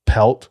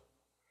pelt.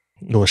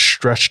 It was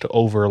stretched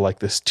over like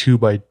this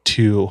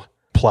 2x2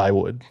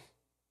 plywood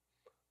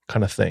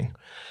kind of thing.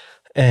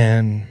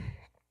 And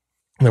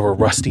there were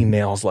rusty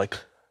nails like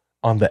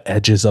on the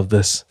edges of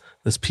this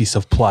piece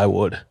of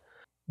plywood.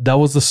 That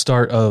was the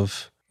start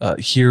of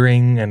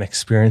hearing and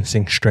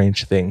experiencing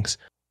strange things.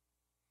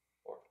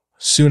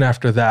 Soon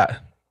after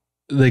that,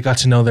 they got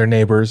to know their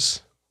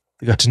neighbors.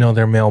 They got to know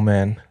their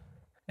mailman.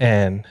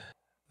 And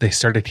they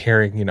started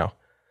hearing,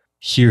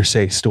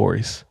 hearsay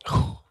stories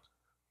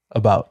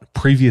about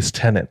previous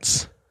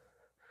tenants.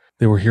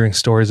 They were hearing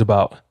stories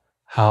about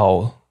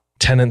how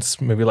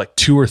tenants, maybe like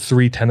 2 or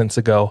 3 tenants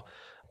ago,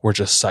 were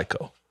just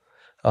psycho.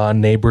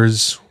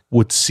 Neighbors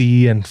would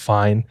see and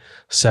find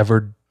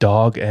severed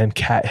dog and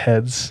cat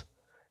heads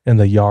in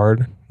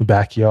the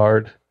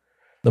backyard.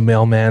 The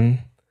mailman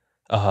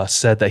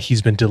said that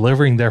he's been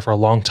delivering there for a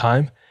long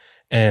time,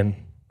 and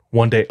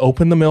one day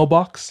opened the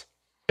mailbox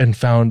and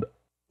found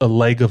a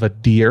leg of a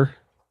deer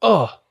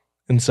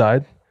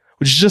inside,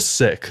 which is just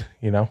sick,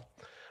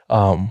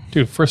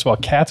 Dude, first of all,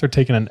 cats are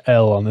taking an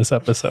L on this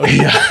episode.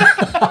 Yeah.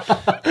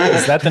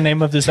 Is that the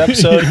name of this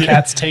episode? Yeah.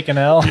 Cats take an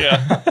L?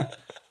 Yeah.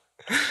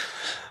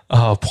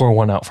 Pour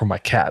one out for my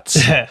cats.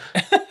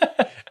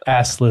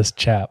 Assless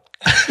chap.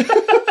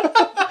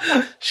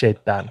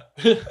 Shaitan.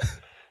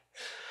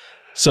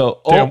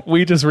 So Damn,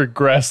 we just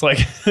regress like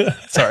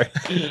sorry.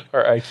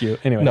 Our IQ.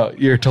 Anyway. No,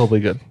 you're totally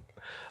good.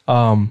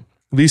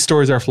 These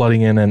stories are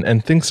flooding in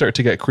and things start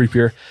to get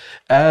creepier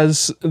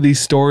as these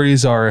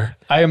stories are.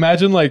 I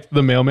imagine like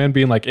the mailman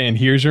being like, and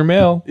here's your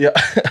mail. Yeah.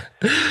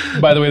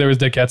 By the way, there was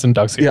dead cats and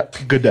dogs here.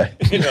 Yeah. Good day.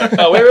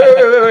 Oh,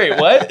 wait.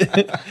 What?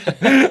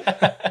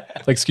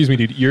 Like, excuse me,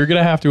 dude. You're going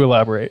to have to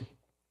elaborate.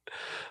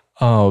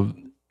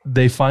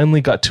 They finally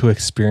got to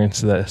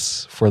experience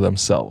this for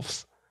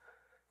themselves.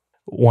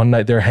 One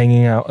night they're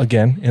hanging out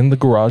again in the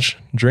garage,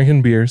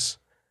 drinking beers.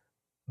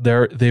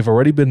 They've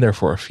already been there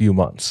for a few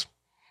months.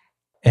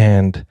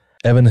 And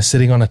Evan is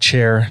sitting on a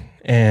chair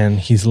and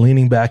he's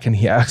leaning back and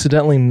he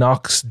accidentally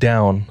knocks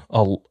down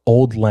an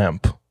old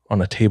lamp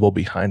on a table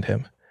behind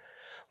him.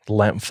 The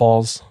lamp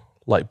falls,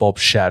 light bulb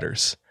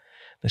shatters.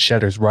 It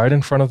shatters right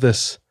in front of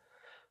this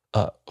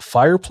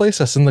fireplace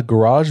that's in the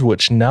garage,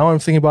 which now I'm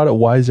thinking about it.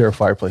 Why is there a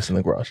fireplace in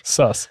the garage?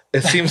 Sus.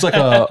 It seems like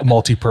a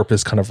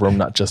multi-purpose kind of room,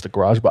 not just a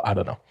garage, but I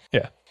don't know.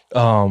 Yeah.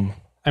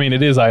 I mean,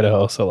 it is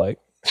Idaho, so like,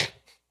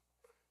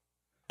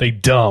 they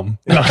dumb.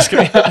 No, I'm just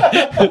kidding.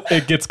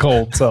 It gets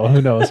cold, so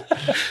who knows?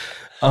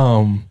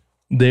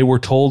 They were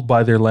told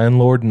by their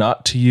landlord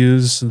not to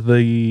use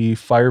the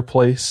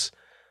fireplace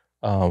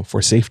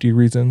for safety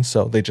reasons,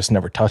 so they just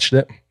never touched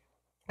it.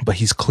 But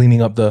he's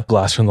cleaning up the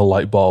glass from the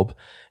light bulb,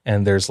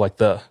 and there's like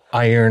the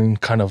iron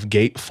kind of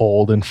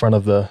gatefold in front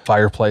of the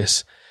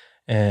fireplace.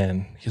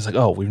 And he's like,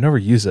 oh, we've never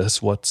used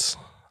this.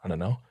 I don't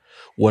know.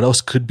 What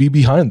else could be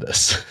behind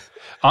this?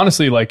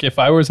 Honestly, like if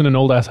I was in an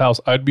old ass house,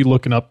 I'd be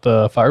looking up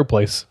the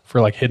fireplace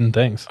for like hidden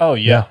things. Oh,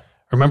 yeah.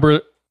 Remember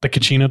the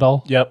Kachina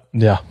doll? Yep.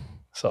 Yeah.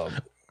 So,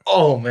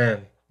 oh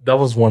man, that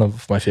was one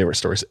of my favorite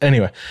stories.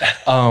 Anyway,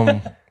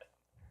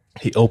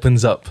 he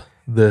opens up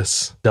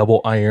this double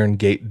iron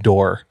gate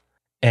door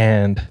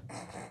and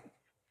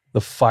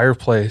the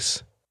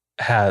fireplace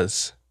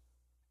has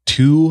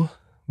 2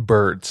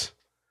 birds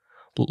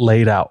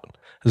laid out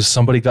as if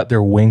somebody got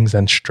their wings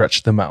and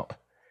stretched them out.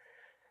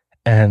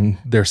 And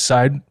they're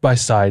side by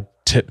side,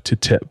 tip to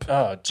tip.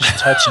 Oh, just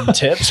touching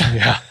tips?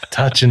 Yeah,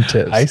 touching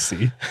tips. I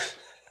see.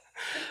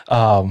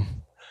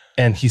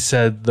 And he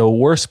said the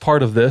worst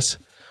part of this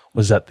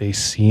was that they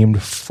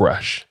seemed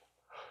fresh.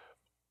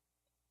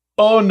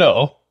 Oh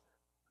no.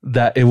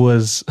 That it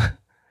was,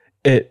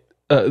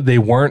 they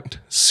weren't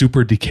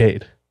super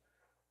decayed.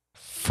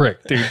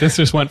 Frick, dude. This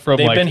just went from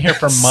They've like been here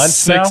for months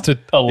 6 now? to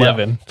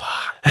 11.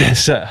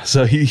 Yeah.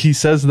 So he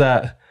says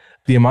that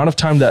the amount of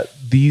time that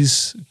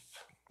these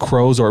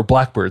crows or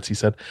blackbirds, he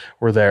said,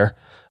 were there,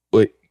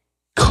 it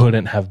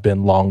couldn't have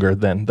been longer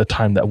than the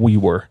time that we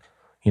were,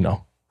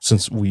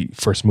 since we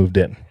first moved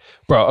in.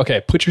 Bro,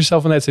 okay, put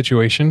yourself in that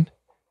situation.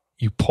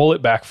 You pull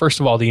it back. First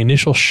of all, the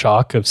initial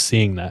shock of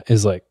seeing that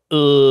is like,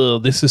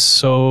 ugh, this is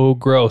so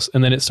gross.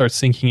 And then it starts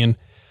sinking in,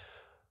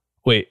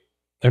 wait,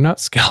 they're not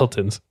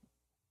skeletons.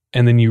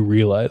 And then you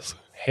realize,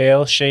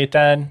 Hail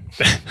Shaitan.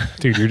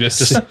 Dude, you're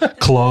just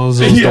Close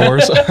those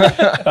doors.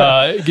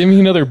 give me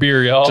another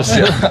beer, y'all. Just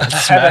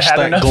smash had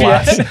that enough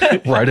glass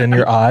right in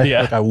your eye.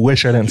 Yeah. Like, I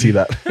wish I didn't see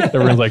that.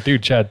 Everyone's like,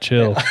 dude, Chad,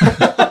 chill.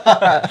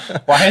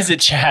 Why is it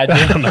Chad?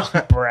 I don't know.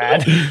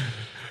 Brad.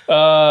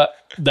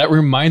 That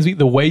reminds me,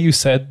 the way you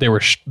said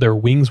their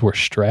wings were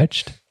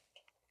stretched,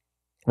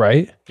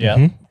 right?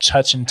 Yeah.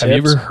 Touching tips. Have you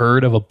ever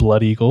heard of a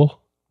blood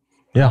eagle?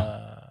 Yeah.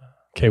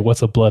 Okay,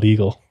 what's a blood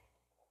eagle?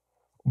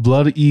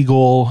 Blood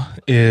eagle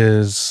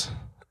is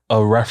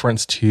a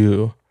reference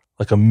to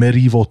like a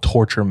medieval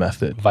torture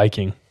method.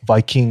 Viking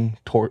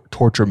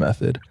torture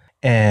method.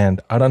 And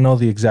I don't know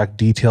the exact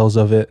details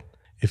of it.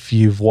 If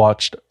you've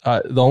watched,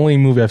 the only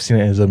movie I've seen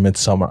it is a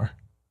Midsummer.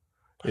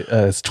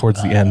 It's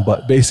towards the end,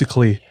 but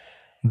basically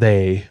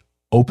they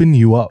open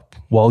you up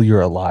while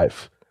you're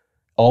alive.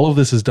 All of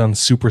this is done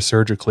super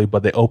surgically,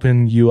 but they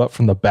open you up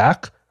from the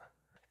back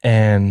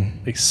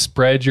and they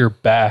spread your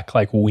back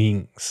like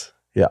wings.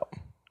 Yeah.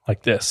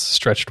 Like this,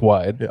 stretched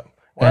wide. Yeah.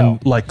 Wow.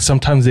 And like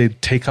sometimes they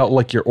take out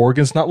like your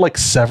organs, not like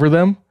sever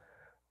them,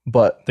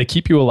 but they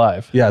keep you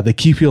alive. Yeah, they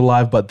keep you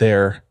alive, but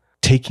they're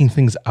taking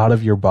things out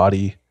of your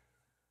body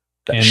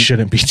that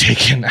shouldn't be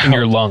taken out. In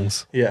your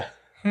lungs. Yeah.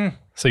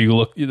 So you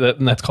look,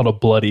 and that's called a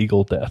blood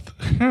eagle death.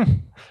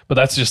 But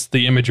that's just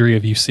the imagery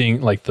of you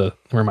seeing, like,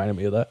 reminded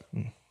me of that.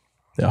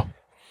 Yeah.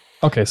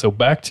 Okay, so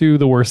back to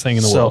the worst thing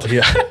in the world.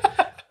 Yeah.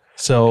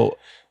 So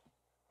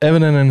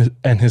Evan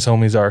and his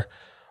homies are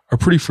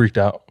pretty freaked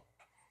out.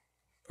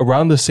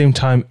 Around the same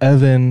time,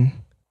 Evan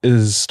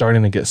is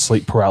starting to get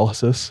sleep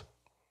paralysis,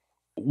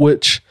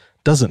 which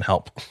doesn't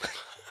help.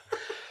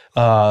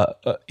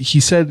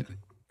 He said,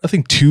 I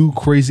think too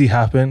crazy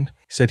happened.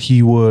 He said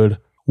he would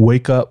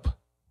wake up,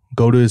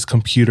 go to his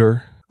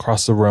computer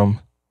across the room,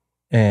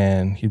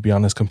 and he'd be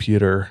on his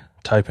computer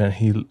typing.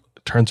 He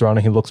turns around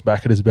and he looks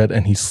back at his bed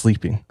and he's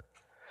sleeping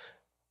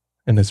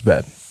in his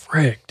bed.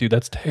 Frick, dude,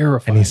 that's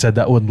terrifying. And he said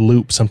that would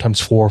loop sometimes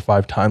 4 or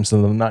 5 times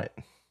in the night.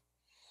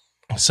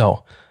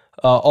 So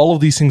all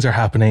of these things are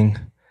happening,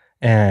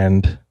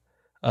 and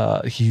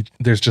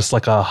there's just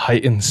like a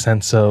heightened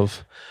sense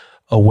of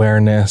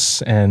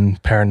awareness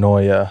and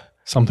paranoia.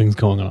 Something's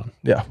going on.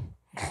 Yeah.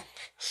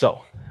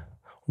 So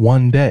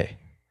one day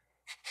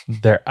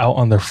they're out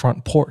on their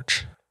front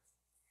porch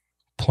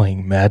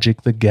playing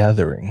Magic the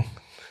Gathering.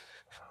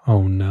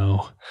 Oh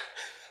no.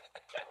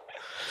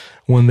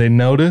 When they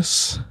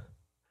notice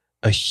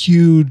a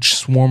huge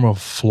swarm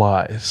of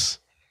flies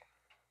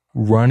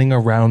running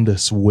around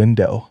this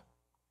window,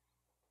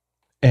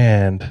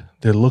 and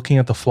they're looking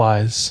at the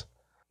flies.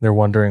 They're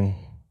wondering,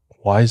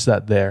 why is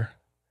that there?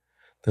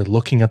 They're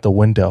looking at the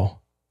window,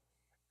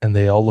 and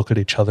they all look at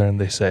each other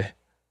and they say,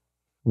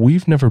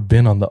 we've never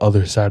been on the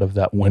other side of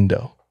that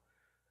window.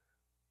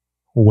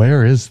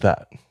 Where is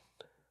that?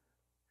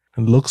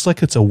 It looks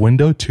like it's a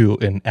window to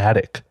an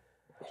attic.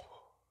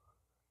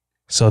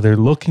 So they're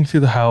looking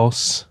through the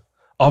house.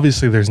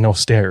 Obviously, there's no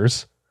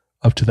stairs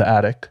up to the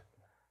attic.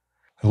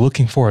 They're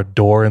looking for a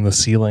door in the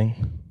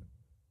ceiling.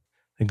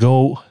 They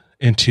go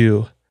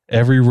into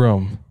every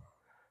room.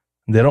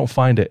 They don't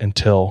find it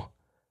until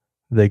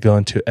they go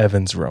into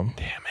Evan's room.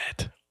 Damn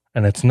it.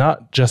 And it's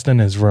not just in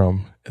his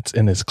room, it's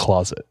in his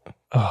closet.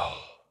 Oh.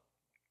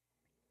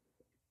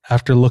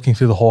 After looking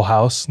through the whole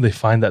house, they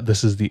find that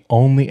this is the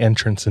only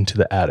entrance into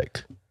the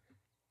attic.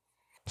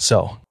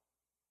 So,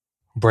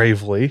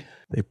 bravely,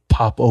 they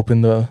pop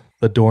open the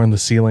door in the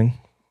ceiling.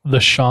 The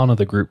Sean of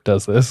the group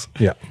does this.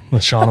 Yeah, the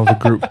Sean of the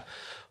group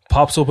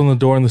pops open the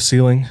door in the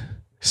ceiling,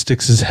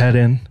 sticks his head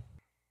in,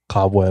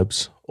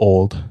 cobwebs,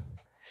 old.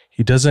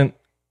 He doesn't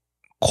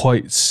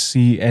quite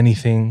see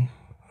anything,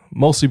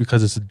 mostly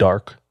because it's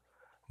dark,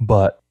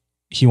 but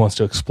he wants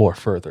to explore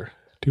further.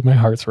 Dude, my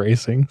heart's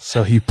racing.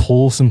 So he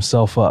pulls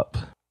himself up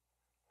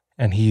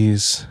and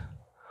he's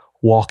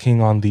walking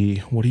on the,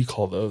 what do you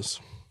call those?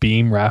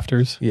 Beam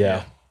rafters?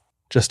 Yeah.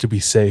 Just to be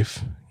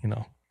safe,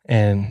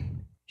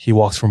 And he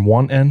walks from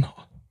one end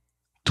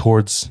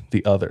towards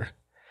the other.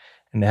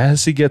 And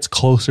as he gets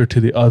closer to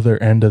the other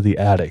end of the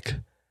attic,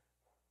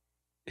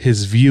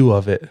 his view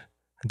of it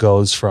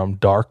goes from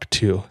dark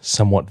to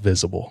somewhat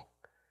visible.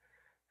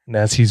 And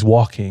as he's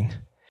walking,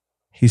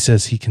 he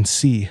says he can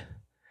see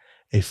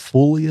a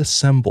fully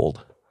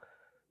assembled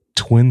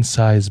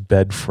twin-size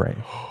bed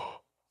frame.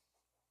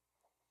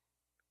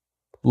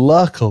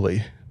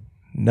 Luckily,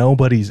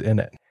 nobody's in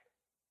it.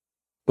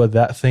 But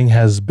that thing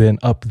has been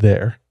up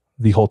there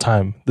the whole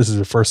time. This is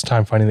the first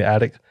time finding the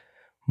attic,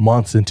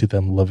 months into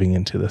them living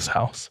into this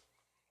house,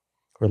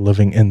 or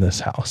living in this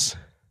house.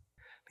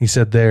 He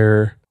said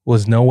there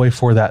was no way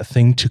for that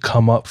thing to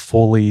come up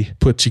fully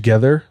put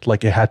together.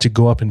 Like it had to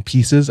go up in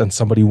pieces, and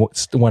somebody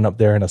went up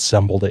there and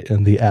assembled it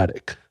in the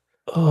attic.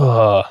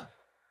 Ugh.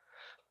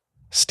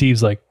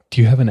 Steve's like,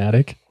 do you have an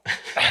attic?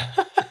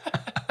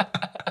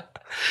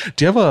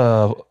 Do you have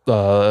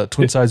a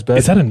twin-size bed?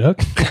 Is that a Nook?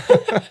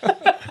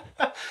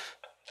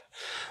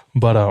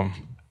 But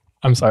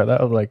I'm sorry,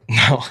 that was like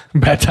no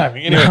bad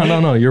timing. Anyway.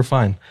 No, you're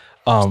fine.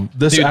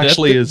 This Dude,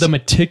 actually is the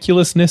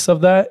meticulousness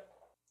of that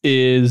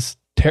is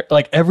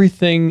like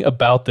everything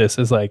about this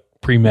is like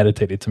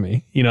premeditated to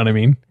me. You know what I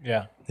mean?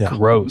 Yeah.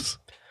 Gross.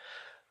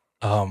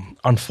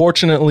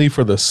 Unfortunately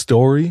for the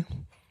story,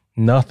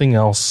 nothing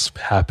else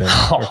happened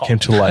or came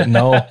to light.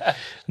 No,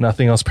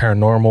 nothing else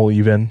paranormal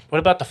even. What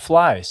about the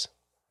flies?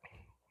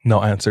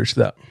 No answer to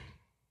that.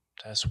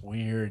 That's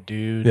weird,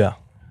 dude. Yeah.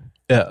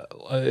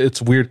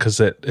 It's weird because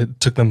it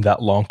took them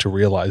that long to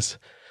realize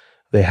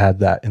they had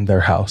that in their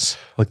house.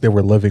 Like they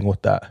were living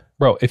with that.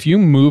 Bro, if you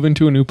move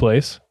into a new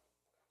place,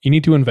 you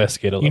need to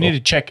investigate a little. You need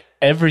to check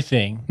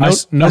everything. No I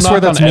knock swear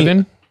that's on me.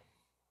 Evan.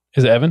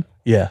 Is it Evan?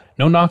 Yeah.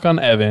 No knock on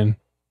Evan.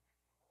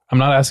 I'm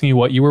not asking you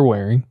what you were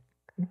wearing,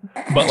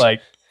 but like,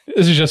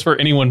 this is just for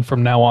anyone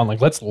from now on. Like,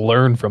 let's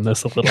learn from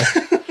this a little.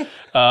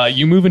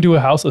 You move into a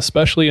house,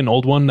 especially an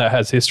old one that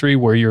has history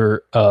where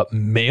your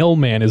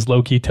mailman is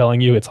low-key telling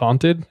you it's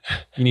haunted.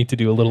 You need to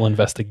do a little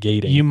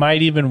investigating. You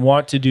might even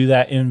want to do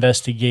that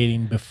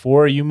investigating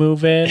before you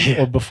move in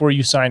or before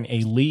you sign a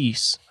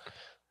lease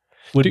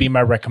would be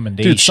my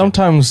recommendation. Dude,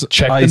 sometimes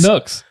check the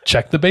nooks,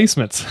 check the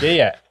basements.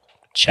 Yeah.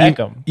 Check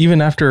them.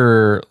 Even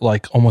after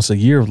like almost a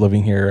year of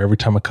living here, every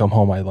time I come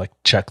home, I like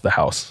check the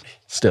house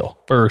still.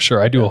 For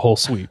sure. I do a whole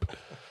sweep.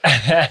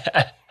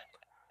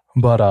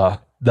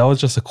 But that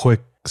was just a quick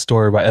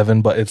story by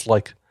Evan, but it's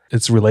like,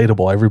 it's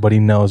relatable. Everybody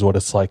knows what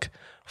it's like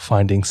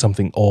finding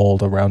something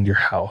old around your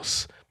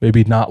house.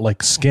 Maybe not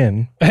like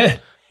skin,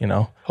 you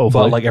know,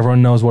 Hopefully. but like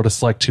everyone knows what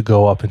it's like to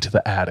go up into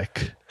the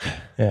attic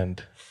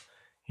and,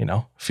 you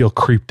know, feel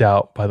creeped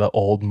out by the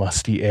old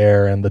musty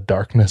air and the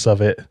darkness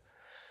of it.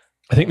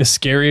 I think the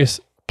scariest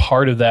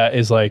part of that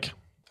is like,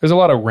 there's a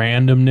lot of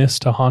randomness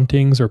to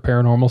hauntings or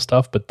paranormal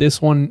stuff, but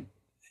this one,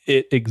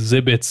 it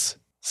exhibits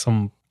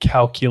some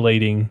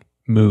calculating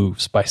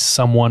moves by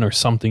someone or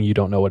something you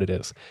don't know what it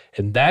is.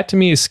 And that to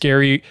me is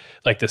scary.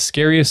 Like the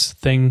scariest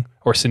thing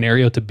or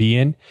scenario to be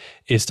in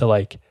is to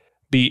like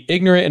be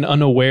ignorant and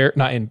unaware,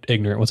 not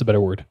ignorant, what's a better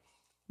word?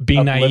 Be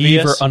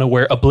naive or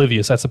unaware,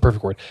 oblivious. That's the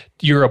perfect word.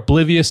 You're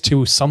oblivious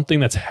to something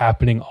that's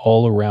happening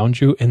all around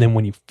you. And then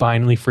when you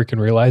finally freaking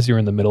realize you're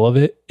in the middle of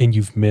it and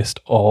you've missed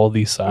all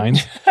these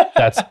signs,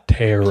 that's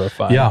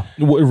terrifying. Yeah.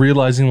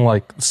 Realizing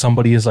like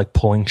somebody is like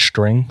pulling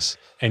strings.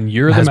 And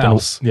you're the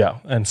mouse.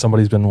 And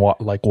somebody's been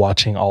like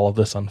watching all of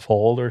this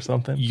unfold or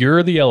something.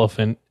 You're the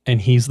elephant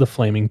and he's the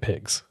flaming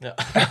pigs. Yeah.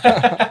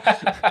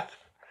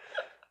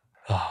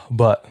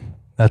 But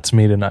that's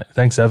me tonight.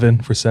 Thanks,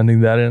 Evan, for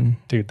sending that in.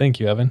 Dude, thank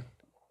you, Evan.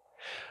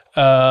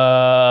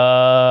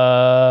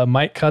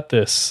 Might cut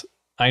this.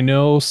 I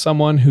know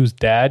someone whose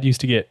dad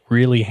used to get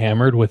really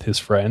hammered with his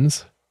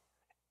friends.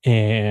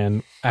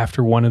 And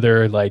after one of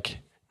their like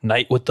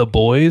night with the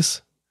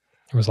boys,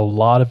 there was a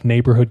lot of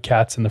neighborhood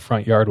cats in the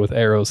front yard with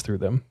arrows through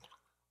them.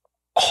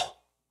 Oh,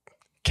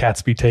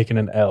 cats be taking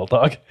an L,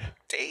 dog.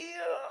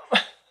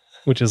 Damn.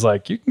 Which is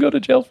like, you can go to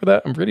jail for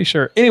that, I'm pretty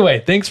sure.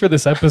 Anyway, thanks for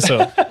this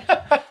episode.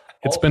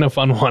 It's been a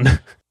fun one.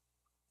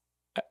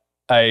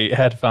 I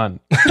had fun.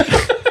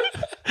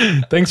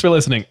 Thanks for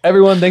listening.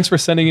 Everyone, thanks for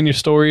sending in your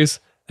stories.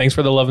 Thanks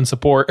for the love and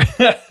support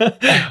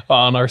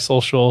on our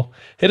social.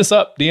 Hit us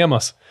up, DM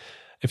us.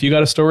 If you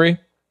got a story,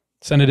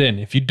 send it in.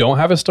 If you don't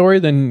have a story,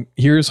 then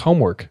here's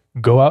homework.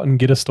 Go out and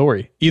get a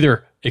story.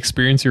 Either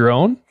experience your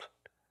own.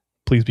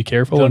 Please be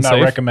careful and not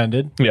safe.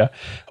 recommended. Yeah.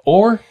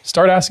 Or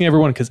start asking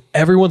everyone because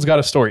everyone's got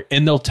a story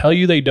and they'll tell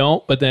you they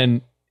don't. But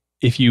then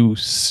if you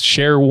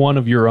share one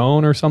of your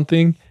own or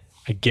something,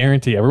 I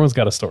guarantee everyone's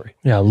got a story.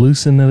 Yeah.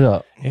 Loosen it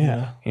up.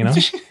 Yeah. You know?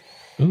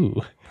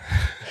 Ooh.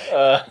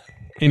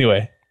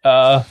 Anyway,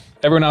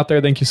 everyone out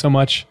there, thank you so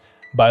much.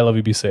 Bye. Love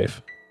you. Be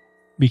safe.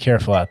 Be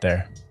careful out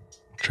there.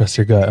 Trust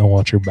your gut and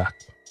watch your back.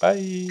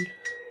 Bye.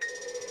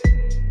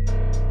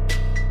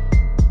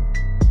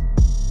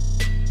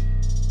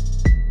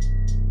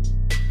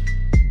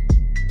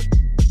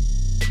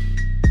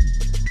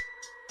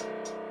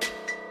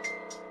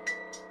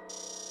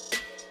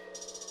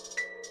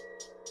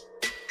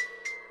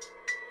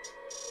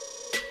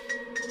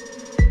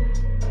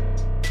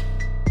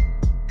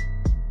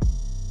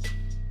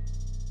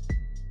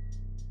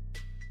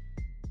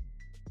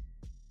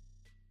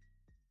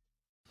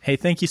 Hey,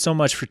 thank you so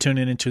much for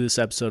tuning into this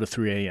episode of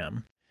 3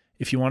 a.m.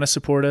 If you want to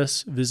support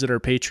us, visit our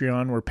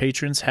Patreon where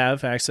patrons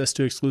have access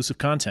to exclusive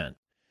content.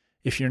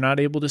 If you're not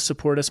able to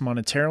support us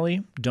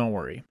monetarily, don't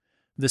worry.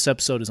 This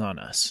episode is on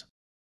us.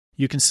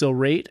 You can still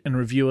rate and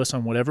review us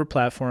on whatever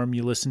platform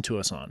you listen to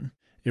us on.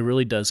 It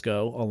really does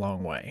go a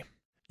long way.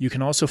 You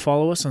can also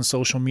follow us on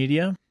social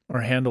media.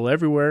 Our handle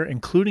everywhere,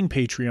 including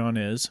Patreon,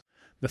 is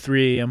the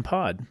 3 a.m.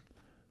 pod.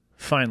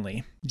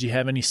 Finally, do you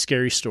have any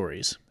scary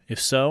stories? If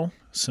so,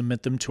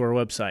 submit them to our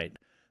website,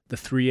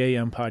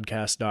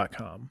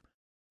 the3ampodcast.com.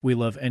 We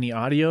love any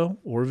audio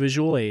or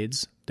visual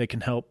aids that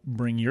can help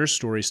bring your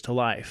stories to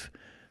life.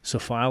 So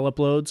file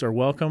uploads are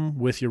welcome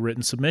with your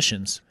written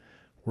submissions.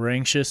 We're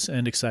anxious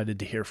and excited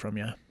to hear from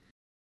you.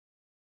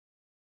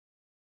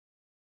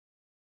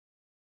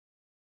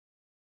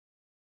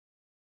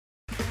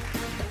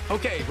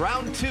 Okay,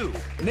 round two.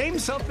 Name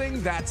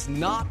something that's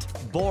not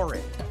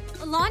boring.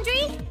 A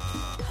laundry?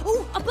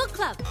 Ooh, a book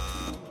club.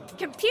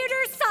 Computer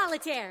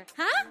solitaire,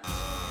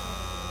 huh?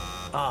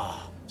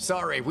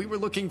 Sorry, we were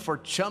looking for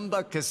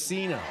Chumba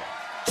Casino.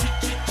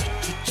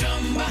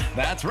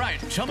 That's right.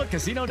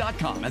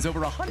 ChumbaCasino.com has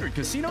over 100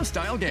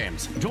 casino-style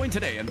games. Join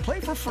today and play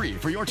for free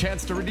for your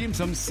chance to redeem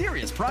some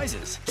serious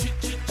prizes.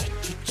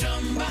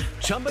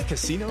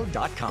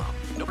 ChumbaCasino.com.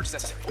 No purchase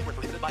necessary. Void where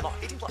prohibited by law.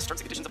 18 plus.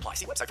 Terms and conditions apply.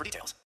 See website for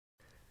details.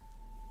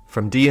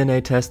 From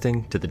DNA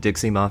testing to the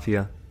Dixie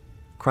Mafia,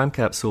 Crime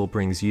Capsule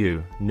brings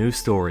you new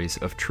stories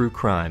of true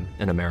crime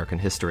in American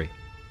history.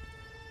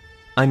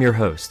 I'm your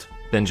host,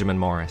 Benjamin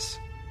Morris.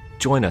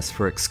 Join us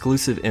for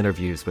exclusive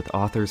interviews with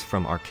authors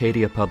from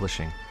Arcadia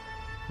Publishing,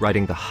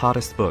 writing the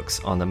hottest books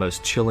on the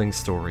most chilling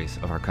stories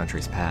of our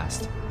country's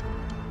past.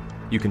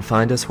 You can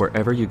find us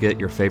wherever you get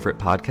your favorite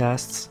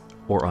podcasts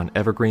or on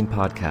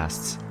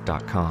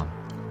evergreenpodcasts.com.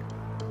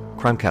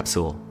 Crime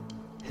Capsule.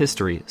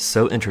 History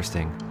so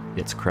interesting,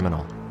 it's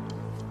criminal.